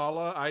Monsieur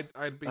Mala,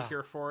 I'd be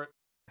here for it.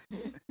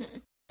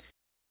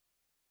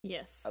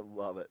 Yes, I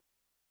love it.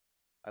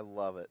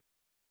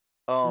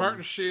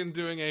 Martin Sheen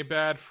doing a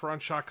bad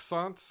French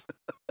accent.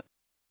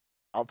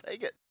 I'll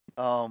take it.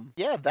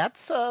 Yeah,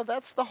 that's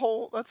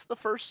the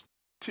first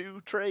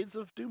 2 trades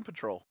of Doom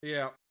Patrol.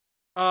 Yeah.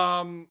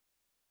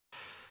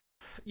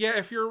 Yeah,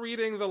 if you're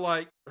reading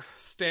the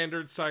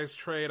standard size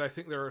trade, I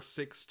think there are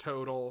 6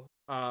 total.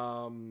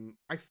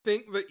 I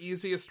think the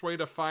easiest way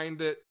to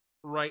find it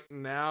right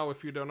now,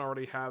 if you don't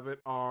already have it,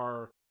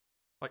 are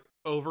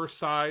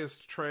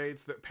oversized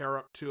trades that pair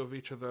up 2 of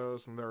each of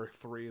those, and there are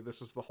 3.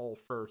 This is the whole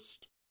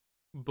first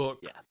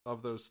book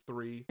of those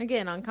 3.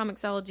 Again, on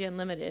Comixology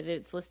Unlimited,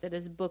 it's listed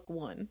as book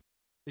 1.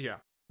 Yeah.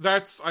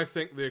 That's, I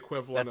think, the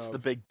equivalent That's of the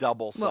big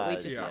double size. What we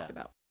just talked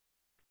about.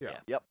 Yeah.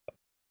 Yep.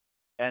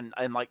 And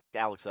like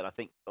Alex said, I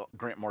think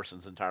Grant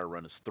Morrison's entire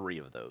run is 3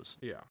 of those.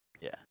 Yeah.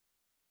 Yeah.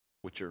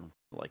 Which are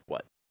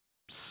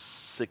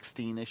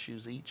 16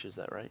 issues each, is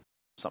that right?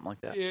 Something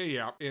like that?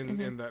 Yeah,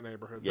 in that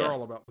neighborhood. Yeah. They're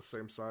all about the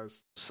same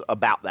size. So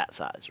about that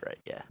size, right?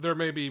 Yeah. There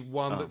may be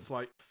one that's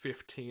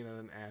 15 in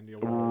an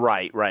annual.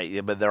 Right.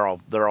 Yeah, but they're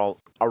all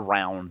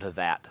around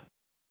that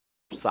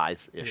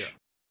size-ish.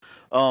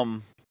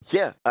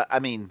 Yeah. I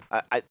mean,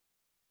 I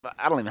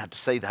don't even have to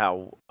say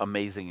how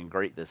amazing and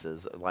great this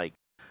is.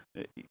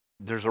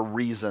 There's a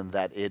reason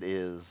that it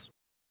is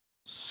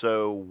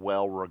so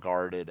well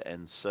regarded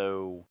and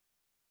so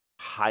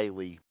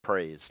highly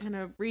praised. And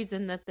a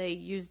reason that they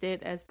used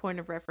it as point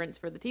of reference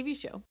for the TV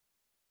show.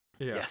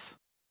 Yeah. Yes.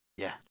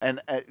 Yeah. And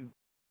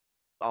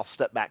I'll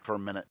step back for a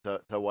minute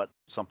to what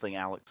something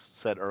Alex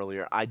said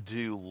earlier. I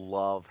do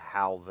love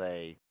how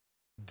they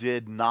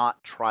did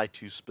not try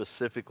to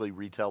specifically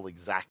retell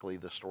exactly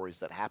the stories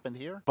that happened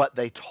here, but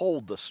they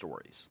told the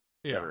stories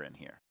that are in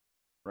here,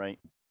 right?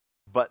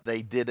 But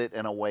they did it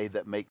in a way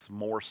that makes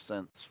more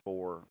sense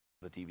for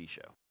the TV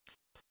show.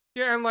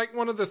 Yeah, and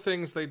one of the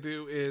things they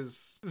do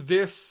is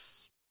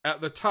this,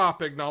 at the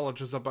top,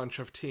 acknowledges a bunch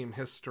of team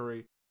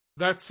history.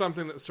 That's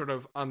something that sort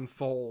of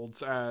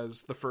unfolds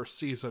as the first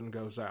season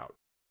goes out.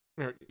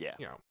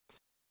 Yeah.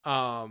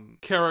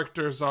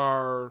 Characters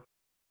are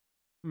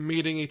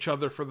meeting each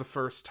other for the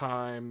first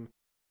time.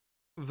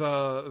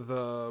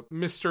 The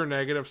Mr.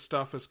 Negative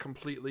stuff is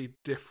completely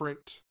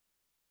different.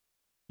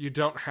 You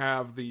don't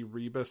have the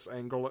Rebus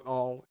angle at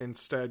all.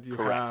 Instead, you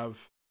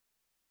have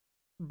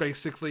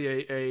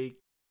basically a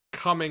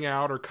coming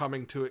out or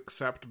coming to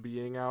accept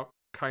being out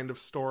kind of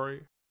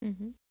story.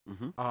 Mm-hmm.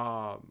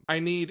 Mm-hmm. I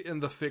need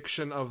in the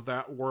fiction of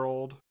that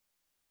world,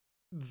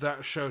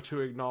 that show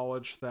to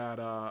acknowledge that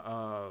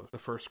the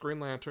first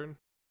Green Lantern,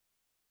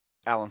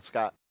 Alan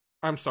Scott.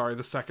 I'm sorry,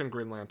 the second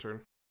Green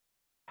Lantern,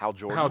 Hal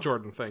Jordan. Hal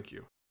Jordan, thank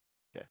you.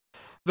 Okay.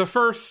 The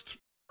first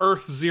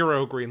Earth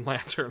Zero Green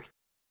Lantern.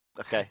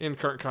 Okay. In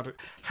current context,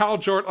 Hal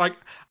Jordan,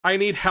 I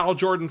need Hal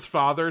Jordan's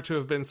father to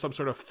have been some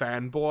sort of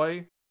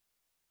fanboy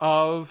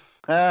of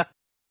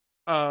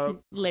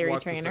Larry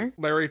Trainer.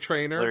 Larry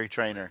Trainer. Larry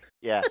Trainer.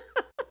 Yeah.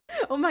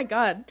 Oh my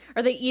God.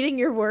 Are they eating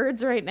your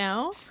words right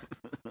now?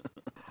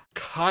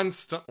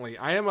 Constantly.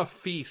 I am a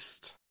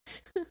feast.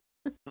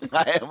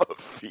 I am a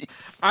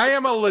feast. I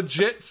am a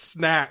legit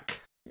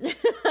snack.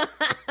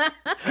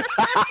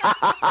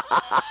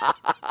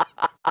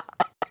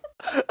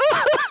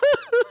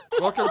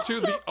 Welcome to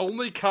the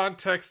only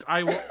context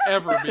I will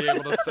ever be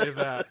able to say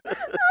that.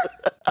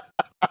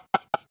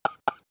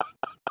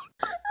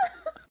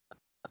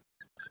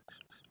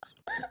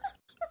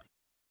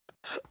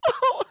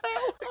 Oh,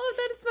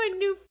 that is my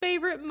new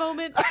favorite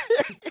moment.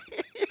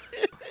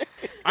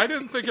 I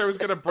didn't think I was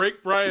going to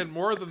break Brian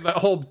more than that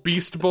whole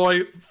Beast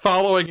Boy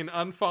following and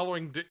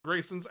unfollowing Dick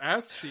Grayson's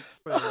ass cheeks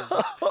thing.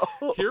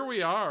 Here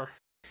we are.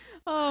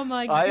 Oh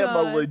my god. I am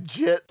a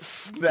legit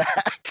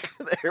snack.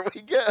 There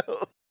we go.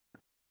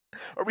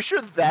 Are we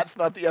sure that's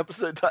not the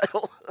episode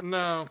title?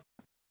 No,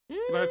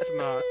 that's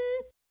not.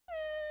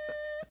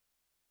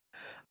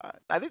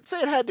 I didn't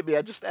say it had to be.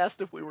 I just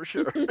asked if we were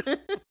sure.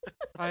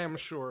 I am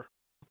sure.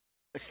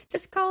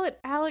 Just call it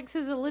Alex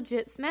is a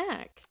legit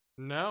snack.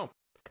 No.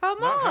 Come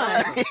Not on.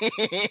 happening.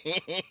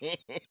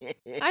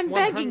 I'm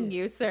 100 begging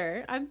you,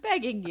 sir. I'm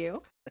begging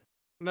you.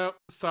 No,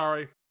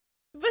 sorry.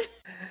 But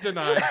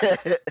Denied.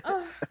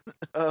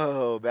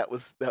 oh, that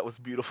was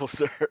beautiful,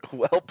 sir.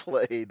 Well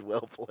played.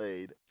 Well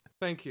played.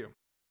 Thank you.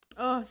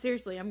 oh,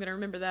 seriously, I'm gonna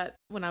remember that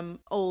when I'm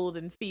old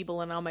and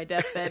feeble and on my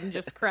deathbed and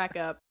just crack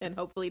up and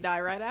hopefully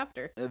die right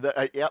after.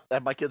 Yep.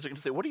 And my kids are going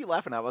to say, "What are you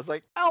laughing at?" I was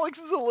like, "Alex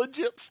is a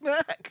legit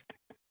snack."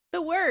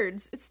 The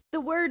words. It's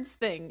the words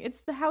thing.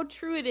 It's the how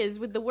true it is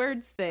with the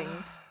words thing.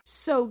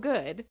 So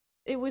good.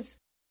 It was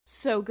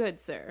so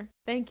good, sir.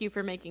 Thank you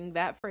for making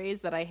that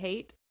phrase that I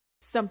hate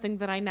something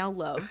that I now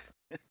love.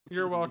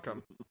 You're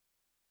welcome.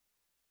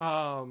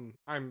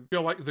 I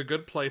feel like The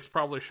Good Place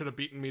probably should have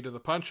beaten me to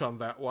the punch on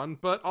that one,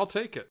 but I'll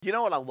take it. You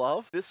know what I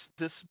love? This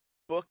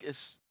book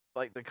is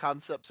like the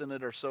concepts in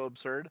it are so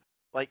absurd.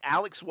 Like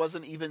Alex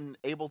wasn't even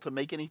able to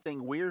make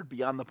anything weird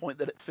beyond the point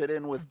that it fit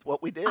in with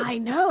what we did. I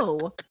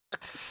know.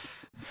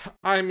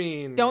 I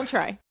mean, Don't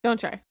try. Don't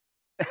try.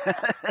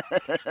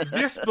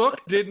 this book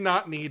did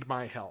not need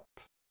my help.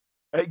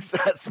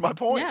 That's my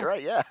point, Yeah.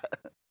 right? Yeah.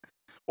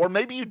 Or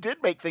maybe you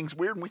did make things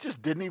weird and we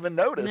just didn't even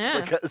notice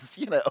because,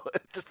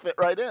 it just fit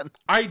right in.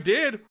 I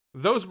did.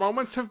 Those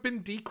moments have been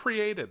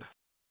decreated.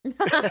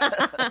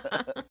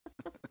 I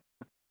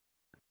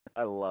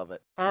love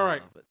it. All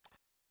right. I love it.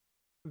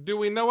 Do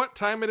we know what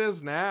time it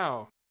is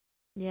now?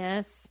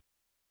 Yes.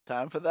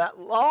 Time for that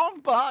long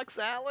box,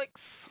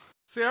 Alex.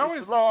 See, I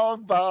always... It's a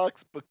long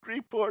box book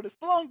report. It's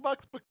a long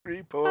box book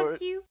report.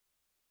 Fuck you.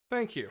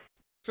 Thank you.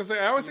 So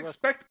I always You're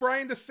expect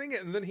Brian to sing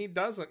it, and then he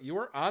doesn't. You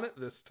were on it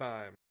this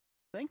time.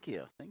 Thank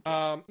you. Thank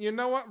you. You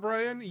know what,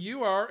 Brian?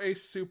 You are a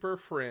super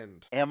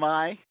friend. Am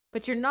I?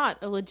 But you're not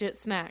a legit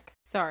snack.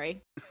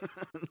 Sorry.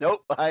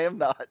 Nope, I am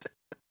not.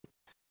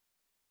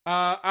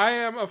 I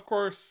am, of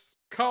course,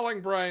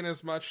 calling Brian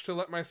as much to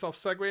let myself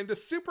segue into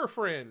Super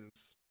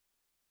Friends.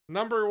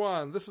 Number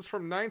 1. This is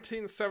from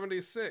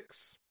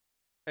 1976.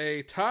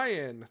 A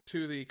tie-in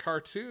to the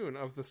cartoon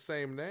of the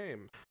same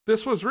name.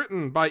 This was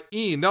written by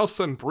E.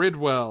 Nelson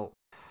Bridwell.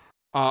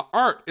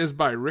 Art is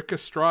by Rick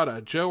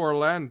Estrada, Joe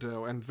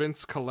Orlando, and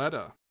Vince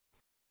Coletta.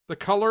 The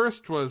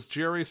colorist was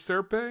Jerry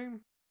Serpe.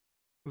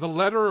 The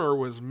letterer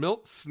was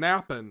Milt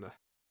Snapin.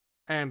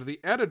 And the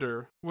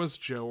editor was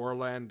Joe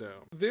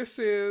Orlando. This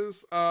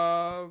is,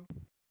 I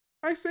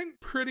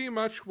think pretty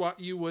much what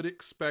you would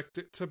expect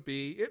it to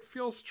be. It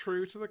feels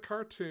true to the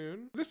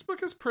cartoon. This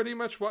book is pretty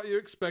much what you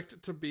expect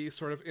it to be,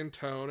 sort of in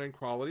tone and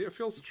quality. It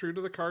feels true to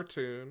the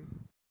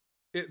cartoon.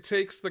 It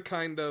takes the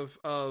kind of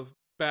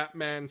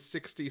Batman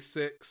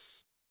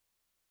 66,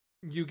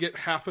 you get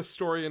half a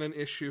story in an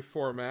issue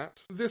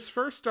format. This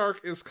first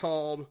arc is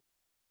called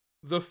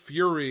The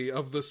Fury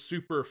of the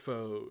Super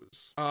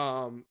Foes.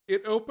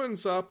 It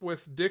opens up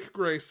with Dick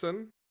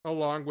Grayson,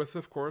 along with,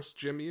 of course,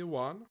 Jim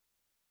Yuan,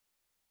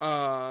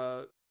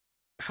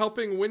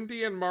 helping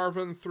Wendy and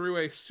Marvin through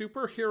a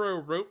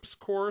superhero ropes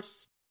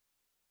course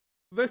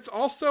that's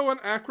also an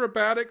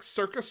acrobatic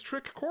circus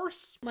trick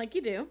course. Like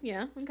you do.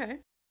 Yeah. Okay.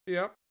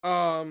 Yep.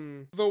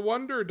 The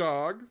Wonder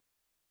Dog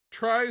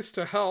tries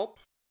to help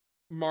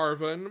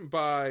Marvin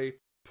by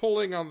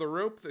pulling on the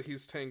rope that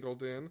he's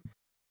tangled in,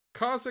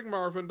 causing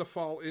Marvin to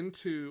fall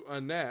into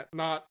a net,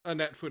 not a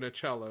net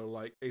funicello,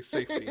 like a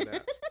safety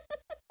net.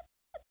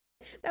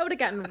 That would have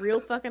gotten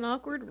real fucking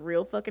awkward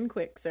real fucking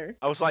quick, sir.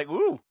 I was like,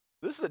 ooh,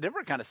 this is a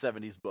different kind of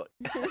 70s book.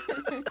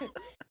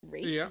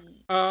 Racy.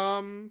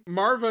 Yeah.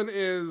 Marvin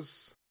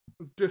is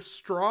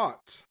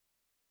distraught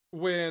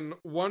when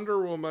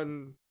Wonder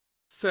Woman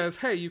says,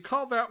 "Hey, you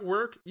call that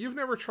work? You've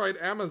never tried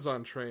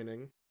Amazon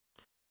training."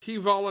 He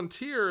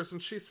volunteers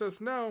and she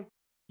says, "No,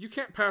 you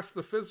can't pass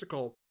the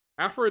physical.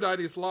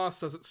 Aphrodite's law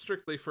says it's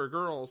strictly for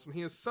girls." And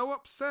he is so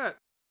upset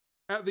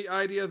at the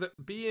idea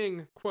that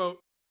being, quote,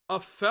 a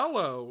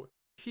fellow,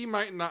 he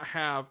might not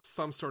have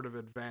some sort of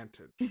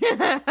advantage.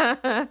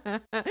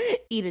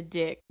 Eat a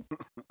dick.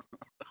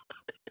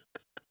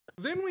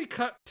 Then we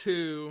cut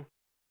to,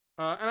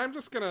 and I'm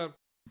just gonna,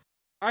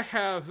 I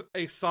have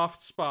a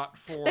soft spot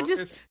for... That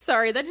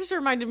just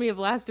reminded me of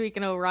last week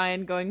in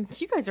Orion going,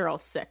 you guys are all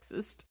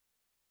sexist.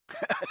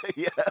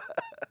 Yeah.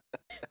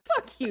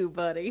 Fuck you,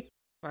 buddy.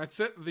 That's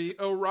it, the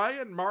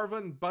Orion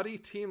Marvin buddy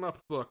team-up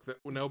book that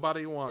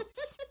nobody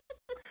wants.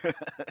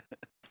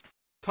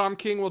 Tom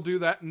King will do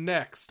that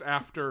next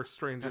after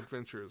Strange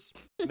Adventures.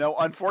 No,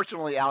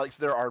 unfortunately, Alex,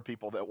 there are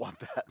people that want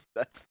that.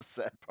 That's the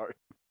sad part.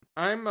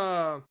 I'm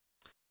a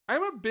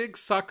big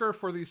sucker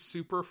for the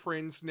Super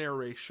Friends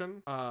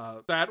narration.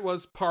 That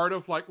was part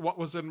of like what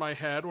was in my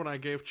head when I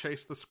gave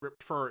Chase the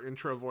script for our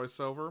intro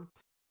voiceover.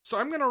 So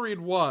I'm going to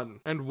read one,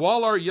 and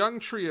while our young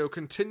trio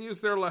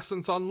continues their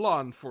lessons on law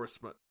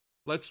enforcement,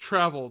 let's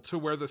travel to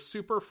where the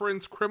Super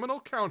Friends' criminal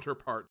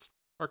counterparts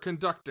are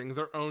conducting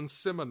their own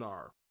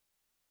seminar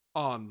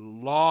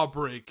on law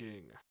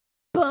breaking.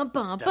 Bum,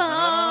 bum, bum.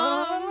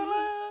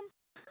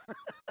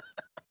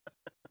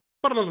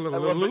 I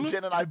love that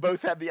Jen and I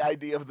both had the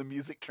idea of the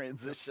music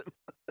transition.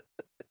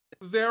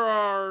 There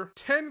are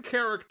 10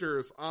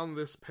 characters on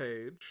this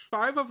page,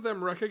 5 of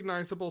them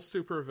recognizable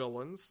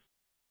supervillains.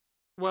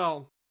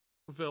 Well,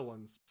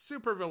 villains.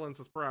 Supervillains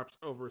is perhaps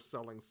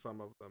overselling some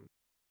of them.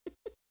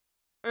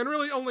 And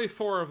really only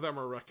 4 of them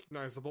are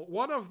recognizable.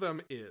 One of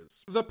them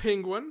is the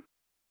Penguin,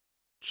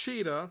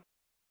 Cheetah,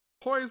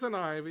 Poison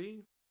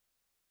Ivy,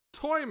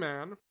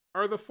 Toyman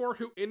are the 4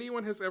 who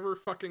anyone has ever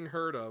fucking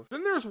heard of.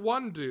 Then there's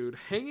one dude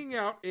hanging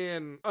out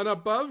in an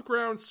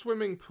above-ground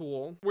swimming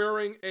pool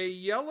wearing a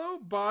yellow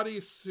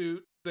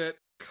bodysuit that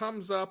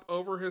comes up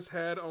over his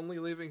head, only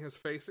leaving his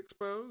face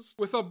exposed,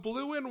 with a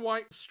blue and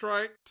white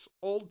striped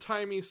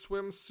old-timey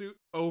swimsuit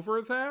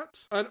over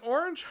that, an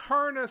orange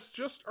harness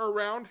just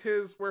around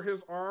where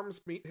his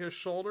arms meet his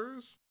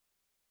shoulders,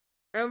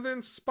 and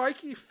then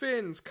spiky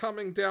fins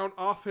coming down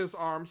off his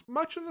arms,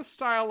 much in the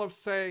style of,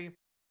 say,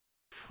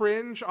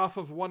 Fringe off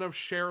of one of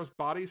Cher's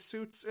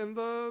bodysuits in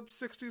the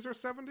 60s or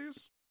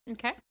 70s.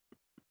 Okay.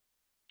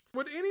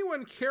 Would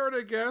anyone care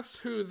to guess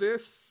who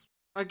this,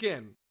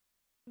 again,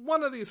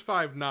 one of these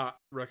 5 not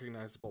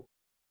recognizable,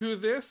 who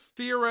this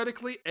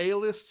theoretically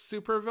A-list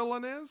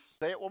supervillain is?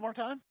 Say it one more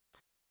time.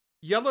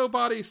 Yellow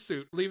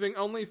bodysuit, leaving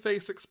only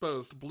face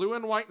exposed, blue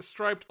and white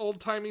striped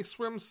old-timey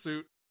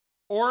swimsuit,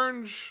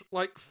 orange,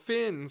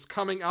 fins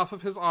coming off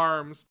of his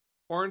arms,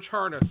 orange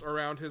harness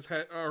around his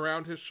head,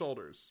 around his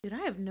shoulders. Dude,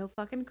 I have no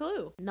fucking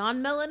clue.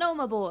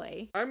 Non-melanoma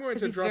boy. I'm going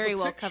to he's drop very a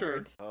well picture.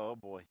 covered. Oh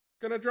boy.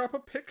 Gonna drop a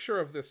picture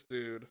of this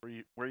dude.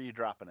 Where are you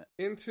dropping it?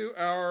 Into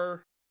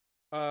our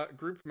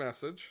group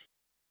message.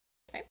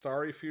 Okay.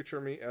 Sorry, future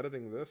me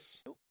editing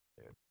this.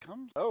 There it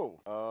comes.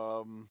 Oh,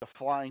 the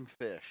flying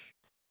fish.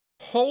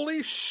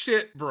 Holy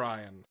shit,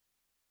 Brian.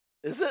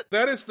 Is it?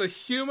 That is the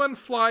human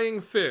flying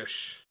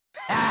fish.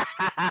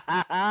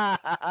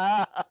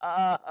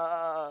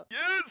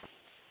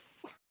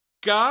 Yes!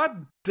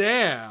 God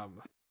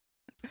damn.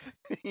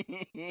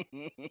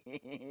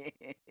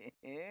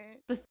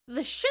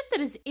 The shit that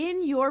is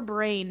in your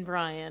brain,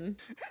 Brian.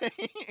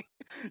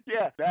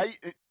 Yeah,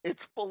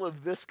 it's full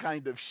of this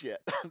kind of shit,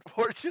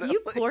 unfortunately.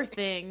 You poor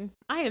thing.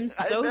 I am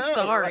so know,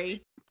 sorry.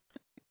 right?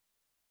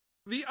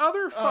 The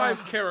other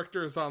 5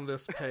 characters on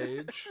this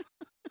page,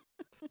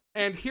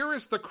 and here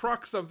is the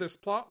crux of this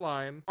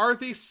plotline, are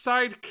the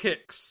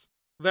sidekicks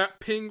that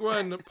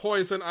Penguin,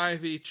 Poison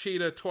Ivy,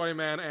 Cheetah,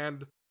 Toyman,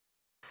 and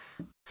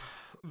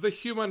the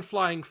human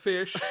flying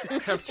fish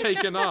have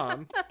taken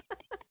on.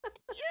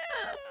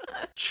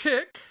 Yeah.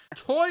 Chick,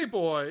 Toy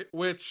Boy,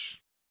 which...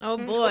 Oh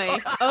boy.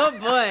 Oh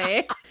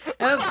boy.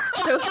 Oh,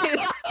 so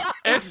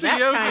it's that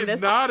SEO kind did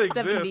of not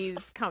 70s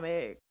exist.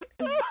 comic.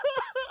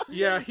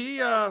 Yeah, he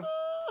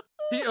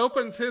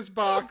opens his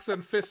box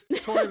and fists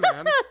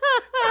Toyman.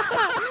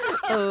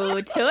 Oh,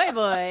 Toy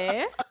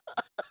Boy.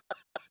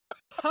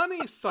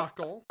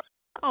 Honeysuckle.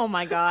 Oh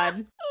my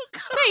god.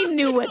 They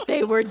knew what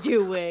they were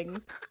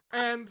doing.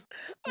 And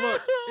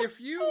look,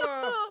 if you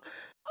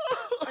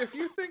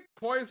think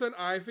Poison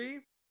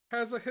Ivy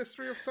has a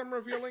history of some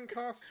revealing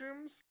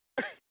costumes,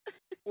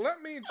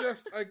 let me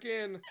just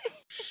again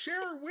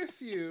share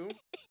with you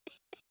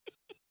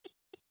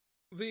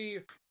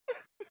the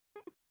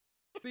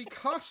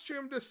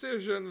costume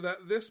decision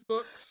that this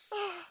book's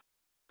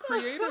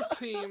creative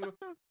team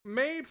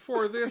made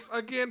for this,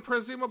 again,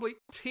 presumably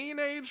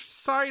teenage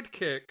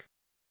sidekick.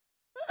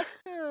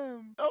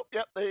 Oh,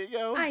 yep, there you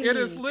go. It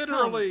is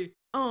literally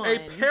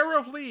a pair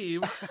of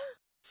leaves,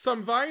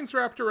 some vines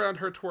wrapped around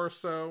her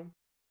torso,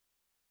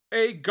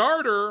 a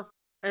garter,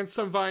 and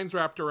some vines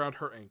wrapped around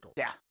her ankle.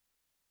 Yeah.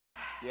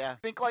 Yeah.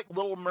 Think like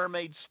Little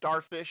Mermaid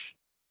starfish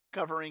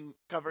covering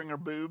her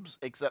boobs,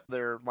 except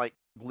they're like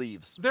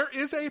leaves. There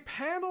is a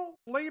panel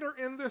later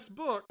in this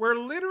book where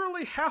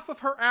literally half of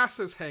her ass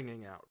is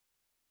hanging out.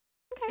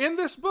 Okay. In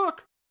this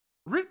book,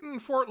 written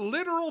for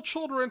literal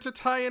children to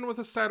tie in with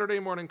a Saturday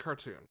morning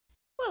cartoon.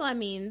 Well, I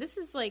mean, this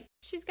is like,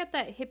 she's got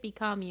that hippie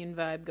commune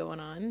vibe going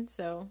on,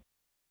 so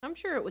I'm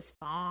sure it was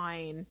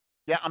fine.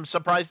 Yeah, I'm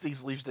surprised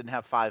these leaves didn't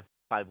have five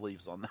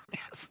leaves on them.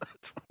 Yes,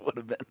 that would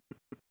have been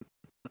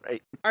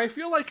right. I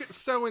feel like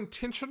it's so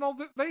intentional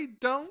that they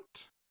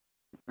don't,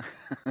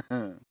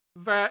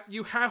 that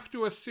you have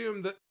to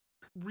assume that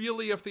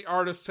really if the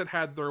artists had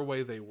had their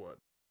way, they would.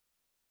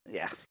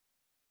 Yeah.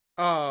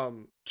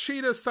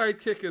 Cheetah's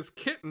sidekick is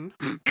Kitten.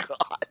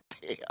 God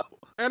damn.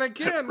 And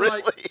again,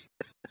 Really? like,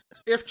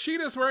 if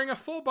Cheetah's wearing a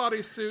full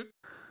body suit,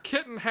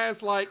 Kitten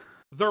has, like,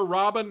 the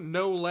Robin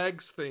no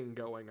legs thing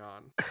going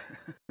on.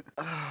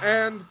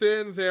 And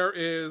then there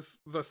is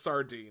the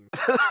Sardine.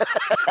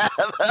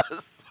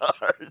 The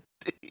sardine.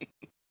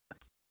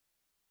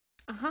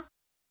 Uh-huh.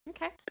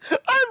 Okay.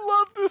 I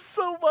love this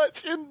so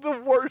much in the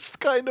worst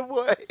kind of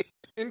way.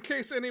 In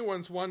case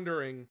anyone's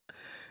wondering,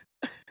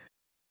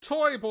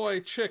 Toy Boy,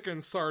 Chick,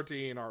 and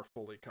Sardine are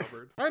fully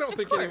covered. I don't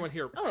think anyone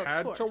here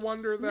had to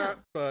wonder that,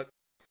 but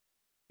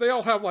they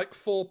all have, like,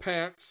 full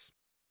pants.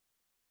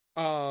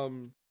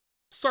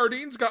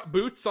 Sardine's got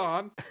boots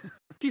on.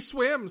 He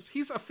swims.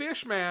 He's a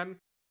fish man.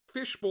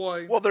 Fish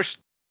boy. Well,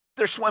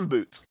 they're swim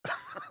boots.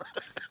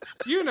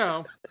 You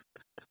know.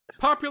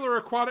 Popular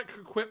aquatic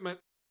equipment.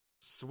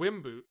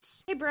 Swim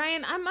boots. Hey,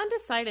 Brian, I'm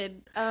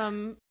undecided.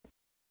 I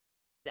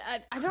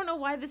don't know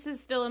why this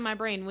is still in my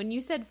brain. When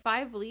you said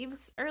 5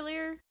 leaves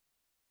earlier,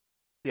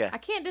 yeah, I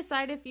can't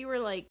decide if you were,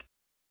 like,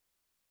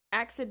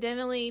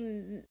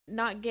 accidentally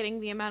not getting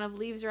the amount of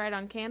leaves right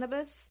on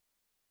cannabis,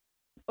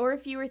 or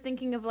if you were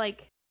thinking of,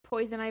 like,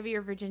 poison ivy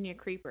or Virginia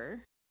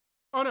creeper.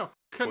 Oh, no.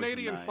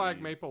 Canadian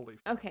flag maple leaf.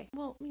 Okay.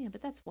 Well, yeah,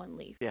 but that's 1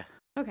 leaf. Yeah.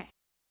 Okay.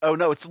 Oh,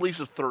 no, it's leaves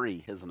of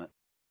 3, isn't it?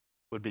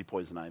 Would be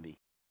poison ivy.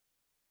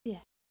 Yeah.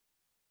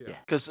 Yeah,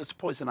 because it's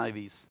poison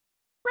ivies.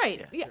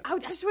 Right. Yeah. I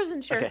just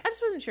wasn't sure. Okay. I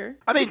just wasn't sure.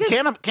 I mean,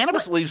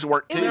 cannabis leaves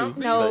work too.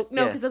 No,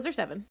 because those are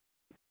 7.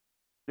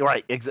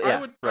 Right.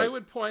 I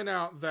would point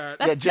out that.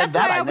 That's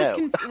why I was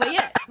confused. Well,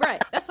 yeah,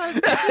 right. That's why I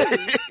was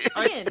confused.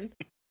 Again,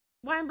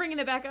 why I'm bringing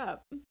it back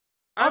up.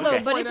 Although,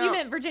 but if you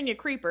meant Virginia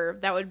creeper,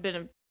 that would have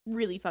been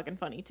really fucking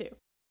funny too.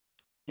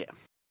 Yeah.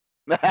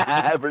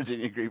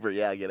 Virginia creeper.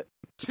 Yeah, I get it.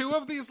 2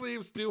 of these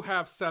leaves do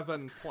have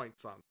 7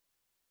 points on.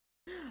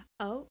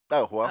 Oh.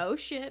 Oh well. Oh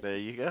shit. There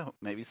you go.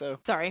 Maybe so.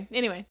 Sorry.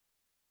 Anyway.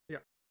 Yeah.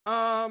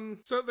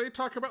 So they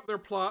talk about their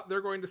plot.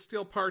 They're going to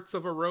steal parts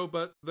of a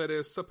robot that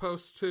is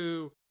supposed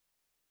to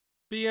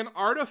be an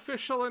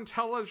artificial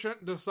intelligence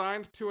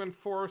designed to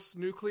enforce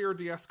nuclear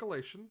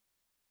de-escalation.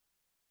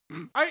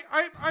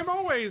 I'm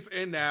always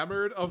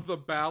enamored of the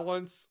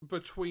balance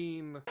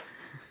between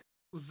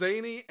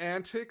zany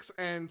antics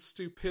and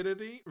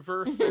stupidity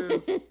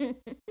versus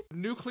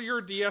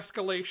nuclear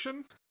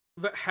de-escalation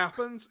that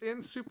happens in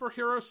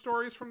superhero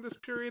stories from this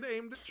period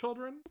aimed at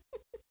children.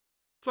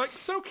 It's like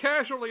so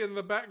casually in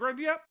the background.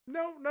 Yep,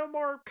 no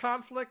more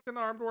conflict and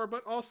armed war,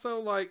 but also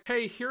like,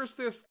 hey, here's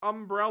this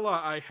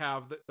umbrella I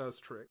have that does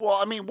tricks. Well,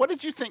 I mean, what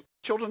did you think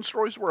children's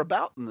stories were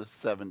about in the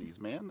 70s,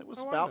 man? It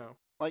was about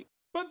like,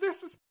 but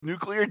this is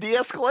nuclear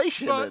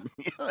de-escalation.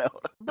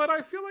 But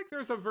I feel like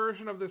there's a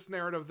version of this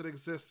narrative that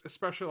exists,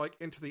 especially like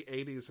into the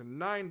 80s and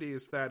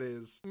 90s, that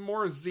is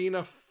more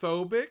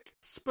xenophobic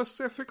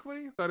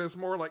specifically, that is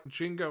more like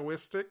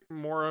jingoistic,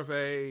 more of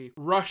a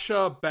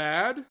Russia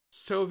bad,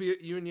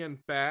 Soviet Union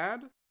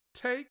bad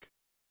take,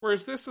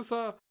 whereas this is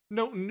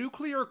no,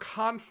 nuclear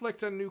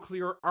conflict and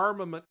nuclear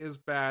armament is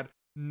bad.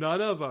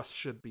 None of us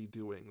should be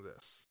doing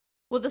this.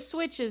 Well, the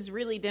switch is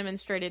really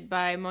demonstrated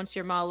by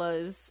Monsieur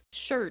Mala's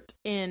shirt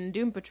in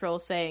Doom Patrol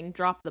saying,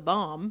 drop the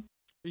bomb.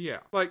 Yeah,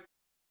 like,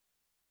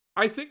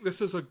 I think this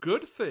is a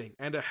good thing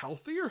and a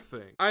healthier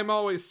thing. I'm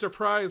always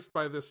surprised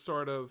by this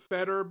sort of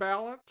better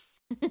balance.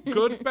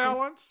 Good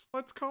balance,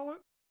 let's call it.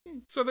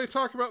 So they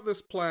talk about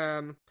this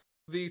plan.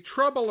 The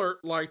trouble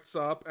alert lights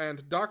up,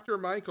 and Dr.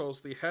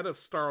 Michaels, the head of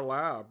Star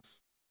Labs,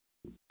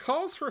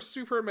 calls for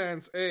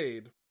Superman's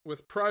aid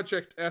with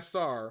Project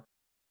SR.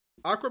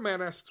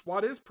 Aquaman asks,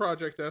 what is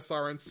Project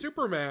SR? And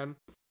Superman,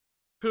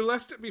 who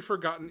lest it be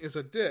forgotten is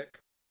a dick,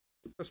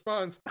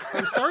 responds,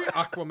 I'm sorry,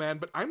 Aquaman,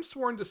 but I'm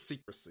sworn to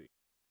secrecy.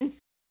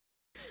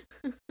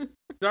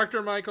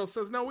 Dr. Michaels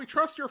says, no, we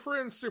trust your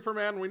friends,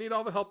 Superman. We need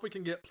all the help we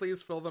can get.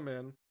 Please fill them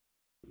in.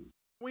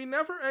 We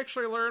never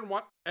actually learn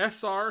what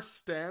SR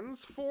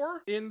stands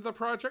for in the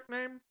project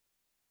name.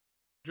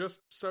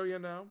 Just so you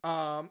know.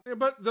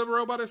 But the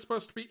robot is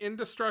supposed to be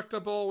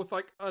indestructible with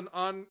like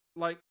an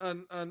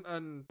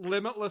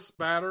limitless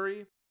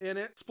battery in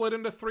it, split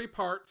into 3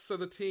 parts. So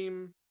the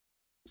team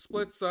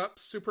splits up.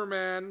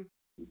 Superman,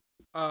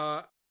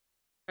 and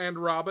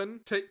Robin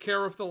take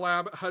care of the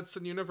lab at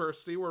Hudson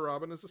University, where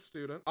Robin is a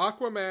student.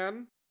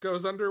 Aquaman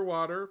goes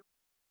underwater.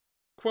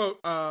 Quote,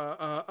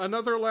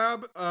 another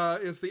lab,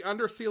 is the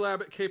undersea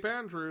lab at Cape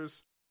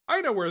Andrews. I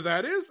know where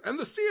that is, and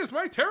the sea is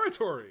my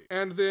territory.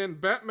 And then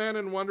Batman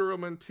and Wonder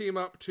Woman team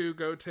up to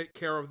go take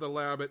care of the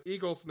lab at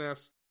Eagle's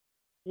Nest.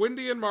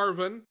 Wendy and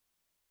Marvin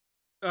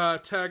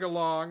tag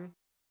along.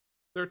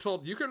 They're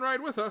told, you can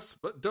ride with us,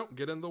 but don't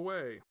get in the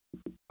way.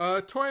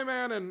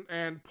 Toyman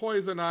and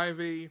Poison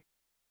Ivy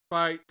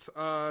fight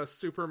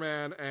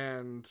Superman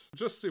and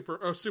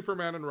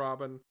Superman and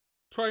Robin.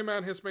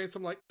 Toyman has made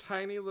some like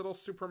tiny little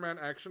Superman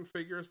action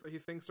figures that he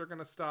thinks are going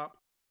to stop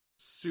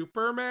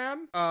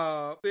Superman.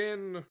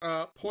 Then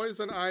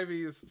Poison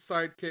Ivy's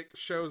sidekick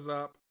shows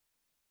up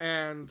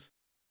and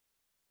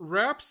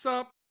wraps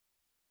up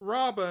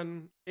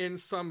Robin in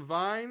some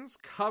vines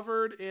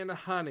covered in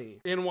honey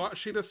in what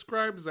she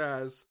describes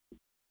as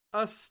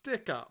a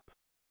stick-up.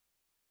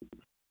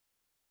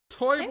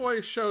 Toy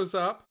Boy shows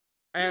up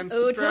and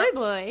Toy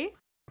Boy.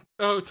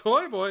 Oh,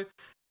 Toy Boy.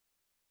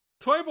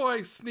 Toy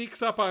Boy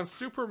sneaks up on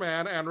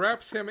Superman and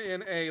wraps him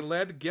in a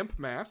lead gimp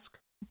mask.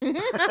 I'm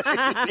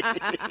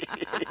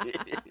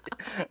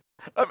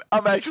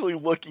actually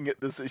looking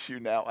at this issue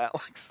now,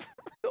 Alex.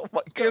 Oh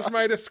my God. Is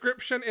my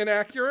description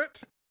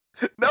inaccurate?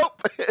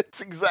 Nope,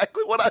 it's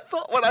exactly what I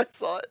thought when I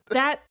saw it.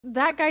 That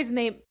guy's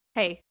name,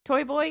 Hey,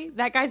 Toy Boy,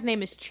 that guy's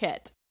name is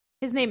Chet.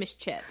 His name is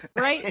Chet,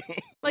 right?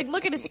 Like,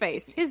 look at his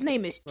face. His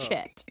name is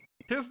Chet.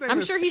 His name I'm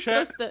is sure he's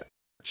Chet, supposed to...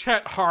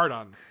 Chet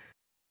Hardon.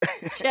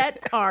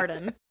 Chet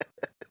Hardon.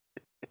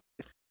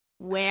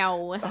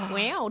 Wow.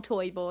 Wow,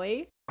 Toy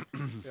Boy.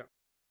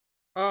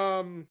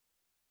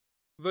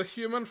 The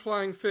human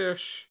flying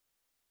fish.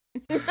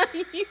 You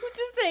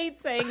just hate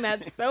saying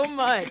that so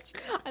much.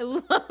 I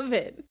love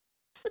it.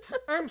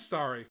 I'm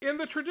sorry. In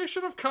the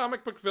tradition of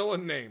comic book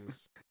villain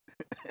names,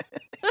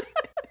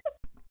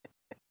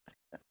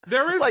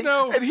 there is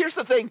no... And here's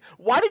the thing.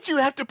 Why did you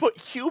have to put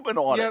human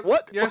on it?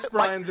 What? Yes,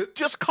 Brian.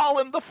 Just call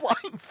him the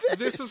flying fish.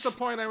 This is the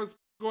point I was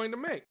going to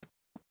make.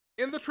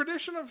 In the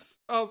tradition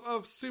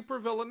of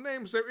supervillain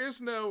names, there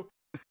is no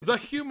the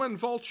human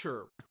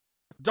vulture,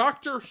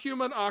 Dr.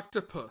 Human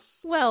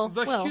Octopus,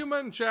 the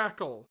human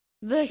jackal.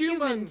 The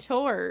human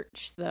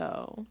torch,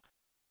 though.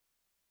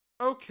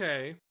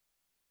 Okay.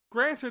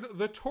 Granted,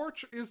 the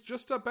Torch is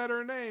just a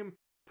better name.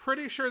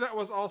 Pretty sure that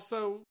was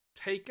also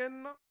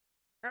taken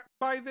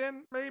by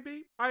then,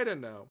 maybe? I don't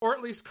know. Or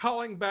at least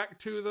calling back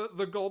to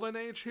the Golden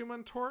Age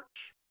Human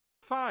Torch.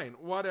 Fine,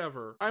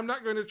 whatever. I'm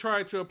not going to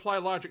try to apply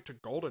logic to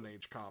Golden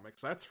Age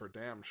comics, that's for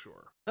damn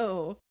sure.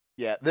 Oh.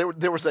 Yeah,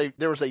 there was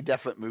a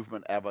definite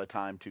movement at a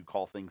time to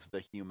call things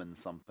the human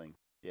something.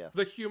 Yeah.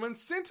 The human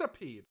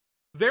centipede.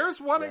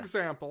 There's one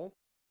example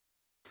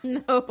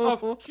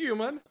of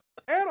human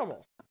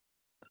animal.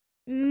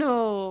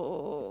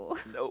 No.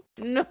 Nope.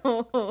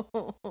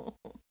 No.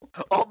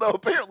 Although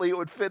apparently it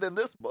would fit in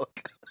this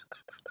book.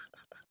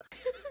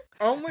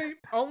 Only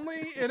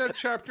in a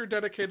chapter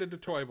dedicated to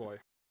Toy Boy.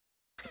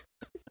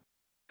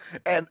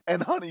 And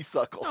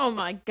Honeysuckle. Oh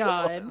my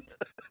god.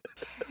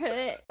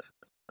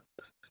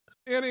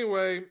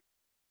 Anyway,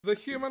 the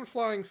human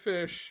flying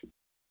fish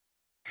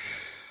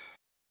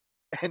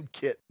and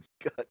Kit.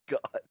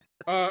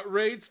 God.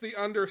 Raids the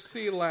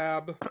undersea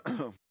lab.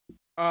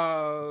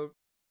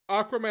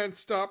 Aquaman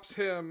stops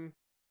him.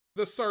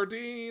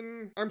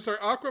 Aquaman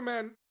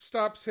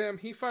stops him.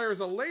 He fires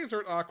a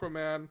laser at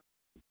Aquaman.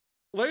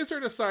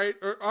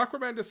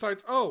 Aquaman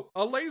decides, oh,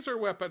 a laser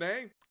weapon,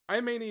 eh? I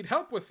may need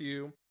help with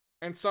you,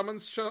 and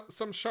summons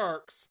some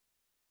sharks.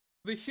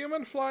 The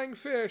human flying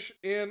fish,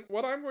 in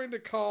what I'm going to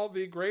call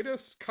the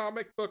greatest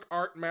comic book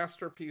art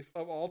masterpiece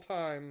of all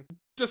time,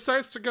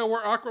 decides to go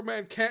where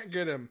Aquaman can't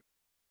get him.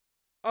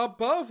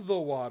 Above the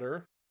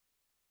water,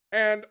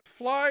 and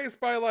flies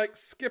by,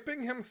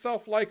 skipping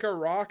himself like a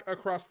rock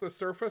across the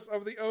surface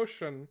of the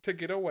ocean to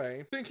get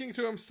away, thinking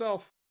to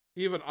himself,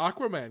 even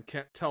Aquaman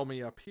can't tell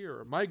me up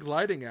here. My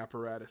gliding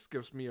apparatus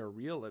gives me a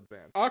real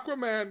advantage.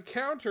 Aquaman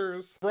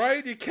counters,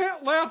 Brian, you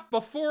can't laugh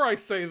before I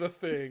say the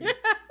thing.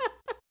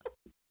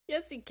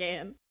 Yes, he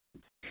can.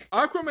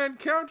 Aquaman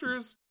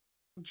counters,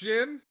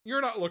 Jin,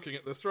 you're not looking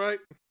at this, right?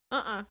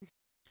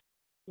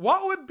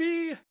 What would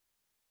be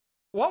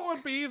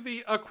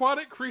the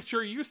aquatic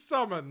creature you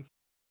summon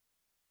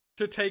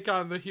to take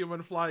on the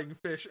human flying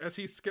fish as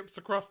he skips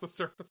across the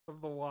surface of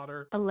the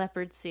water? A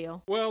leopard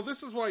seal. Well,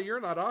 this is why you're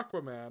not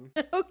Aquaman.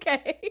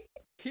 Okay.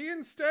 He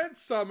instead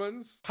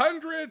summons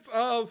hundreds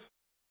of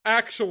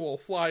actual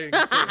flying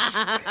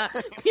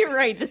fish. You're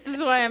right. This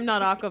is why I'm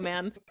not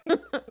Aquaman.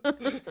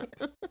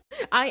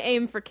 I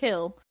aim for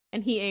kill,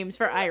 and he aims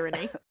for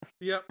irony.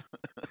 Yep.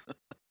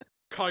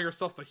 Call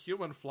yourself the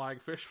human flying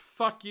fish?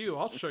 Fuck you.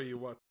 I'll show you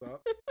what's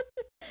up.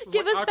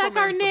 Give us back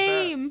our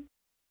name.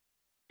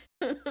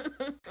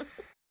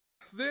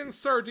 Then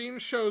Sardine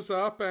shows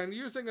up, and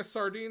using a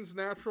sardine's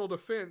natural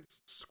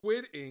defense,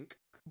 squid ink,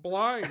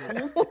 blinds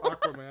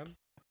Aquaman.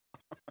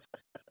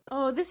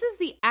 Oh, this is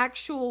the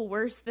actual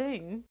worst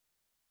thing.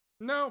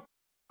 No,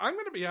 I'm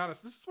going to be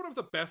honest. This is one of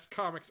the best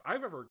comics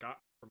I've ever gotten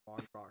from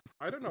Longbox.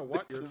 I don't know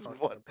what you're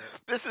talking about.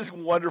 This is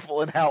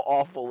wonderful and how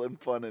awful and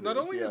fun it is. Not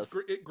only is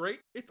it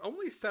great, it's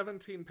only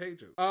 17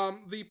 pages.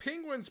 The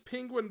Penguin's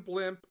penguin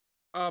blimp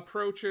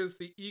approaches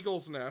the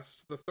Eagle's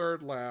Nest, the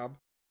third lab.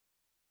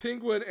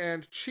 Penguin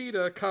and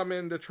Cheetah come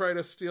in to try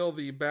to steal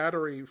the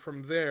battery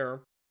from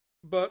there,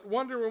 but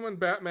Wonder Woman,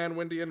 Batman,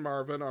 Wendy, and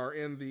Marvin are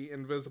in the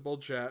invisible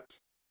jet.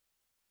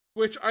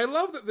 Which I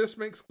love that this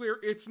makes clear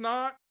it's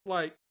not,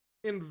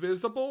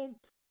 invisible.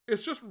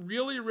 It's just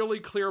really, really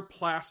clear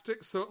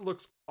plastic, so it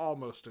looks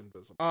almost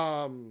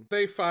invisible.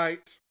 They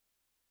fight.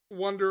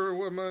 Wonder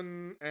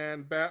Woman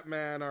and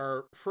Batman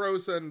are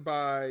frozen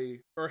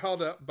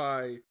held up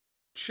by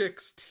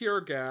Chick's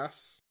tear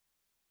gas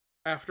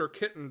after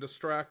Kitten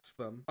distracts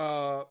them.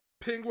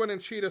 Penguin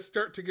and Cheetah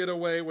start to get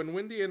away when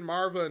Wendy and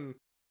Marvin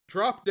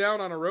drop down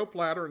on a rope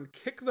ladder and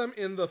kick them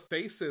in the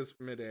faces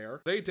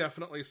midair. They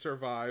definitely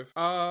survive.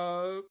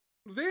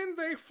 Then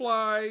they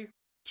fly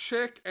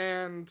Chick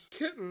and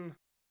Kitten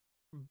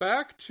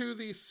back to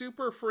the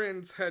Super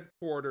Friends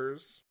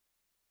headquarters,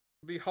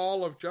 the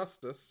Hall of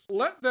Justice,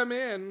 let them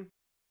in,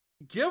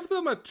 give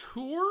them a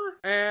tour,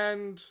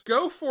 and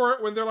go for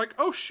it when they're like,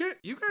 oh shit,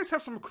 you guys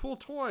have some cool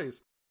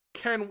toys.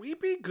 Can we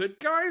be good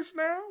guys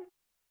now?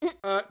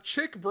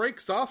 Chick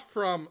breaks off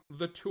from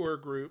the tour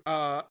group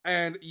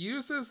and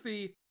uses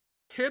the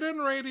hidden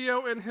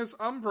radio in his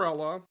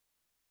umbrella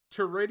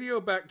to radio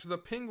back to the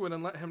Penguin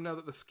and let him know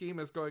that the scheme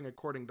is going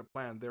according to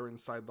plan. They're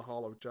inside the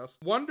Hall of Justice.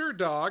 Wonder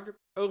Dog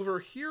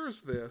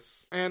overhears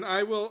this, and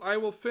I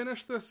will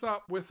finish this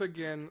up with,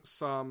 again,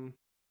 some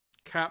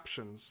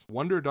captions.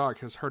 Wonder Dog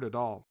has heard it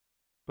all,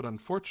 but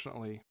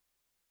unfortunately,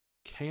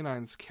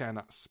 canines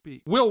cannot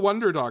speak. Will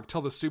Wonder Dog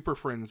tell the Super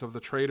Friends of the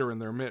traitor in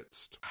their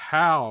midst?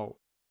 How?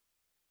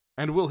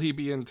 And will he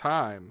be in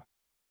time?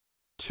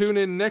 Tune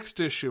in next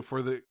issue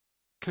for the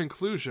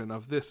conclusion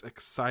of this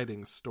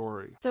exciting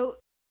story. So,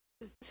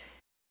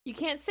 you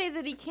can't say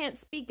that he can't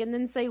speak and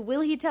then say,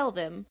 will he tell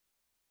them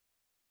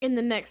in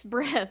the next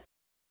breath?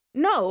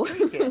 No.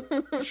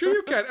 Sure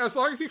you can, as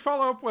long as you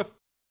follow up with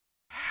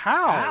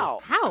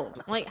how. How?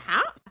 Like,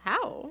 how?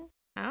 How?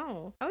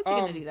 How is he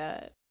gonna do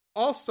that?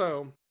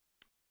 Also,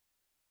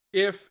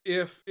 if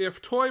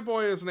Toy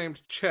Boy is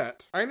named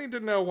Chet, I need to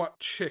know what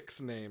Chick's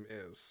name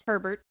is.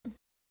 Herbert.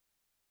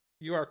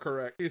 You are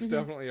correct. He's Mm-hmm.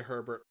 definitely a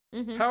Herbert.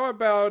 Mm-hmm. How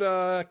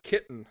about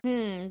Kitten?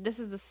 This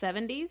is the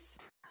 70s.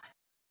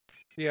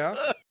 Yeah?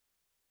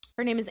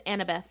 Her name is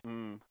Annabeth.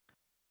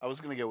 I was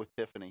going to go with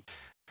Tiffany.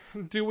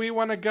 Do we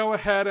want to go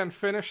ahead and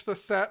finish the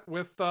set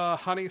with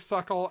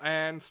Honeysuckle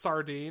and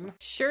Sardine?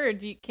 Sure.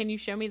 Can you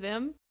show me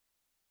them?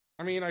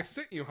 I mean, I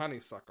sent you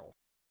Honeysuckle.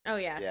 Oh,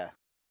 yeah. Yeah.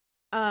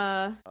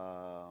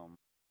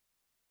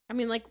 I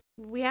mean, like,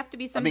 we have to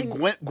be I something...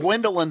 mean,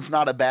 Gwendolyn's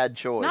not a bad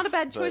choice. Not a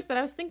bad choice, but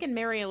I was thinking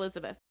Mary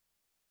Elizabeth.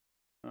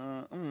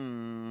 I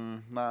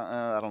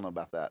don't know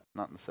about that.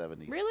 Not in the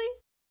 70s. Really?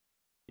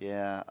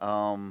 Yeah.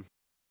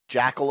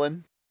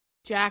 Jacqueline.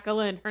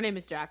 Jacqueline. Her name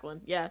is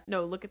Jacqueline. Yeah.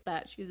 No, look at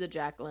that. She's a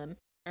Jacqueline.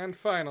 And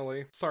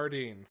finally,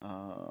 Sardine.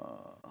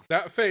 Uh,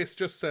 That face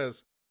just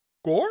says,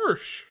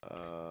 Gorsh!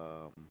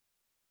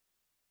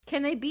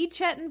 Can they be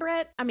Chet and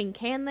Brett? I mean,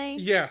 can they?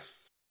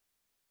 Yes.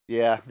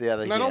 yeah.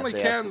 Not only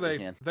can absolutely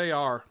they, can. they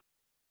are.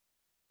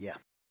 Yeah.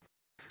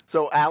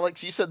 So,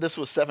 Alex, you said this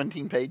was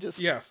 17 pages?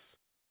 Yes.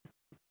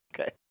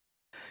 Okay.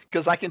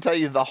 Because I can tell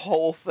you the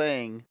whole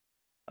thing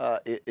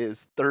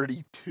is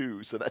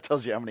 32, so that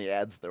tells you how many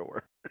ads there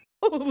were.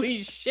 Holy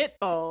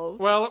shitballs.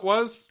 Well, it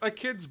was a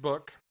kid's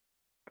book.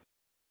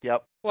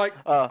 Yep. Like,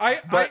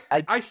 But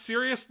I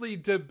seriously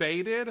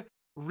debated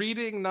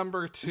reading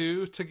number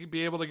 2 to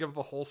be able to give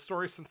the whole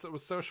story since it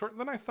was so short. And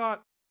then I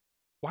thought,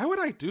 why would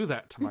I do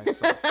that to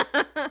myself?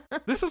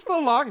 This is the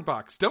long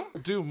box.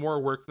 Don't do more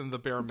work than the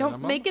bare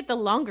minimum. Don't make it the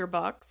longer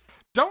box.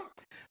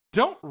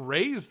 Don't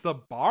raise the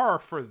bar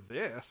for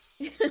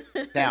this.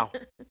 Now,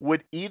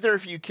 would either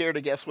of you care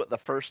to guess what the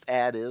first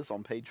ad is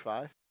on page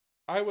 5?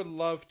 I would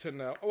love to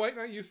know. Oh, wait,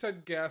 no, you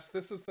said guess.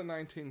 This is the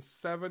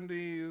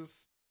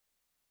 1970s.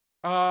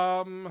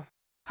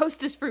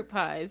 Hostess fruit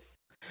pies.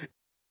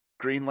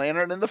 Green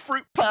Lantern and the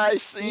fruit pie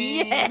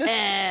scene.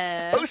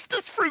 Yeah.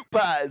 Hostess fruit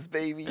pies,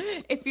 baby.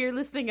 If you're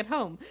listening at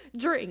home,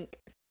 drink.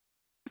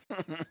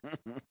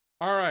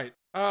 All right.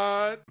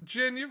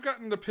 Jen, you've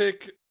gotten to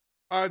pick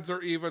odds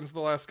or evens the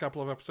last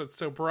couple of episodes.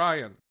 So,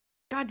 Brian.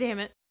 God damn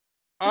it.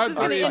 This Odds is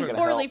or going to evens. end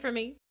poorly for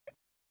me.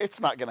 It's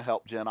not going to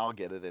help, Jen. I'll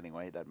get it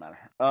anyway. It doesn't matter.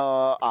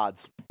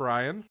 Odds.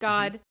 Brian.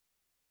 God.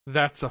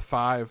 That's a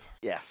 5.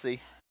 Yeah, see?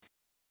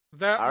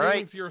 That All right.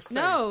 means you're safe.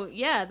 No,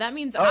 yeah, that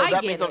means Oh, I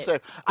that get means it. I'm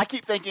safe. I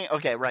keep thinking,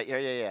 okay, right,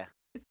 yeah.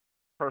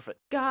 Perfect.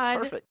 God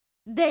Perfect.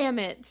 damn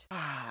it.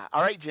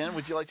 All right, Jen,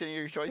 would you like to know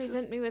your choices?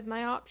 Present me with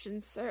my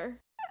options, sir.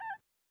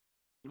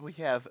 We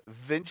have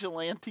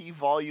Vigilante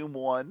Volume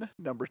 1,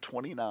 number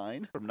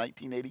 29 from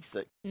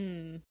 1986.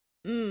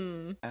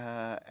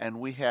 And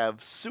we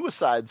have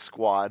Suicide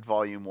Squad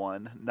Volume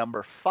 1,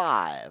 number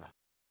 5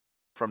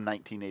 from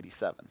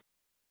 1987.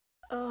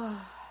 Ugh.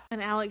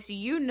 And Alex,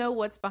 you know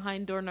what's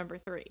behind door number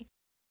 3.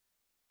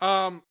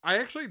 I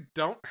actually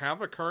don't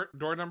have a current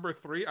door number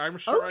 3. I'm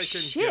sure Oh, I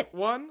can shit. get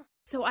one.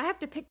 So I have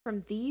to pick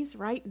from these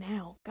right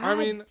now. God I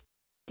mean,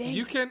 dang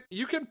you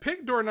it. can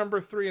pick door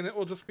number 3 and it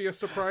will just be a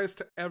surprise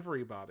to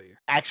everybody.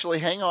 Actually,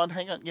 hang on.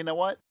 You know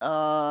what?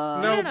 No,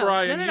 no,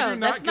 Brian, no, you do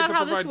not that's get not to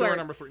how this provide door works.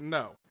 number 3.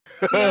 No.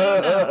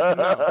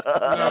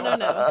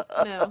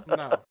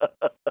 No.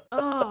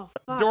 Oh,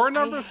 fuck. Door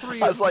number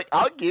 3 I is was like,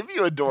 I'll give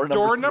you a door number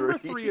Door 3. number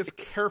 3 is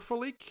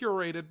carefully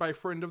curated by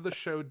friend of the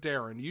show,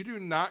 Darren. You do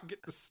not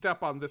get to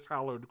step on this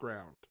hallowed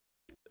ground.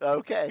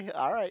 Okay,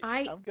 all right.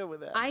 I- I'm good with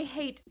that. I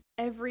hate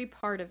every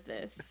part of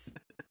this.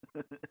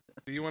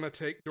 Do you want to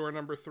take door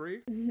number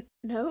 3?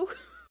 No?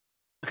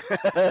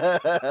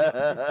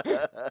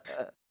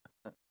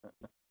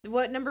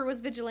 What number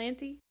was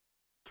Vigilante?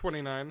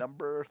 29.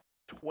 Number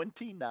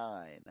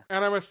 29.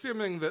 And I'm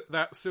assuming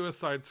that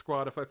Suicide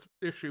Squad, if that's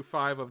issue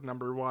 5 of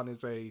number 1,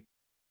 is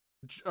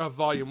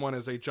volume 1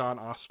 is a John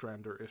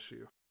Ostrander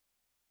issue.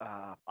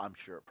 I'm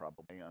sure it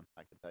probably. Hang on,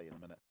 I can tell you in a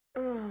minute.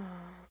 Oh,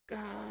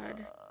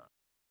 God.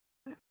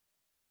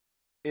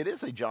 It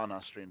is a John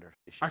Ostrander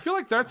issue. I feel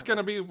like that's going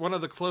to be one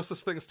of the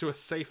closest things to a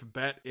safe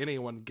bet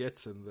anyone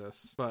gets in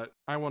this, but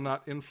I will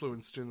not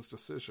influence Jen's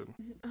decision.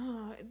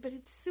 Oh, but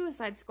it's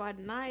Suicide Squad,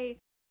 and I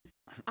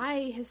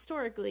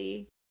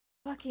historically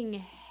fucking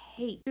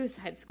hate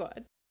Suicide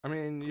Squad. I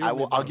mean,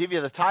 I'll give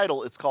you the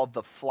title. It's called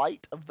The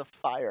Flight of the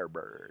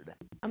Firebird.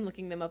 I'm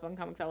looking them up on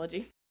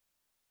Comixology.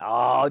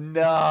 Oh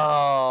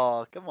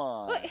no! Come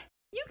on. But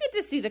you get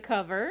to see the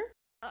cover.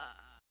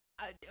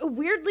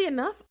 Weirdly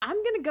enough,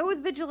 I'm gonna go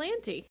with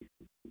Vigilante.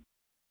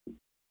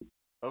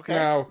 Okay.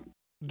 Now,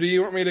 do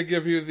you want me to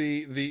give you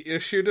the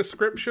issue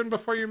description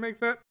before you make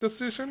that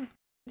decision?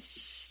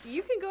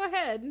 You can go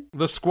ahead.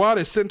 The squad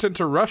is sent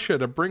into Russia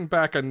to bring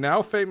back a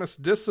now famous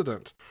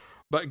dissident,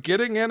 but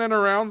getting in and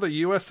around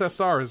the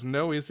USSR is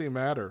no easy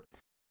matter,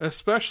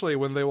 especially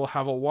when they will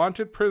have a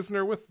wanted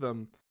prisoner with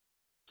them.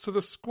 So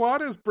the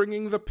squad is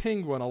bringing the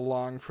Penguin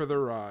along for the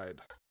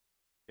ride.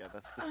 Yeah,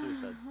 that's the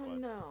Suicide Squad.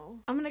 No,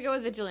 I'm gonna go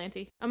with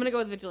Vigilante. All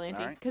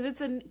right. Because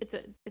it's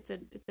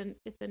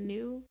a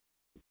new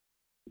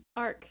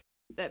arc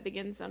that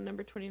begins on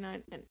number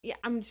 29, and yeah,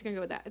 I'm just gonna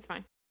go with that. It's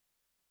fine.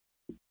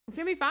 It's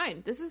gonna be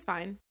fine. This is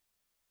fine.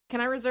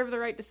 Can I reserve the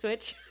right to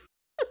switch?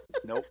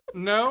 Nope.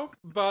 No,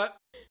 but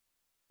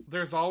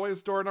there's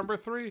always door number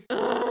 3.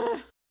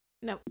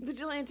 No,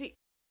 Vigilante.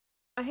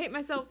 I hate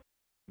myself.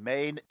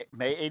 May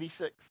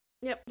 86.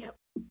 Yep.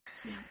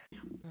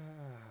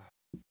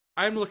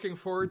 I'm looking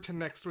forward to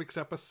next week's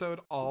episode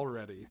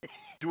already.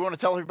 Do we want to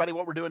tell everybody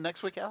what we're doing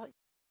next week, Alec?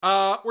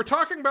 We're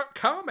talking about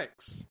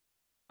comics.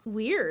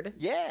 Weird.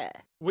 Yeah.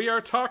 We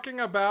are talking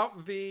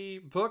about the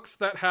books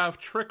that have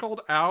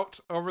trickled out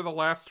over the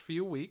last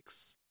few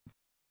weeks.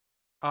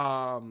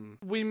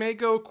 We may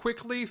go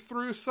quickly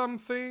through some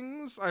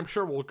things. I'm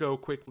sure we'll go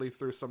quickly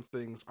through some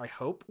things. I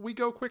hope we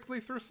go quickly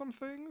through some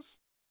things.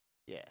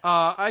 Yeah.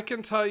 I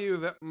can tell you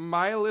that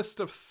my list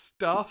of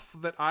stuff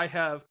that I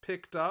have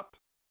picked up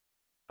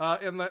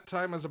in that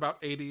time is about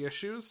 80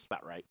 issues.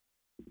 About right.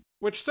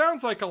 Which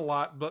sounds like a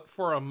lot, but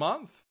for a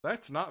month,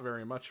 that's not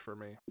very much for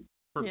me.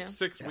 For Yeah.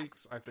 6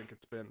 weeks, I think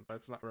it's been.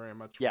 That's not very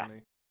much for Yeah.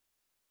 me.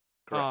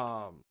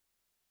 Correct.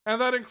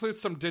 And that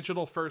includes some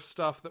digital first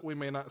stuff that we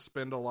may not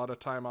spend a lot of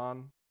time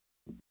on.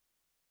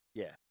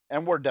 Yeah.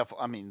 And we're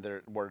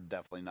definitely, we're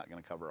definitely not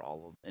going to cover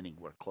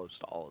anywhere close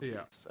to all of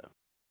Yeah. these. So.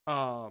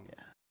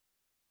 Yeah.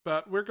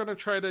 But we're going to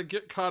try to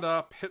get caught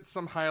up, hit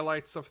some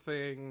highlights of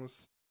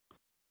things,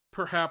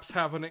 perhaps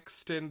have an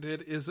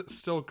extended Is It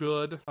Still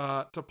Good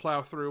to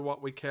plow through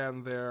what we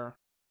can there.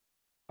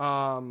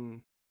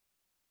 So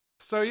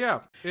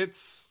yeah,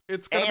 it's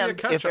going to be a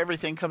catch-up. If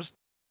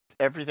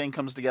everything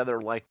comes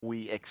together like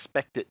we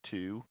expect it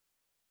to,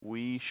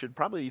 we should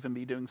probably even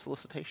be doing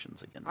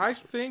solicitations again. I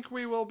think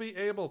we will be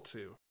able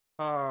to.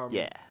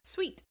 Yeah.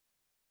 Sweet.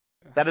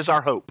 That is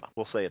our hope.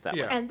 We'll say it that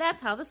Yeah. way. And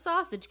that's how the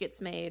sausage gets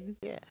made.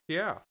 Yeah.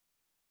 Yeah.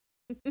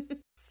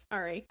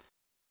 Sorry.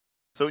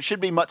 So it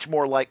should be much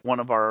more like one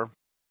of our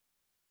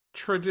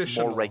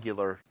Traditional. more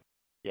regular.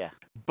 Yeah.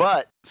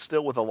 But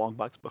still with a long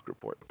box book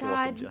report. God.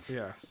 Welcome, Jeff.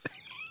 Yes.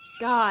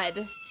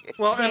 God.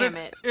 Well, Damn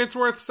and it's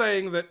worth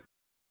saying that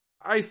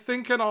I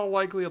think in all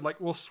likelihood, like,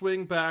 we'll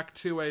swing back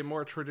to a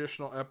more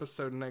traditional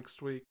episode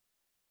next week,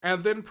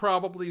 and then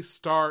probably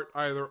start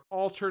either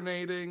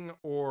alternating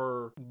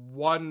or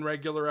one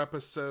regular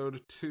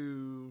episode,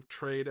 2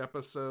 trade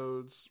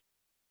episodes.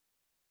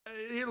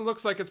 It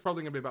looks like it's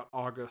probably going to be about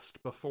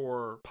August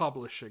before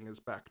publishing is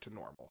back to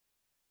normal.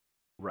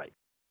 Right.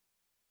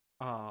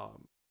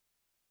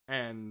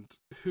 And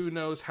who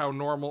knows how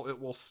normal it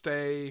will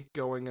stay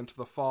going into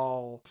the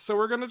fall. So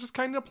we're going to just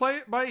kind of play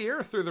it by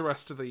ear through the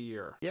rest of the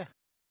year. Yeah.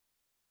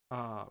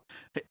 Uh,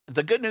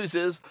 The good news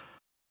is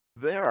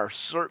there are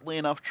certainly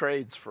enough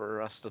trades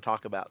for us to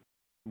talk about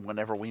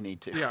whenever we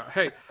need to. yeah,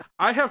 hey,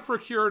 I have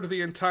procured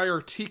the entire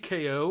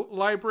TKO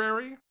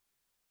library.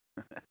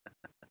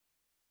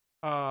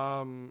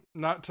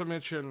 Not to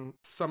mention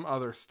some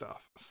other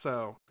stuff.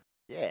 So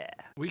Yeah.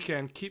 we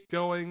can keep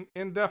going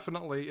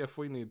indefinitely if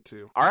we need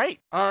to. All right.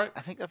 All right.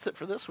 I think that's it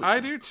for this week. I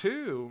do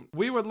too.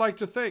 We would like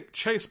to thank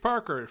Chase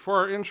Parker for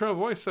our intro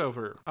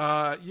voiceover.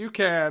 You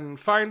can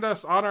find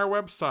us on our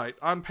website,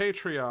 on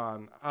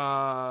Patreon.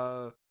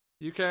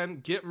 You can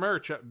get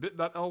merch at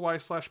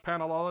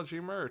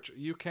bit.ly/panelology merch.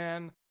 You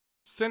can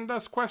send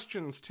us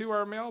questions to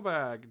our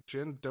mailbag.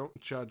 Jen, don't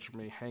judge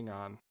me. Hang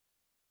on.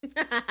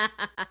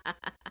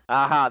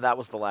 Aha, that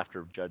was the laughter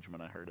of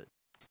judgment. I heard it.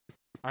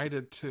 I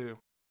did too.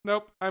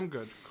 Nope, I'm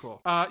good.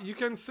 Cool. You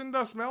can send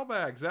us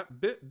mailbags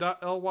at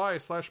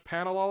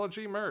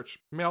bit.ly/panelology merch.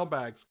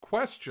 Mailbags.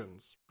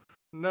 Questions.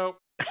 Nope.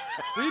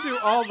 We do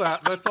all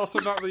that. That's also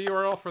not the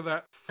URL for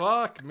that.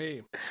 Fuck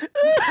me.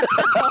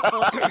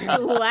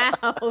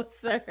 Wow,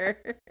 sir.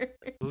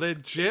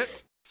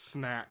 Legit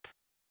snack.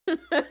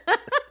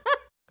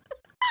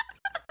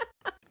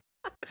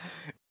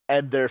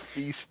 And they're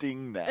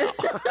feasting now.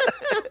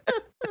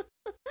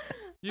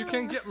 You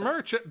can get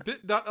merch at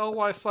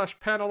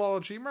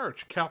bit.ly/panelology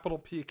merch. Capital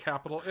P,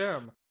 capital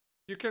M.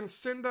 You can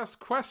send us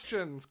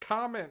questions,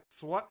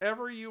 comments,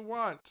 whatever you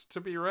want to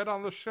be read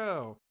on the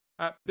show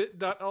at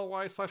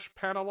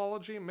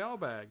bit.ly/panelology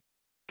mailbag.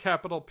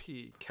 Capital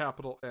P,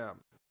 capital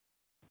M.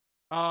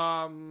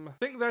 I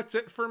think that's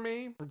it for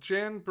me.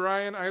 Jen,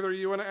 Brian, either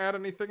you want to add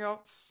anything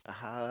else?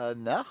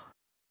 No.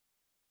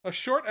 A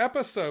short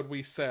episode,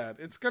 we said.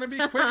 It's going to be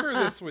quicker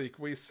this week,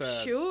 we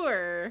said.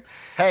 Sure.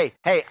 Hey,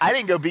 I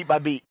didn't go beat by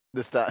beat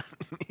this time.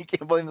 You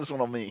can't blame this one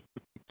on me.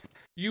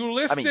 You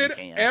listed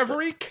can,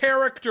 every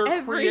character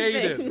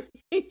created.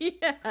 Everything.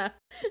 Yeah.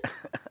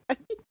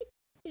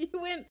 You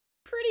went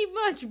pretty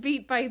much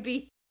beat by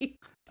beat.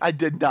 I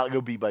did not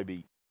go beat by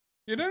beat.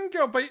 You didn't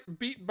go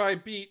beat by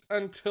beat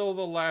until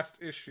the last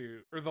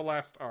issue, or the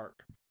last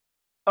arc.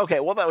 Okay,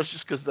 well, that was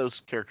just because those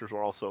characters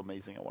were all so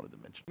amazing I wanted to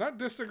mention. Not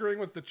disagreeing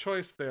with the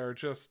choice there,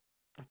 just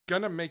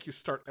gonna make you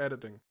start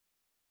editing.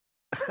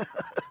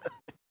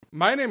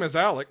 My name is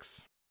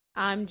Alex.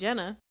 I'm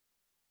Jenna.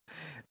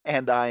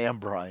 And I am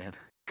Brian.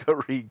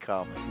 Go read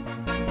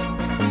comics.